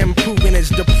showing and proving is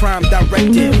the prime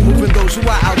directive. Moving those who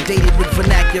are outdated with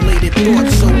vernaculated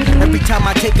thoughts. So every time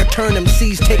I take a turn,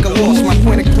 MCs take a loss. My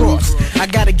point across, I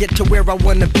gotta get to where I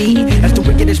wanna be. As the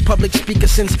wickedest public speaker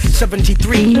since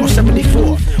 73 or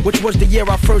 74, which was the year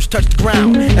I first touched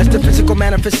ground. As the physical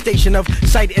manifestation of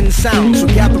sight and sound. So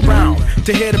gather round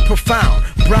to hear the profound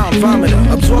brown vomiter.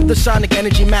 Absorb the sonic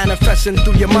energy manifesting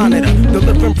through your monitor. The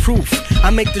living proof, I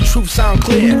make the truth sound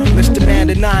clear. Mr. Man,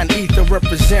 the 9 ether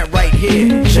represent right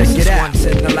here. Check it out. Once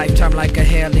in a lifetime like a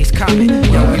Halley's Comet.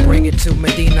 Yo, we bring it to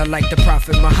Medina like the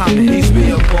Prophet Muhammad. Peace be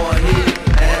upon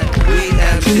he and we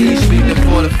MCs speak the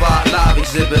fortified live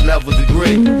exhibit level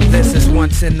degree. This is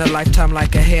once in a lifetime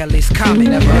like a Halley's Comet.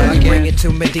 Never we bring it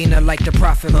to Medina like the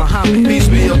Prophet Muhammad. Peace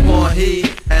be upon he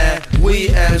and we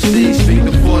MCs speak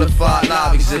the fortified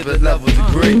live exhibit level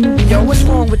degree. Yo, what's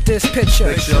wrong with this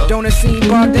picture? Don't it seem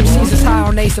bugged? MCs is high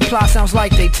on they supply, sounds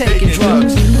like they taking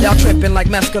drugs. Y'all tripping like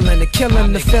mescaline, the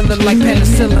killing, the feeling like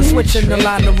penicillin. Switching the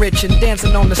line to rich and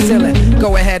dancing on the ceiling.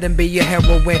 Go ahead and be your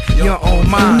heroine, your own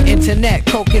mind. Internet,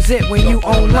 coke is it when you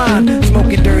online.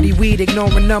 Smoking dirty weed,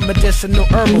 ignoring non-medicinal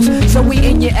herbals. So we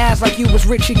in your ass like you was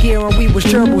Richard Gere and we was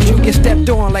gerbils. You get stepped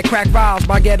on like crack vials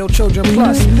by Ghetto Children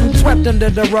Plus. Swept under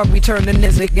the rug, we turn the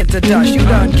nizzle into dust. You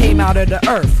done came out of the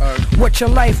earth. What's your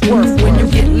life worth when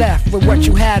you get left with what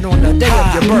you had on the day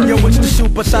of your birth? Yo, it's the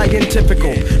super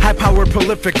scientifical, high power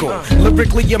prolifical.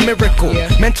 Lyrically a miracle,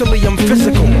 mentally I'm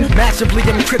physical, massively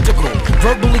I'm critical,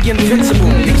 verbally invincible.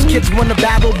 These kids wanna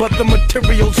battle, but the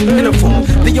material's pitiful.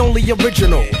 The only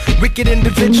original, wicked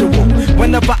individual.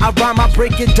 Whenever I rhyme, I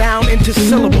break it down into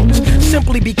syllables.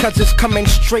 Simply because it's coming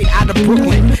straight out of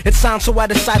Brooklyn. It sounds so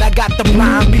out of sight, I got the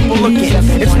blind people looking.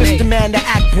 It's Mr. Man, the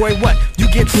act boy, what? You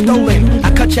get stolen.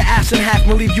 I cut your ass in half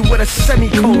and leave you with a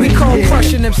semicolon. We call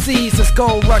crushing MCs, let's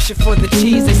go rushing for the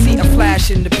cheese. They see a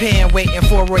flash in the pan, waiting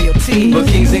for royalty. But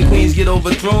kings and queens get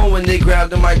overthrown when they grab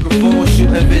the microphone,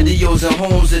 shooting videos in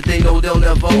homes that they know they'll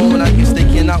never own. I guess they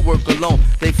cannot work alone,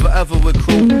 they forever with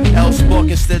crew. L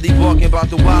sparking, steady barking about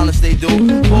the violence they do.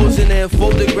 Posing in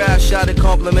photographs, shot at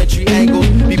complimentary angles.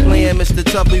 Be playing Mr.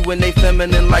 Tuffy when they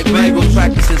feminine like bangles.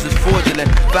 Practices is fraudulent,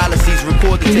 fallacies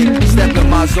record the tape. Step in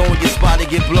my zone, your spot to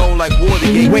get blown like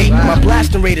Watergate. Wait, my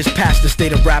blasting rate is past the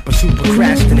state of rappers who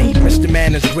procrastinate. Mr.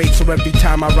 Man is great, so every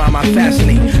time I rhyme I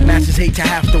fascinate. Masters hate to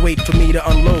have to wait for me to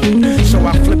unload, so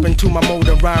I flip into my mode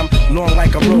of rhyme long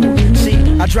like a road. See,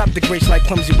 I drop the grace like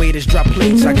clumsy waiters drop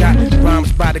plates. I got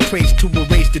rhymes by the crates to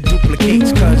erase the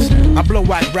duplicates. Cause I blow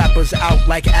white rappers out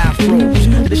like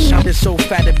afros. This shit is so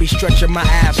fat to be stretching my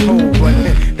asshole. But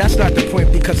that's not the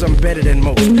point because I'm better than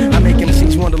most. I make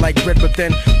MCs wonder like bread, but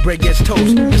then bread gets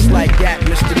toast. It's like that,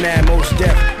 Mr. Man, most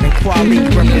deaf and quality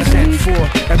represent for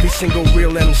every single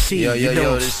real MC. Yo, you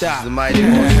don't this stop. is the mighty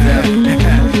Most Def.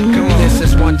 Come on. This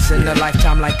is once in a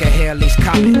lifetime like a Halley's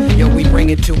Comet. Yo, we bring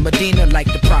it to Medina like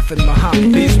the Prophet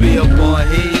Muhammad. Peace be upon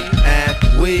he and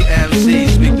we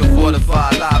MCs speak the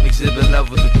fortified live exhibit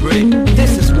level degree.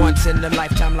 This is once in a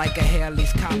lifetime like a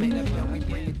Halley's Comet. Yo, we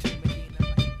bring it to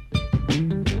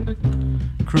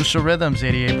Crucial Rhythms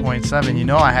 88.7. You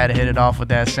know I had to hit it off with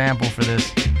that sample for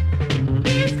this.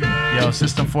 Yo,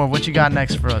 System 4, what you got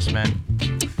next for us, man?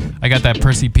 I got that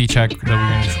Percy P check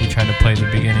that we tried to play at the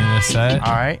beginning of the set.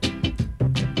 All right.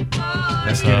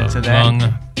 Let's get into that.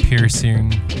 Lung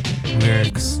piercing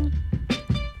lyrics.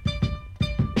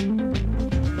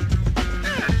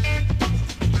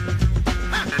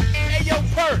 Hey yo,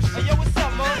 Purse. Hey yo, what's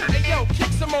up, man? Hey yo,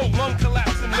 kick some old lung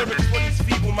collapsing lyrics for these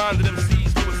feeble-minded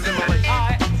MCs to assimilate.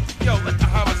 Alright. Yo, let the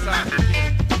homicide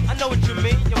begin. I know what you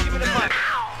mean. Yo, give me the mic.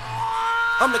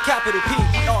 I'm the capital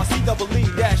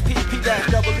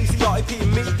P-E-R-C-E-E-P-P-E-E-C-R-A-P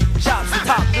me. Shops and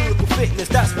top lyrical fitness,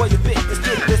 that's where your fitness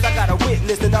get this. I got a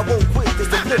witness and I won't quit this.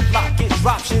 The flip flop get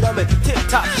drop shit, I'm in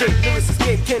tip-top shape. Lyrics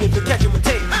escape, can't even catch him with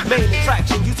tape. Main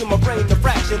attraction, using my brain a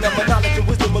fraction of my knowledge and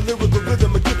wisdom, a lyrical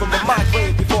rhythm, and give him a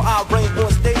migraine before I reign on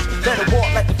stage. Let it walk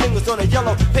like the fingers on a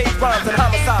yellow page. Rhymes and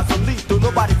homicides are lethal,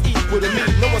 nobody's equal to me.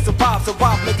 No one survives,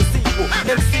 make a sequel.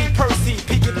 MC Percy,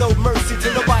 P give no mercy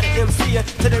to nobody MC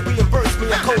till they reimburse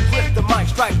me. I cold grip the mic,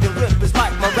 strike and rip. It's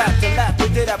like my rap to laugh. We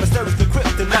did have a service to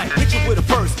kryptonite. Hit you with a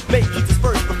verse, make you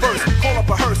disperse. But first, call up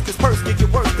a hearse, cause Purse get you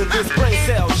worse than this. Brain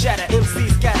cells shatter, MC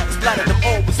scatter, splatter them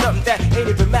all with something that ain't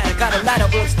even matter. Got a ladder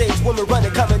on stage, woman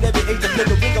running, coming every age. The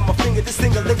nigga ring on my finger, this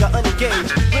single nigga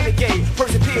unengaged. Renegade,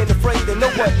 Percy P in the afraid, and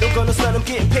know what? No gonna son, I'm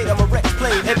getting paid. I'm a Rex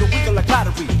played every week like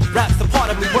lottery. Rap's a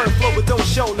part of me, word flow, but don't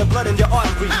show the blood in your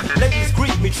artery. Ladies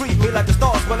greet me, treat me like the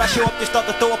stars. When I show up, they start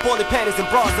to throw up all their panties and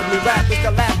bras of me. Rappers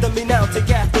that laugh at me now, take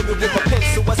after me with my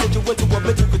pencil. I send you into a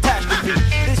mental catastrophe. catastrophe.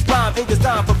 This rhyme ain't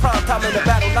designed for prime time in the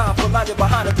battle line. For line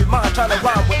behind every mind, trying to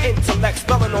rhyme with intellect.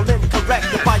 Spelling all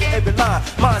incorrect, defy every line.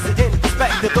 Minds are in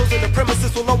perspective. Those in the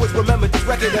premises will always remember this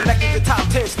record. Elected the top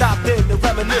 10, stopped in to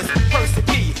reminisce. Percy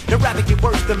P, the rabbit get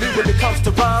worse than me when it comes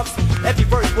to rhymes. Every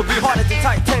verse will be harder than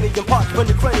titanium parts when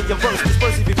the cranium verse. This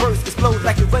verse reverse explodes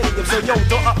like uranium. So yo,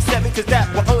 don't upset me, cause that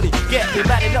will only get me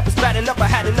mad enough. It's bad enough, I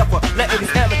had enough of letting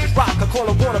these amateurs rock. I call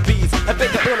them wannabes, I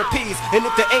bet they're on a peas. And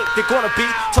if they ain't, they're gonna be.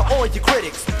 To all your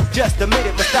critics, just admit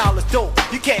it, my style is dope.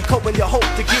 You can't cope when you hope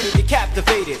to get it, you're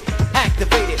captivated.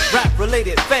 Activated, rap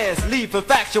related, fans leave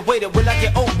infatuated. When I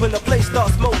get open, the place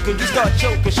starts smoking. You start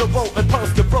choking, show vote and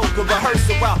pulse get broken. Rehearse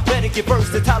a while, better get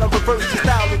versatile and reverse your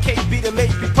style. In case beat and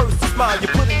make me purse the smile, you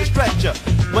put in the stretcher.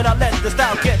 When I let the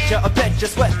style get ya, I bet you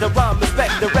sweat the rhyme,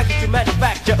 respect the record you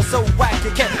manufacture. So whack,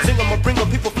 you can't sing them or bring them,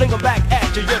 people fling them back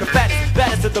at you. You're the fattest,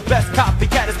 baddest of the best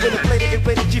copycat. It's been inflated,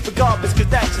 invaded G for garbage, cause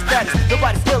that's your status.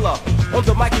 Nobody's iller. On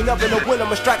the mic, you never know when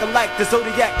I'ma strike 'em like the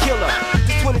Zodiac Killer.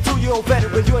 This 22-year-old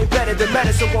veteran, you ain't better than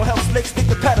medicine. Won't help slick, stick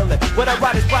to peddling. What I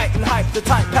write is right and hype. The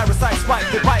type parasite swipe,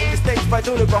 they're biting the stage right,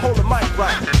 don't even hold the mic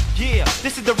right. Yeah,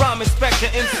 this is the rhyme inspector,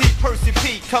 MC Percy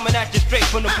P, coming at you straight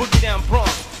from the boogie down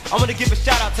Bronx. I wanna give a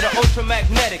shout out to the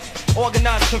Ultramagnetic,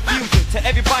 organized confusion. To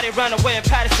everybody around the way in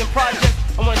Patterson Project,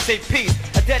 I wanna say peace.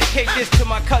 I dedicate this to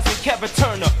my cousin Kevin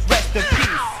Turner, rest in peace.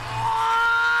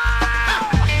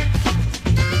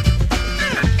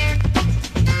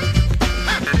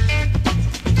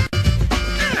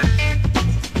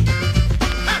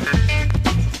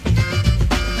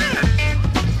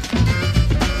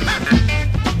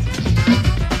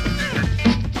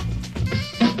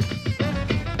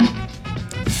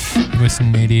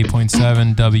 Listen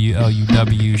 88.7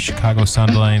 WLUW, Chicago Sound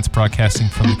Alliance, broadcasting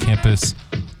from the campus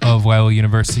of Weill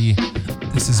University.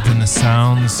 This has been the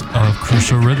sounds of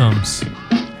Crucial Rhythms.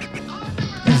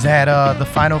 Is that the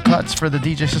final cuts for the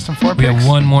DJ System 4 picks? We have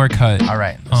one more cut. All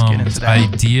right, let's get into that.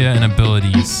 Idea and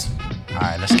abilities. All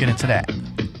right, let's get into that.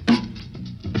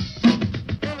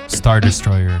 Star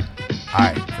Destroyer. All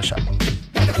right, for sure.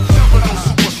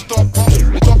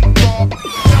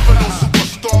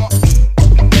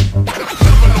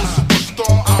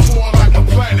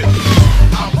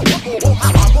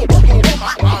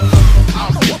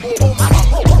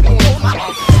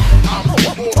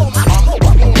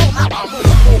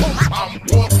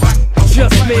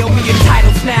 Just mail me your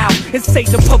titles now and say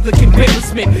the public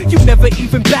embarrassment. You never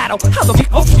even battle. How the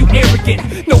fuck you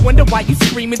arrogant? No wonder why you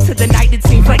scream into the night. It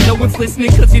seems like no one's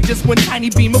listening, cause you're just one tiny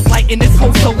beam of light in this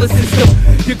whole solar system.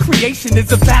 Your creation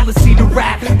is a fallacy to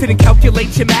rap. Didn't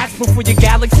calculate your mass before your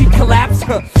galaxy collapsed.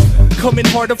 Coming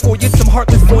harder for you, some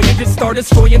heartless voyages start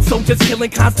destroying soldiers,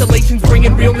 killing constellations,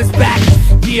 bringing realness back.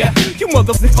 Yeah, you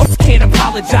motherfuckers can't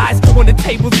apologize. On the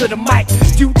tables of the mic,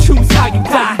 you choose how you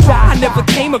die. I never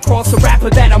came across a rapper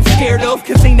that I'm scared of,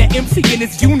 cause ain't an MC in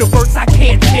this universe I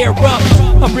can't tear up.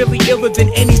 I'm really iller than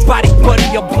anybody, buddy.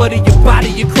 I'll bloody your body,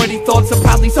 your cruddy thoughts are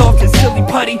probably soft and silly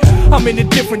putty. I'm in a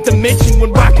different dimension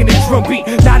when rocking a drum beat.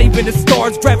 Not even a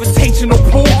star's gravitational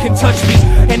pull can touch me.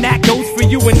 And that goes for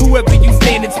you and whoever you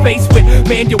stand in space with.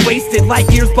 Man, you're wasted, light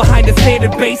years behind the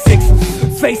standard basics.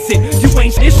 Face it, you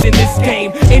ain't shit in this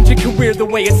game. End your career the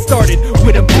way it started,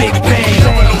 with a big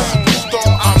bang.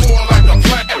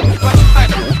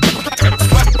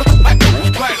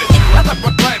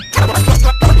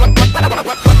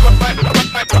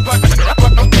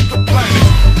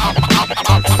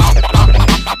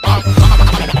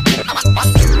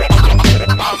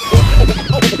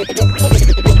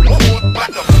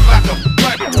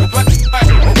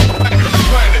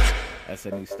 That's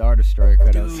a new Star Destroyer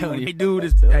cut. I was telling you. Hey, dude,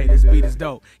 this beat is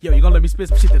dope. Yo, you gonna let me spit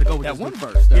some shit that'll go with that this one beat?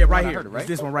 verse? Yeah, right here. It's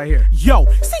this one right here. Yo,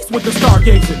 cease with the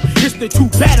stargazing. It's the two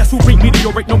baddest who bring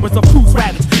meteoric numbers of cruise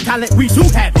ravage. Talent we do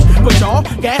have it, but y'all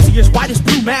gaseous, white as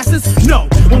blue masses. No,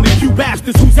 only few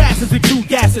bastards whose asses exude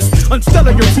gases.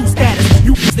 Unstellar your true status.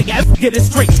 You the ass get it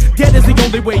straight. Dead is the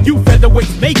only way you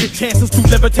featherweights make it. Chances to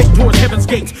levitate towards heaven's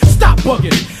gates. Stop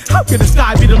bugging. How can the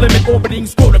sky be the limit? Orbiting,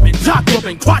 scrotum and jock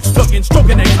rubbing, crotch tugging,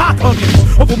 stroking and cock hugging.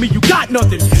 Over me, you got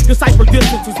nothing. Decipher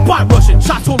distance is spot rushing,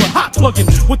 shots all hot plugging.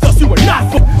 With us, you are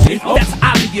not f***ing. That's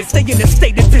obvious. Stay in a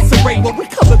state of disarray. While we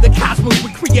color the cosmos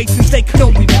with creations they could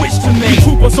only wish to make.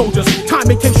 Trooper soldiers, time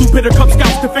and can true bitter Cub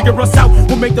Scouts to figure us out.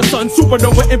 We'll make the sun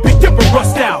supernova and Big Dipper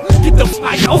rust out. Get the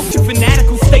f*** off your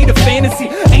fanatical state of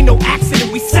fantasy. Ain't no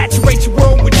accident, we saturate your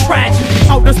world with tragedy.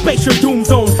 Outer space, your doom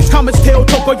zone. Comet's tail,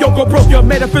 Toko Yoko broke your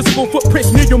metaphysical Visible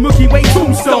footprints near your Milky Way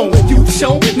tombstone. You've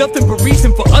shown nothing but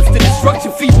reason for us to destruct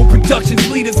your feeble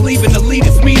productions. Leaders leaving,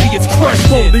 elitist media's crushed.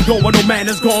 Slowly going, no man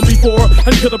has gone before.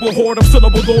 Unkillable horde of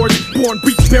syllable lords. Born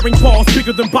breach bearing balls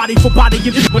bigger than body for body.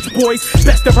 And this much boys.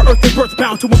 Best ever earth and birth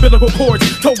bound to umbilical cords.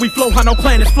 Told we flow how no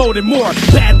planets floated more.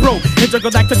 Bad bro,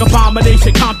 intergalactic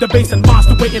abomination. Comp the base and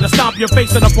monster waiting to stomp your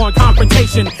face in upon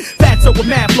confrontation. Fatso with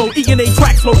mad flow, E&A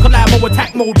track slow, collabo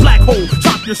attack mode, black hole.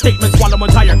 Chop your statements while I'm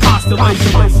entire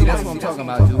constellation. That's what I'm talking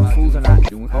about, dude. Fools are not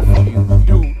doing it.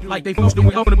 Dude, like they fools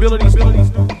doing open abilities.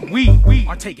 We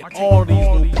are taking all these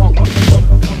little punks.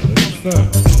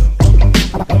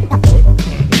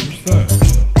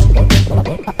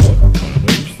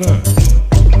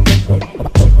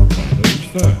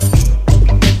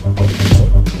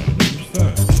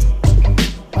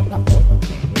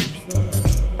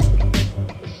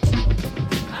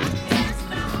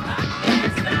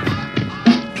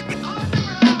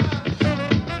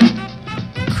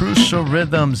 Crucial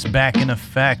Rhythms back in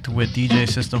effect with DJ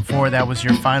System 4. That was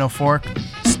your final fork.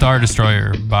 Star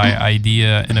Destroyer by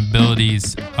Idea and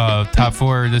Abilities. Top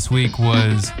 4 this week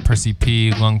was Percy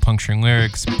P, Lung Puncturing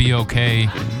Lyrics, B.O.K.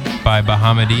 by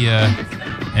Bahamadia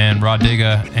and Raw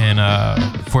Digga, and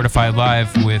Fortified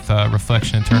Live with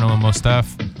Reflection Eternal and Mostaf.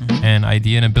 And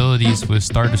Idea and Abilities with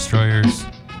Star Destroyers.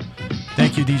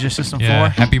 Thank you, DJ System 4.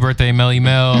 Happy birthday, Melly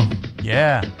Mel.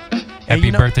 Yeah. Happy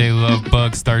birthday, Love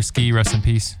Bug, Starsky, rest in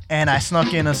peace. And I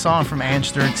snuck in a song from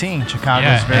Ange 13,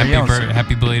 Chicago's very own.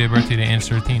 Happy belated birthday to Ange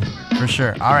 13. For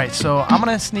sure. All right, so I'm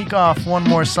going to sneak off one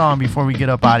more song before we get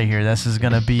up out of here. This is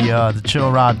going to be the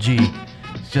Chill Rob G,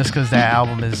 just because that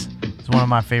album is one of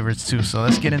my favorites too. So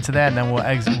let's get into that, and then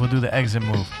we'll do the exit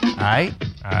move. All right?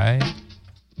 All right.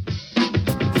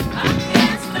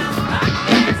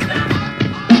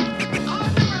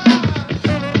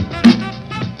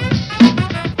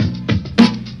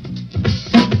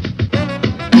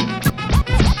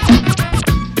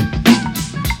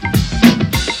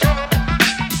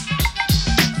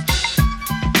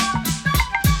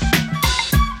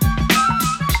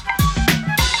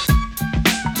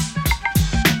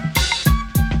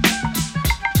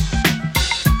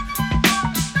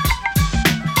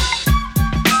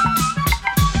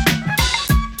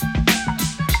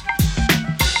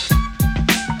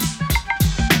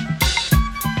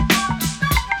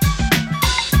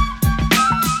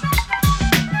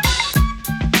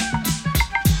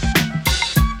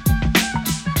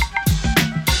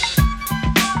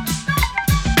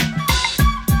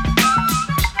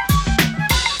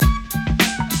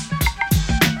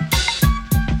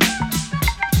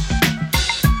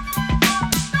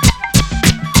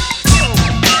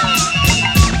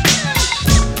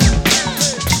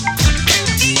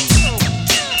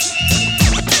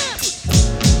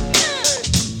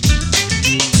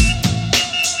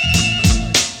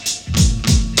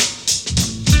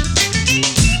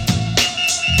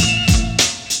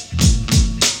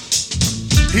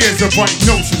 Here's a bright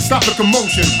notion, stop the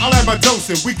commotion. I'll add my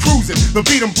dosing, we cruising, the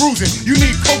beat I'm bruising. You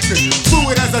need coaching,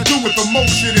 fluid as I do with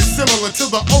emotion is similar to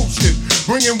the ocean,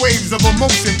 bringing waves of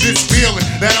emotion. This feeling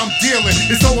that I'm dealing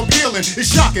is so appealing,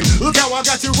 it's shocking. Look how I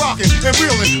got you rocking and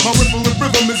reeling. My ripple and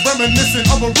rhythm is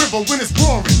reminiscent of a river when it's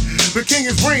pouring. The king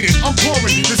is reigning, I'm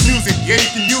pouring this music. Yeah,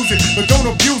 you can use it, but don't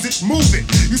abuse it, move it.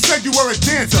 You said you were a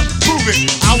dancer, prove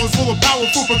it. I was full of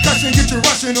powerful percussion, get you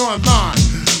rushing online.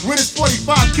 When it's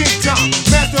 45 king time,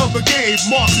 master of the game,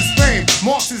 marks his fame,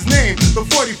 marks his name. The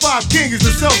 45 king is the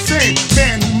self-same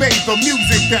man who made the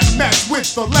music that matched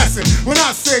with the lesson. When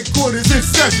I say good is in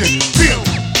session, feel it.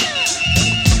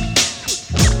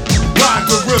 Ride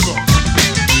the rhythm.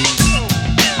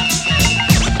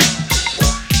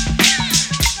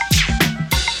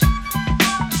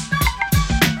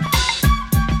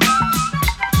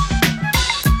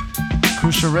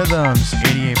 Crucial Rhythms,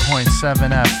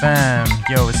 88.7 FM.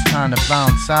 Yo, it's time to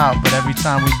bounce out, but every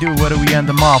time we do, what do we end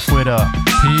them off with?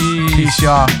 Peace. Peace,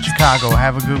 y'all. Chicago,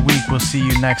 have a good week. We'll see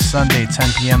you next Sunday,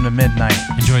 10 p.m. to midnight.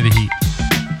 Enjoy the heat.